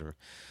surrender.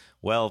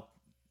 Well,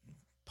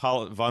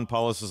 von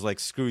Paulus was like,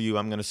 screw you,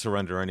 I'm going to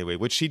surrender anyway,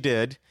 which he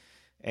did.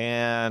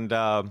 And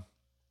and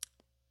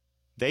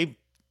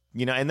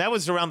that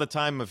was around the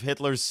time of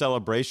Hitler's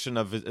celebration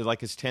of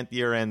like his 10th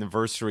year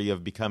anniversary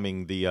of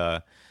becoming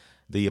the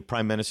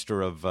prime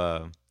minister of,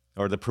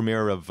 or the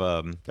premier of,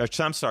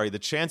 the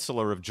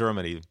chancellor of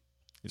Germany.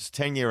 It's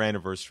 10-year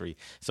anniversary.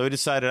 So he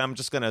decided, I'm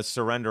just going to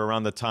surrender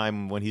around the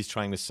time when he's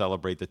trying to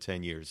celebrate the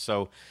 10 years.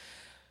 So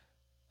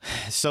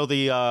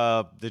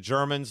the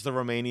Germans, the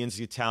Romanians,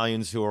 the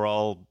Italians, who are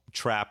all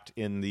trapped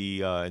in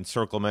the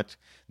encirclement,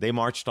 they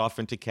marched off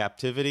into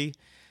captivity.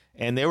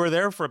 And they were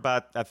there for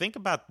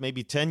about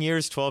maybe 10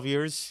 years, 12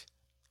 years.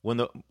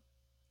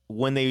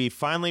 When they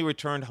finally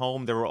returned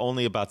home, there were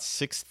only about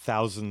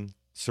 6,000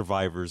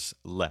 survivors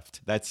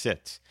left. That's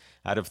it.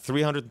 Out of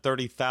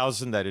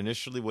 330,000 that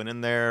initially went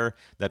in there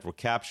that were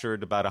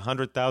captured, about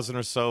 100,000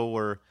 or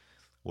so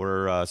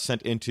were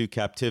sent into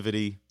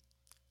captivity.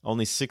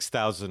 Only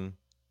 6,000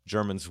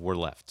 Germans were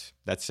left.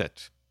 That's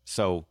it.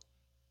 So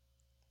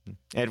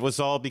it was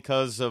all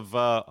because of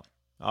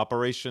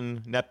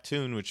Operation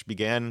Neptune, which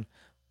began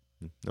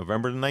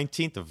November the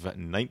 19th of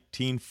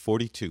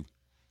 1942.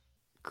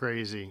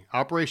 Crazy.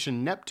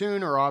 Operation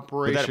Neptune or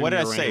Operation What did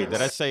Uranus? I say?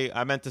 Did I say,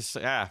 I meant to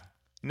say,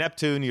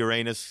 Neptune,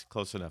 Uranus,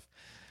 close enough.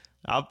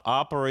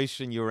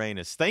 Operation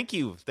Uranus. Thank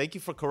you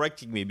for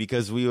correcting me,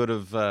 because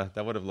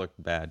that would have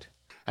looked bad.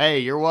 Hey,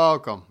 you're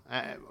welcome.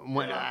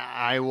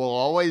 I will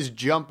always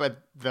jump at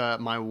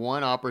my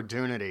one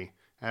opportunity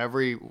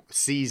every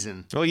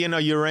season. Well,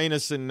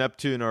 Uranus and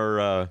Neptune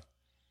are,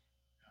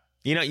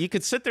 you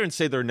could sit there and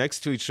say they're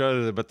next to each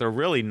other, but they're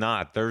really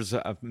not. There's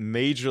a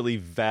majorly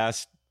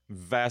vast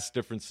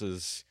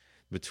differences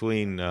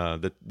between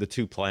the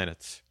two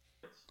planets.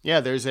 Yeah,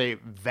 there's a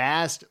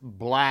vast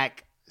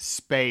black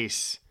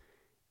space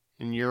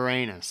in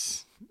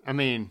Uranus. I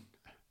mean,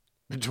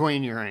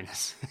 between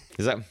Uranus.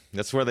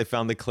 That's where they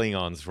found the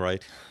Klingons,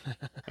 right?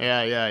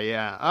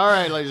 Yeah. All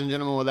right, ladies and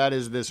gentlemen, well, that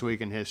is This Week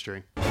in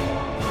History.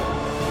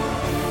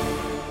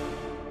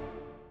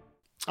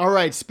 All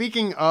right,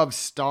 speaking of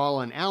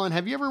Stalin, Alan,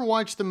 have you ever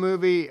watched the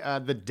movie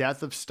The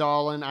Death of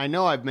Stalin? I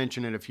know I've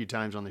mentioned it a few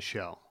times on the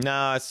show. No,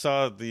 I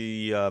saw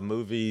the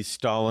movie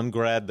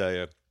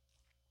Stalingrad.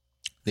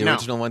 The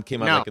original one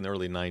came out in the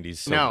early 90s.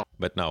 So,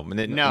 but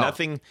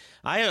nothing.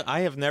 I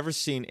have never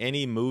seen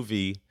any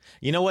movie.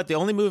 You know what? The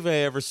only movie I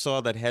ever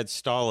saw that had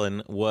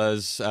Stalin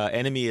was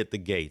Enemy at the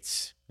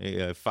Gates.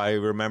 If I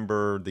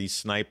remember the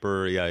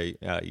sniper,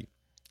 Zaitsov,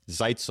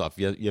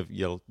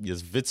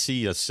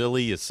 Yazvitsy,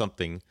 Vasily,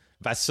 something.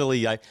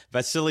 Vasily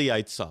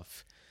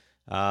Zaitsov.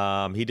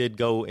 He did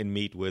go and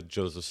meet with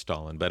Joseph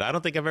Stalin, but I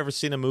don't think I've ever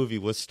seen a movie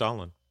with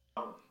Stalin.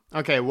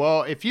 Okay,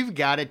 well, if you've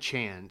got a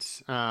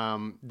chance,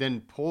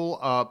 then pull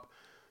up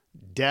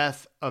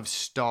Death of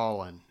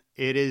Stalin.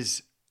 It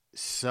is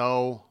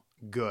so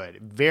good.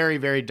 Very,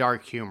 very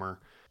dark humor.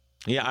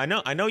 Yeah, I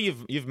know.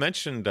 You've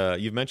mentioned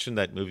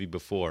that movie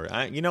before.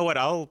 You know what?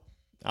 I'll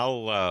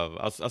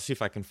see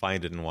if I can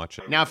find it and watch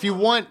it. Now, if you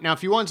want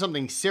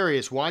something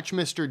serious, watch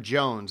Mr.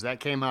 Jones. That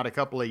came out a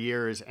couple of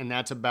years, and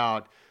that's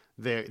about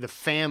the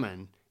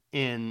famine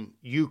in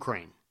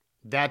Ukraine.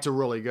 That's a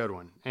really good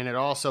one. And it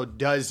also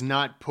does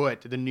not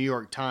put the New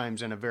York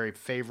Times in a very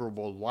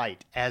favorable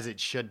light, as it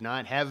should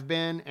not have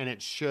been, and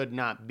it should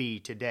not be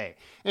today.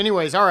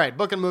 Anyways, all right,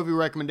 book and movie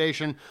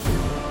recommendation.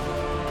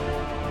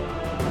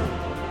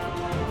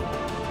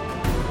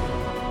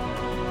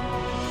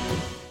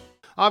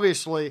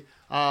 Obviously,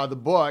 the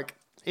book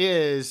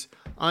is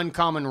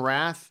Uncommon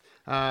Wrath,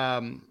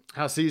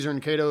 how Caesar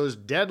and Cato's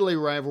deadly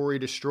rivalry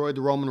destroyed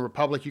the Roman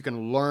Republic. You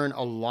can learn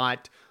a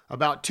lot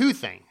about two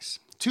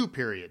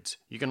periods.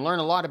 You can learn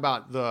a lot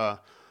about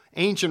the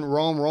ancient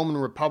Roman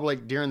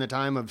Republic during the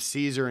time of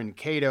Caesar and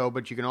Cato,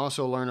 but you can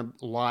also learn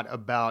a lot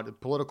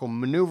about political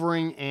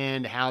maneuvering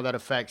and how that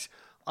affects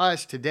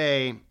us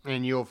today,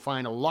 and you'll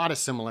find a lot of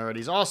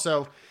similarities.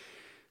 Also,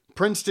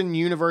 Princeton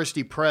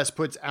University Press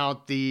puts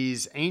out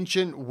these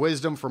Ancient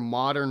Wisdom for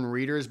Modern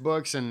Readers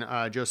books, and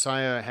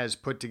Josiah has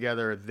put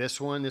together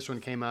this one. This one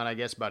came out, I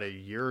guess, about a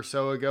year or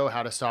so ago,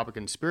 How to Stop a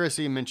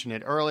Conspiracy. Mentioned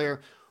it earlier.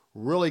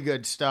 Really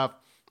good stuff.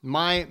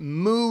 My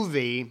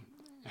movie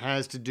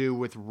has to do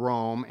with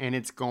Rome, and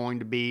it's going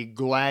to be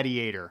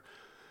Gladiator.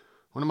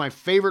 One of my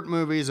favorite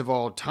movies of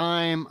all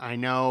time. I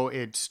know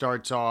it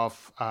starts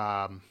off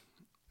a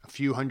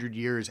few hundred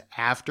years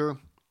after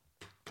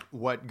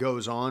what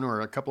goes on,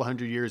 or a couple of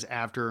hundred years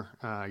after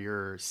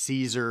your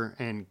Caesar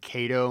and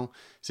Cato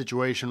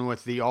situation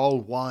with the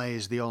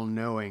all-wise, the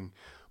all-knowing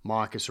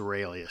Marcus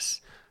Aurelius.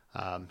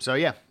 So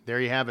yeah,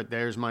 there you have it.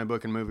 There's my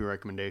book and movie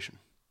recommendation.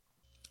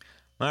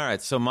 All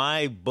right, so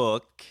my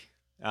book,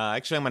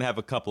 actually I'm going to have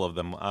a couple of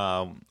them.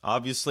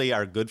 Obviously,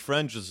 our good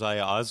friend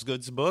Josiah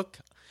Osgood's book,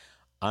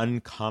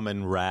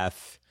 Uncommon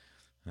Wrath.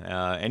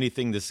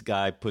 Anything this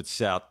guy puts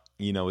out,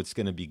 it's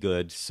going to be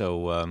good.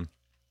 So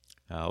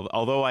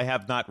although I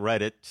have not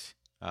read it,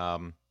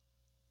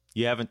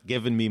 you haven't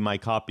given me my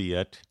copy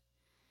yet.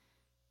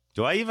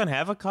 Do I even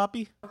have a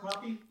copy?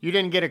 You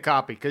didn't get a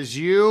copy because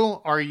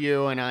you are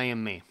you and I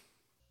am me.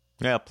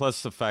 Yeah,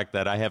 plus the fact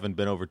that I haven't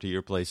been over to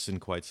your place in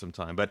quite some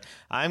time. But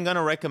I'm going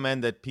to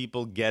recommend that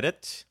people get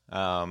it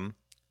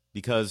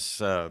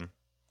because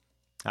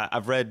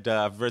I've read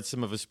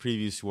some of his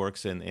previous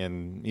works,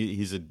 and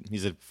he's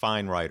a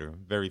fine writer,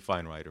 very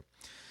fine writer.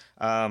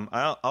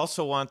 I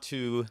also want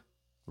to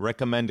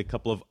recommend a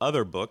couple of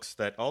other books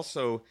that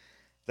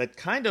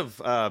kind of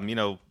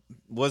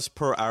was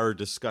per our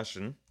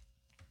discussion.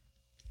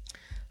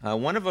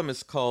 One of them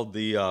is called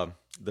the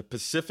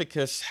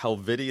Pacificus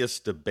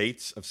Helvidius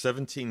Debates of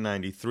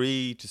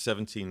 1793 to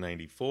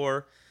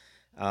 1794.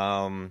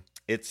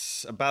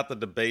 It's about the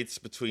debates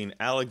between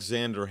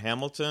Alexander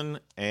Hamilton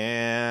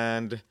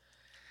and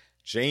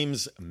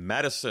James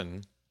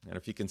Madison. And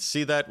if you can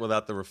see that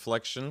without the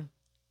reflection.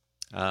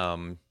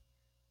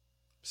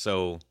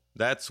 So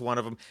that's one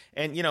of them.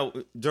 And,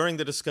 during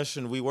the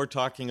discussion, we were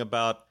talking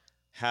about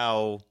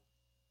how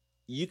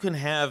you can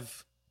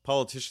have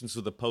politicians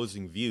with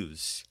opposing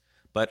views,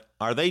 but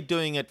are they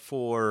doing it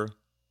for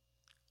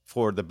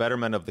the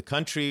betterment of the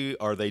country?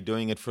 Are they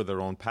doing it for their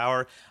own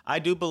power? I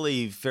do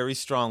believe very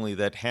strongly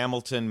that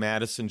Hamilton,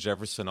 Madison,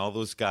 Jefferson, all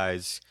those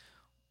guys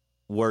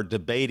were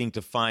debating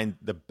to find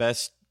the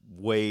best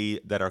way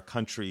that our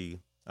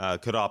country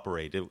could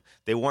operate.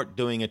 They weren't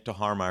doing it to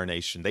harm our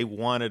nation. They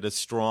wanted a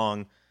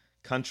strong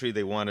country.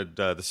 They wanted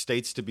the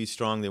states to be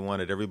strong. They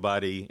wanted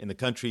everybody in the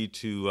country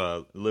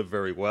to live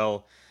very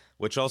well,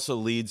 which also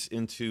leads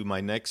into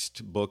my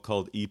next book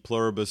called E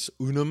Pluribus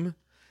Unum.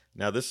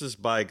 Now, this is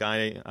by a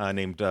guy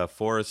named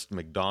Forrest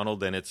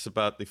McDonald, and it's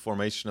about the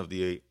formation of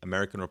the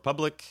American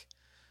Republic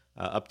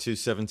up to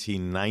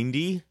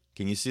 1790.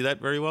 Can you see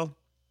that very well?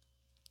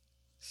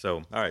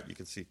 So, all right, you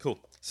can see. Cool.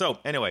 So,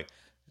 anyway,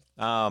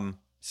 Osgood's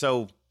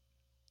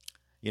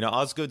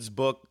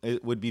book,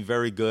 it would be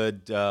very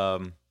good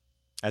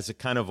as a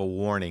kind of a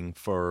warning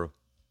for,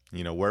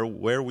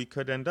 where we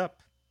could end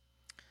up.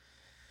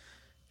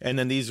 And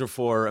then these are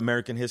for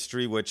American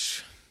history,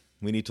 which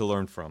we need to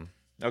learn from.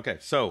 Okay,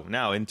 so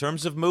now in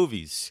terms of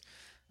movies,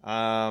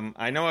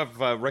 I know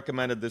I've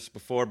recommended this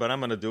before, but I'm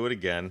going to do it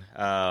again.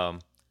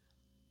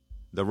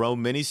 The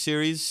Rome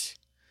miniseries.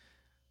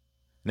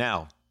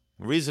 Now,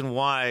 the reason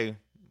why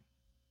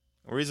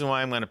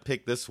I'm going to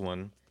pick this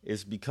one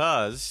is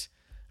because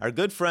our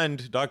good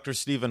friend Dr.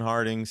 Stephen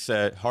Hardin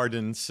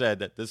said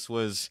that this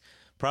was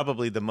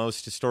probably the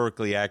most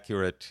historically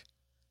accurate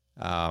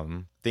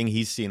thing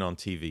he's seen on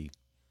TV.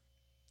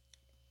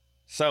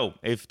 So,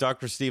 if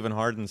Dr. Stephen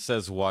Hardin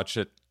says watch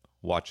it,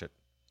 watch it.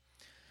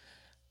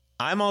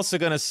 I'm also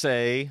going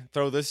to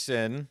throw this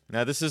in.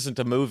 Now, this isn't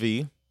a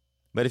movie,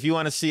 but if you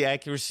want to see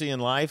accuracy in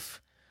life,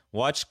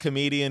 watch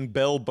comedian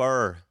Bill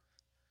Burr.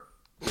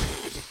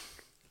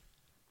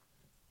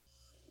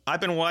 I've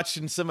been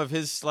watching some of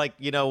his,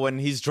 when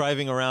he's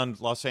driving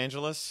around Los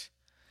Angeles.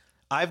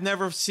 I've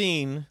never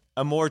seen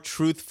a more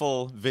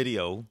truthful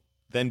video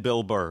than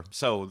Bill Burr.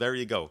 So, there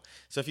you go.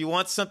 So, if you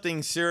want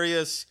something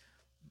serious,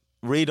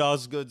 read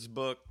Osgood's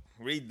book,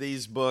 read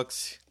these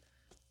books.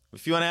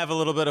 If you want to have a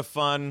little bit of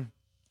fun,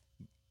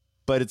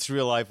 but it's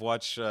real life,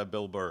 watch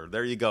Bill Burr.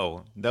 There you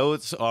go.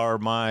 Those are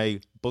my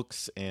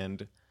books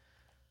and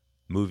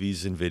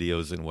movies and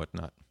videos and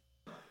whatnot.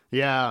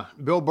 Yeah,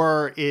 Bill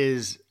Burr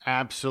is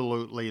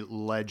absolutely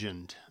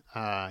legend.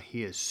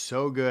 He is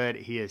so good.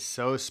 He is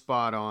so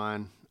spot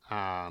on.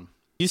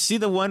 Did you see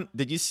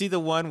the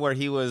one where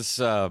he was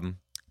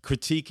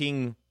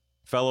critiquing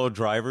fellow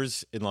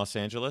drivers in Los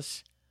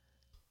Angeles?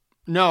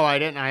 No, I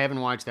didn't. I haven't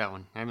watched that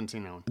one. I haven't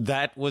seen that one.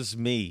 That was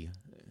me.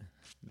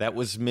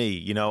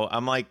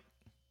 I'm like,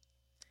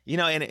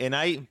 and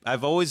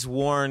I've always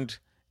warned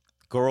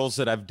girls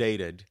that I've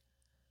dated,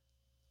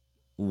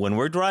 when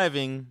we're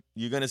driving,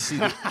 you're going to see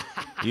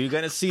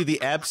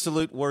the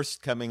absolute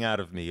worst coming out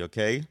of me,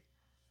 okay?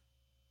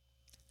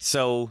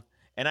 So,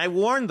 and I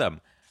warned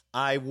them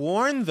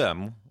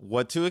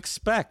what to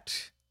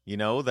expect,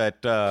 that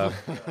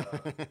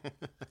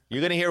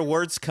you're going to hear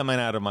words coming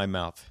out of my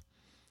mouth.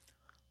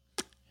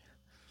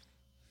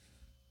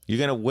 You're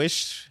going to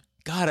wish,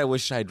 God, I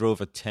wish I drove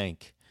a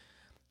tank.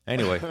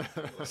 Anyway,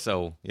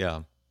 so,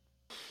 yeah.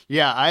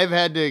 Yeah, I've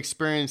had to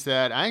experience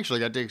that. I actually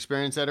got to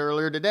experience that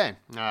earlier today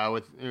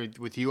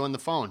with you on the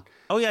phone.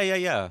 Oh,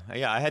 yeah.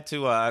 I had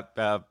to,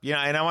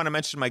 and I want to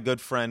mention my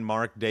good friend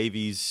Mark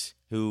Davies,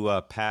 who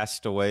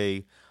passed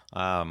away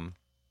on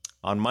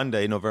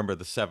Monday, November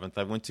the 7th.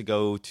 I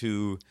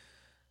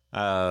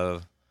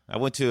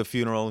went to a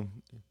funeral.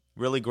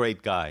 Really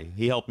great guy.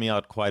 He helped me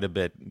out quite a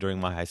bit during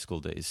my high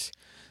school days.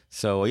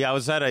 So, yeah, I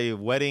was at a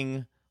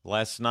wedding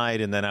last night,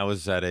 and then I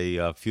was at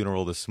a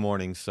funeral this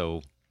morning,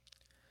 so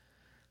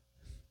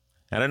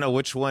I don't know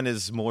which one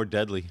is more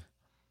deadly.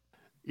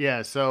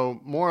 Yeah, so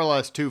more or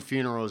less 2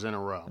 funerals in a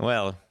row.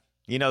 Well,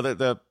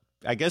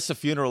 I guess a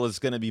funeral is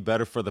going to be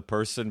better for the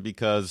person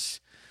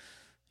because,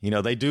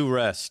 they do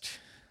rest.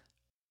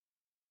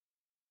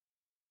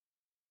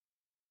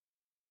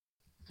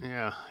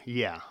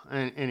 Yeah.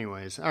 And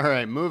anyways, all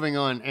right, moving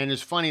on. And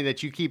it's funny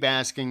that you keep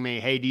asking me,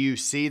 hey, do you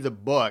see the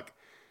book?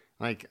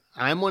 Like,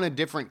 I'm on a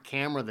different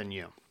camera than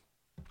you.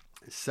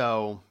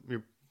 So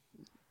you're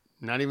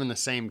not even the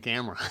same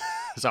camera.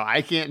 So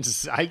I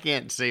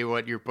can't see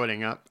what you're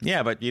putting up.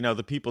 Yeah, but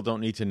the people don't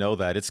need to know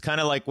that. It's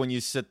kind of like when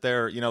you sit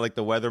there, like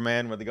the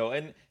weatherman, where they go,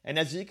 and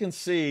as you can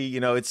see,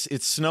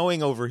 it's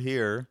snowing over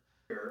here.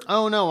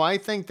 Oh no, I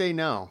think they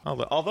know.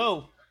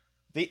 Although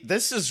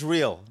this is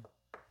real.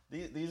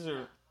 These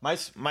are my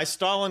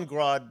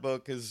Stalingrad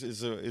book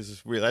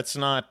is real. That's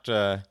not.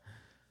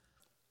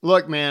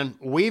 Look, man,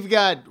 we've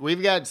got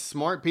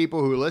smart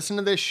people who listen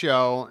to this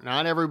show.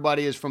 Not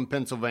everybody is from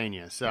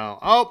Pennsylvania, so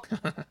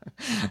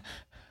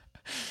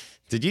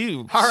Did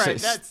you? All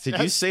right, did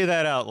you say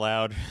that out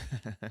loud?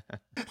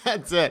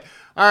 That's it.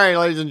 All right,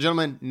 ladies and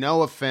gentlemen,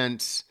 no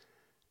offense,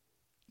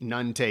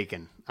 none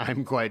taken.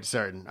 I'm quite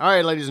certain. All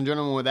right, ladies and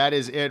gentlemen, well, that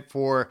is it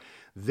for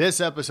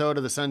this episode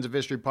of the Sons of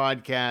History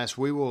podcast.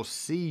 We will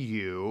see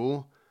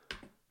you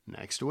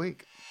next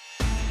week.